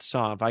favorite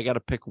song, if I got to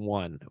pick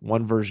one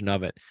version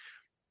of it,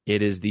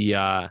 it's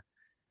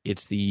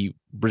the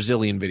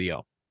Brazilian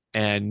video.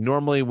 And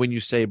normally when you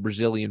say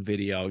Brazilian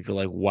video, you're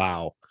like,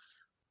 wow,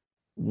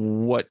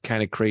 what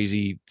kind of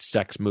crazy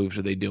sex moves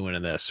are they doing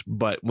in this?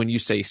 But when you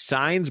say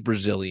Signs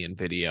Brazilian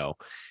video,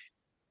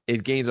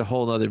 it gains a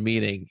whole other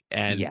meaning,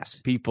 and yes,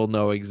 people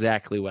know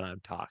exactly what I'm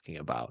talking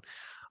about.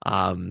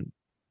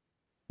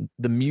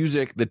 the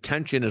music, the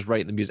tension is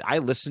right in the music. I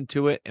listen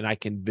to it and I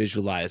can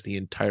visualize the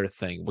entire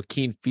thing.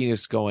 Joaquin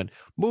Phoenix going,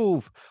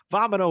 move,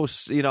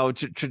 vamonos,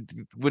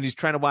 when he's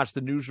trying to watch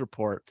the news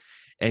report,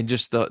 and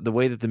just the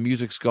way that the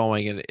music's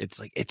going, and it's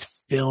like it's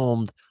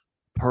filmed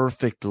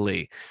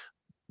perfectly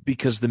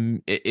because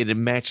it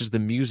matches the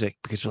music,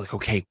 because you're like,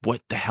 okay,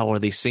 what the hell are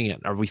they singing?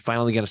 Are we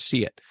finally going to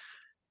see it?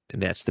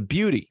 And that's the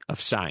beauty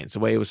of Signs, the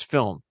way it was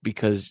filmed,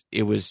 because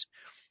it was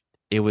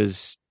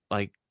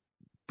like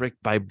brick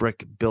by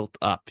brick built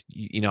up.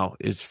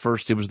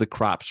 First it was the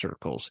crop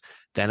circles,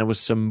 then it was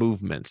some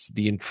movements,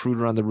 the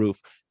intruder on the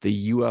roof,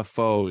 the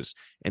UFOs,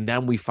 and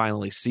then we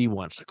finally see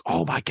one. It's like,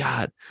 oh my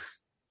God,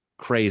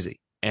 crazy.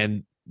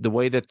 And the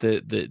way that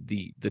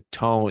the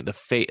tone, the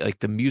fade, like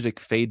the music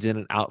fades in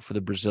and out for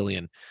the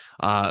Brazilian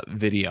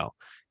video,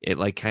 it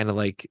like kind of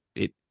like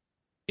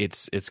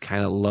it's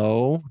kind of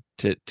low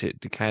to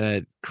kind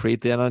of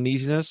create that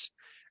uneasiness,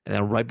 and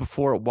then right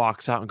before it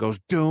walks out and goes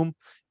doom,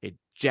 it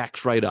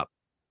jacks right up.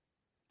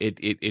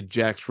 It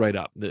jacks right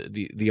up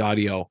the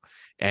audio,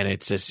 and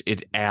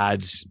it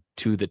adds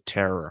to the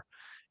terror.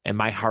 And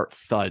my heart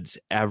thuds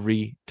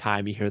every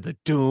time you hear the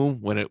doom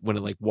when it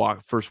like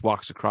first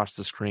walks across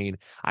the screen.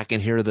 I can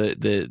hear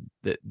the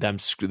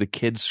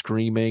kids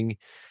screaming,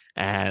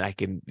 and I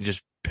can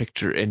just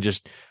picture and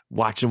just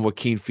watching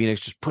Joaquin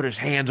Phoenix just put his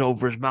hands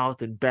over his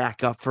mouth and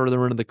back up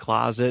further into the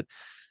closet.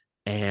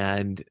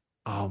 And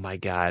oh my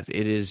God,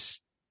 it is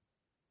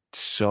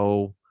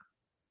so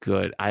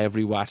good. I have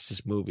rewatched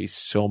this movie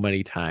so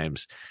many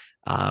times.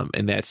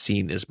 And that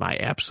scene is my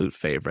absolute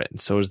favorite. And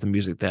so is the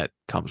music that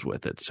comes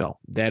with it. So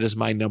that is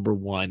my number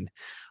one.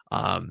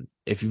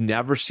 If you've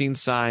never seen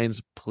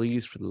Signs,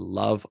 please, for the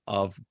love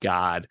of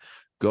God,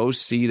 go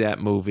see that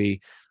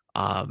movie.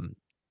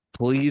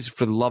 Please,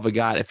 for the love of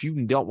God, if you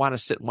don't want to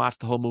sit and watch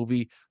the whole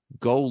movie,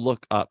 go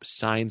look up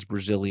Signs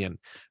Brazilian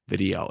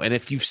video. And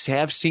if you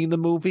have seen the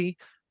movie,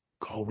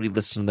 go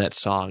re-listen to that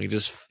song and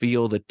just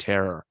feel the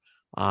terror.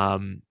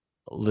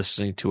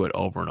 Listening to it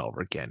over and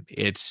over again.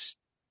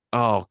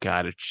 Oh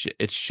God,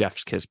 it's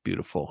chef's kiss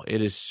beautiful.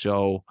 It is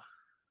so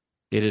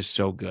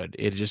good.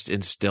 It just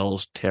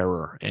instills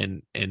terror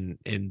in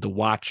the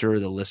watcher,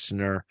 the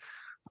listener.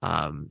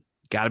 Got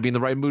to be in the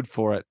right mood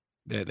for it.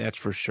 That's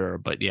for sure.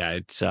 But yeah,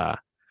 it's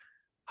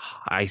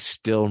I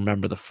still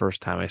remember the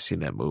first time I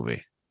seen that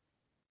movie.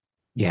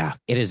 Yeah,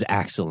 it is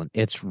excellent.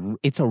 It's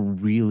a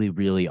really,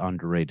 really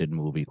underrated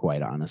movie,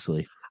 quite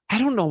honestly. I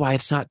don't know why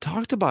it's not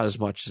talked about as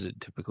much as it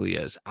typically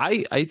is.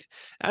 M.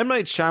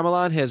 Night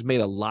Shyamalan has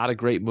made a lot of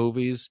great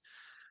movies.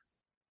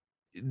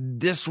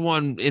 This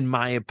one, in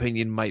my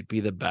opinion, might be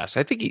the best.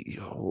 I think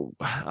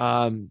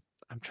I'm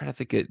trying to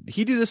think.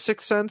 He do The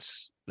Sixth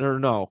Sense or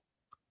no?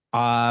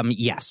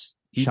 Yes,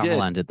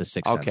 Shyamalan did The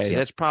Sixth Sense. Okay,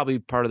 that's probably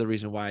part of the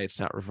reason why it's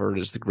not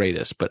reverted as the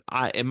greatest. But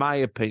in my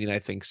opinion, I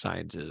think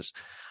Signs is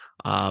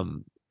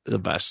the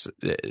best,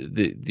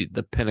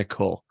 the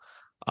pinnacle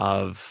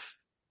of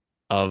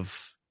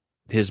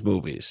his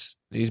movies.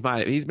 He's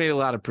made a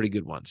lot of pretty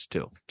good ones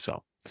too.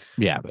 So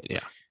yeah,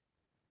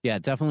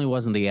 it definitely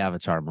wasn't the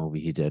Avatar movie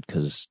he did,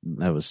 because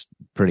that was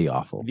pretty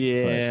awful.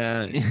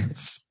 Yeah, he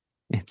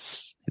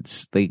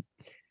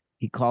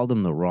called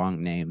him the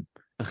wrong name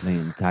the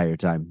entire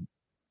time.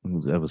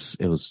 It was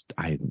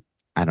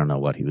I don't know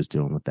what he was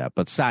doing with that,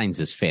 but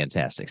Signs is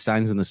fantastic.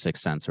 Signs and The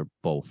Sixth Sense are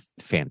both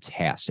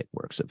fantastic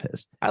works of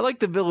his. I like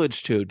The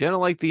Village too. Didn't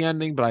like the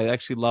ending, but I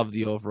actually love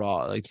the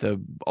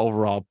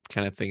overall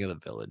kind of thing of The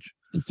Village.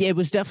 Yeah, it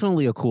was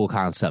definitely a cool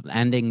concept.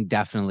 Ending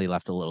definitely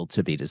left a little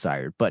to be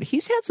desired, but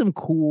he's had some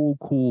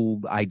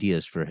cool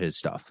ideas for his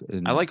stuff.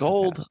 I like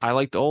Old. I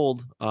liked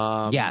Old.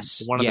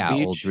 Yes, One on the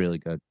Beach. Old's really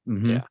good.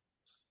 Mm-hmm.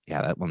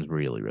 Yeah, that one's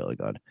really, really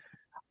good.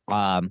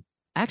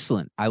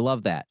 Excellent. I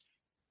love that.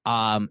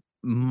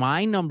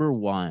 My number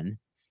one,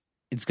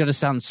 it's going to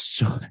sound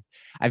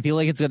I feel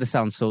like it's going to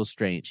sound so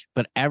strange,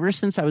 but ever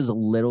since I was a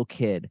little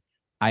kid,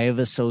 I have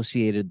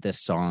associated this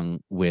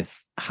song with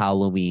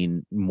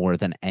Halloween more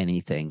than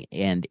anything.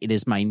 And it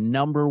is my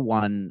number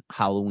one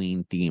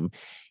Halloween theme.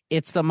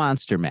 It's the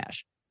Monster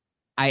Mash.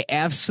 I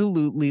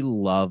absolutely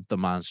love the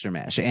Monster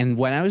Mash. And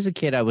when I was a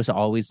kid, I was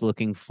always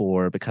looking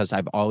for, because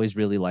I've always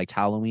really liked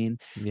Halloween,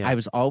 I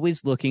was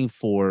always looking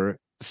for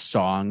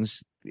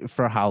songs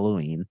for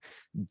Halloween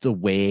the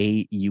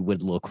way you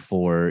would look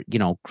for,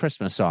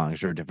 Christmas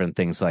songs or different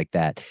things like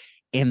that.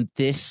 And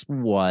this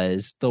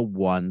was the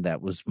one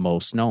that was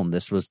most known.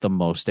 This was the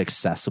most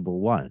accessible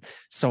one.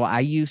 So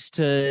I used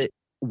to,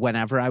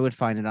 whenever I would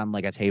find it on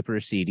like a tape or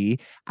a CD,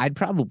 I'd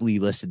probably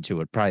listen to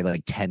it probably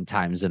like 10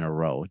 times in a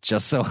row,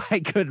 just so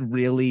I could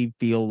really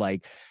feel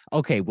like,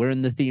 okay, we're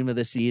in the theme of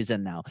the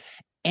season now.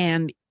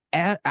 And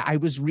I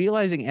was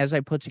realizing as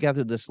I put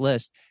together this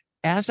list,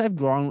 as I've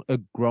grown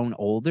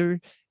older,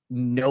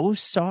 no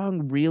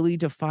song really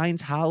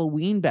defines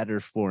Halloween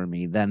better for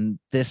me than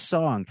this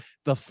song.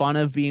 The fun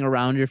of being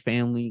around your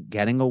family,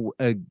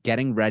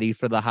 getting ready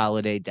for the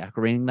holiday,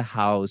 decorating the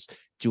house,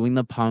 doing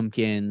the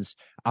pumpkins,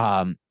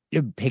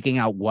 picking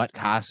out what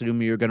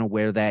costume you're going to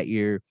wear that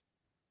year.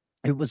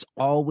 It was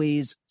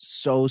always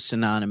so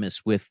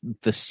synonymous with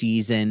the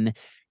season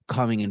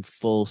coming in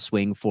full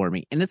swing for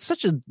me. And it's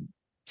such a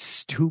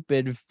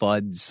stupid,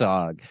 fun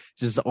song.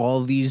 Just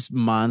all these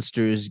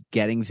monsters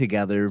getting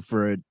together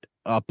for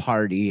a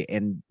party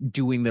and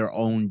doing their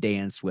own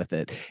dance with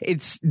it.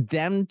 It's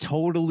them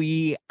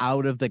totally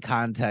out of the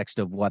context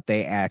of what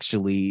they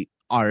actually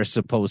are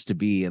supposed to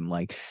be. And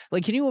like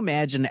can you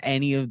imagine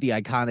any of the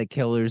iconic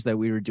Killers that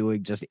we were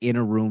doing just in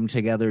a room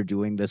together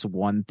doing this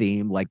one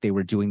theme, like they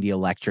were doing the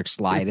electric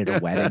slide at a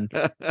wedding?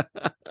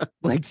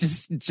 Like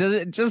just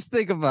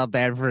think about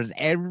that for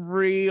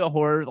every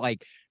horror,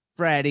 like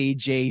Freddy,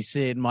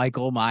 Jason,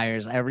 Michael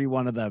Myers, every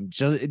one of them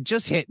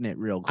just hitting it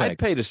real quick. I'd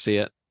pay to see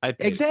it.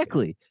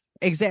 Exactly.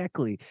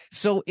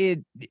 So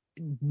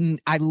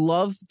I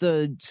love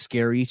the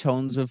scary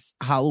tones of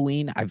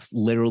Halloween. I've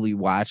literally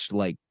watched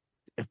like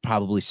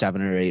probably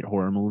 7 or 8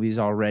 horror movies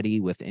already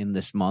within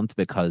this month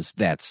because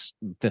that's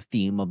the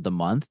theme of the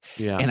month.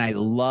 Yeah. And I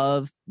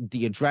love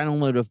the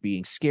adrenaline of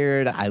being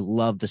scared. I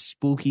love the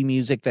spooky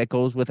music that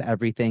goes with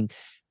everything.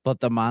 But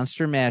the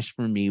Monster Mash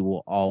for me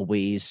will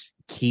always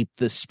keep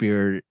the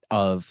spirit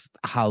of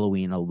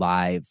Halloween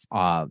alive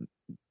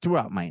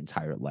throughout my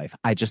entire life.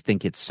 I just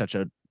think it's such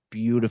a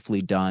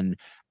beautifully done,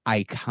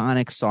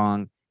 iconic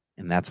song.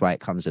 And that's why it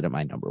comes in at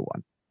my number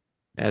 1.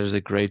 That is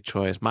a great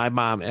choice. My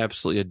mom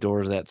absolutely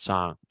adores that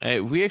song.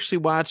 We actually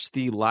watched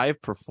the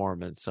live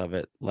performance of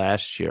it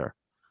last year.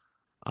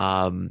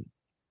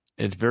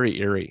 It's very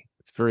eerie.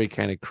 It's very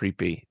kind of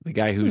creepy. The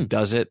guy who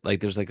does it,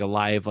 like there's like a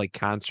live like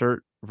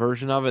concert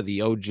version of it, the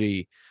OG,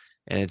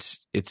 and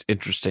it's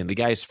interesting. The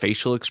guy's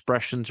facial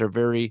expressions are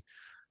very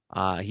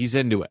he's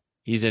into it.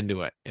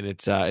 And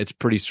it's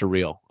pretty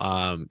surreal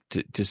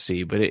to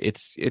see, but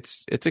it's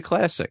a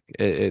classic.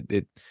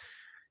 It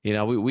you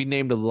know, we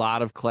named a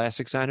lot of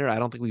classics on here. I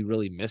don't think we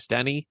really missed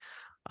any.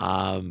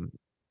 You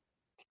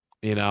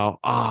know,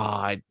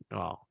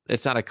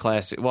 it's not a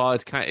classic. Well,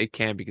 it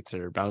can be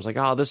considered, but I was like,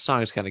 oh, this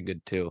song is kind of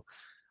good too.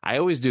 I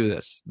always do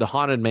this. The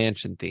Haunted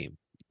Mansion theme.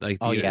 Like,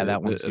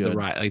 that one's good.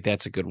 Right, like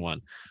that's a good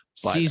one.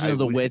 But Season of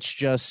the Witch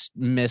just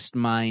missed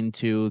mine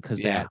too,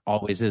 because that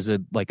always is a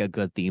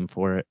good theme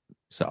for it.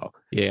 So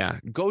yeah,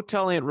 Go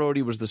Tell Aunt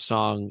Rhody was the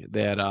song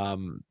that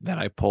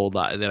I pulled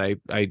that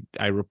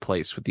I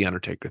replaced with the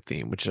Undertaker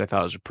theme, which I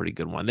thought was a pretty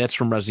good one. That's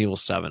from Resident Evil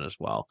 7 as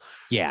well.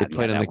 Yeah, they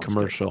played in the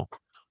commercial.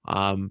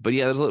 But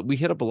yeah, we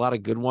hit up a lot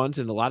of good ones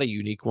and a lot of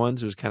unique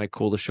ones. It was kind of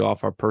cool to show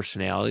off our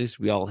personalities.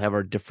 We all have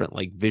our different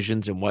like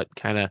visions and what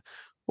kind of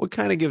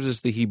gives us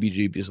the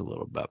heebie-jeebies a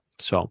little bit.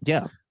 So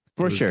yeah,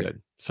 for sure.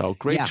 Good. So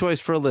great choice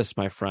for a list,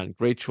 my friend.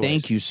 Great choice.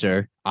 Thank you,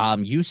 sir.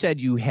 You said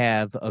you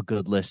have a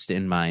good list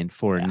in mind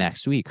for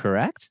next week,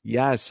 correct?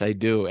 Yes, I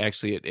do.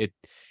 Actually,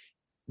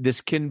 this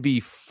can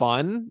be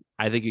fun.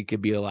 I think it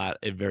could be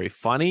very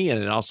funny,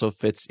 and it also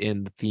fits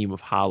in the theme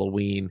of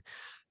Halloween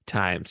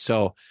time.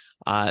 So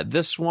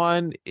this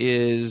one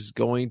is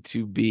going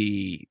to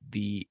be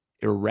the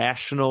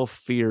Irrational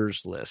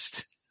Fears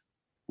list.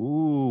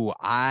 Ooh,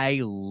 I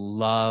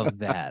love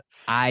that.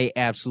 I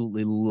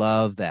absolutely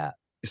love that.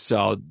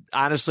 So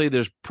honestly,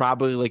 there's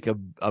probably like oh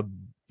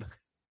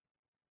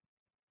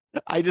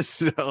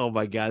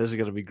my God, this is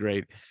going to be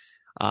great.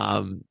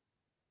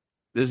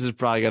 This is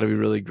probably going to be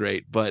really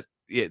great, but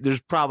there's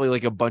probably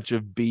like a bunch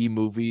of B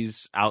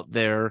movies out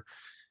there,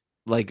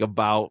 like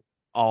about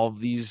all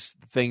of these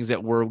things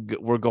that we're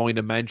going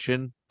to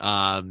mention.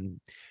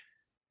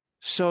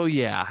 So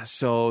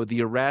the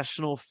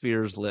Irrational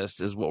Fears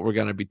list is what we're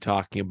going to be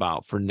talking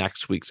about for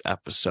next week's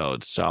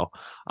episode. So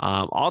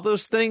all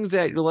those things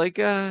that you're like,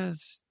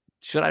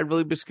 should I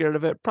really be scared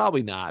of it?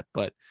 Probably not.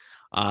 But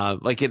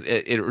like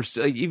it was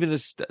even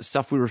as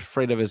stuff we were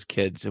afraid of as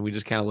kids, and we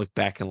just kind of look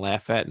back and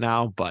laugh at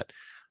now. But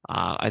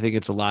I think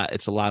it's a lot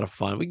of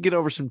fun. We can get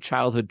over some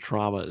childhood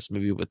traumas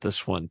maybe with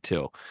this one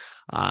too.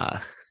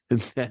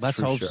 Let's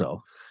hope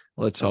so.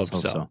 Let's hope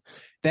so.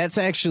 That's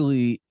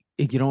actually.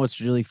 You know what's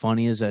really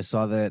funny is I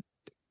saw that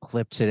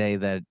clip today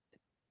that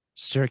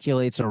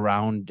circulates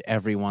around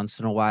every once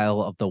in a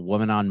while of the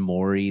woman on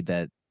Maury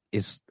that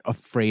is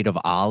afraid of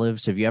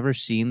olives. Have you ever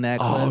seen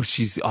that clip?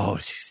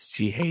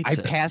 She hates it.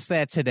 I passed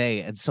that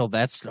today, and so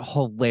that's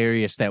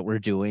hilarious that we're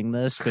doing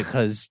this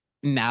because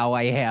now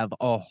I have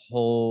a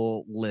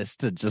whole list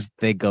to just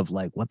think of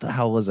like, what the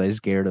hell was I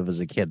scared of as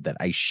a kid that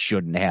I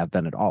shouldn't have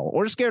been at all,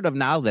 or scared of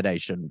now that I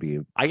shouldn't be.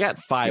 I got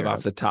 5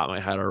 off the top of my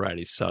head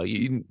already. So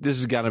this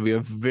is going to be a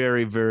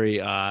very, very,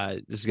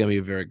 this is going to be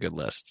a very good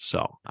list.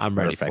 So I'm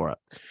ready for it.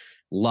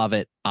 Love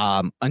it.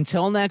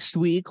 Until next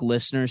week,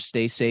 listeners,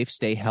 stay safe,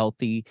 stay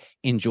healthy,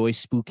 enjoy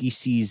spooky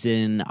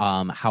season.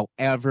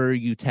 However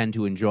you tend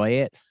to enjoy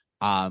it.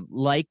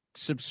 Like,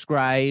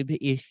 subscribe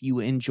if you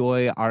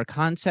enjoy our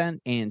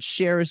content, and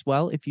share as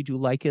well if you do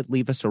like it.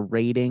 Leave us a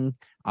rating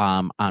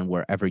on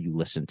wherever you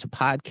listen to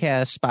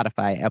podcasts,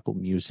 Spotify, Apple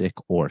Music,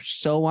 or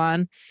so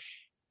on.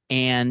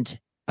 And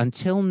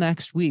until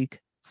next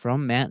week,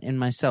 from Matt and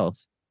myself,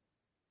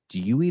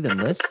 do you even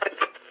list?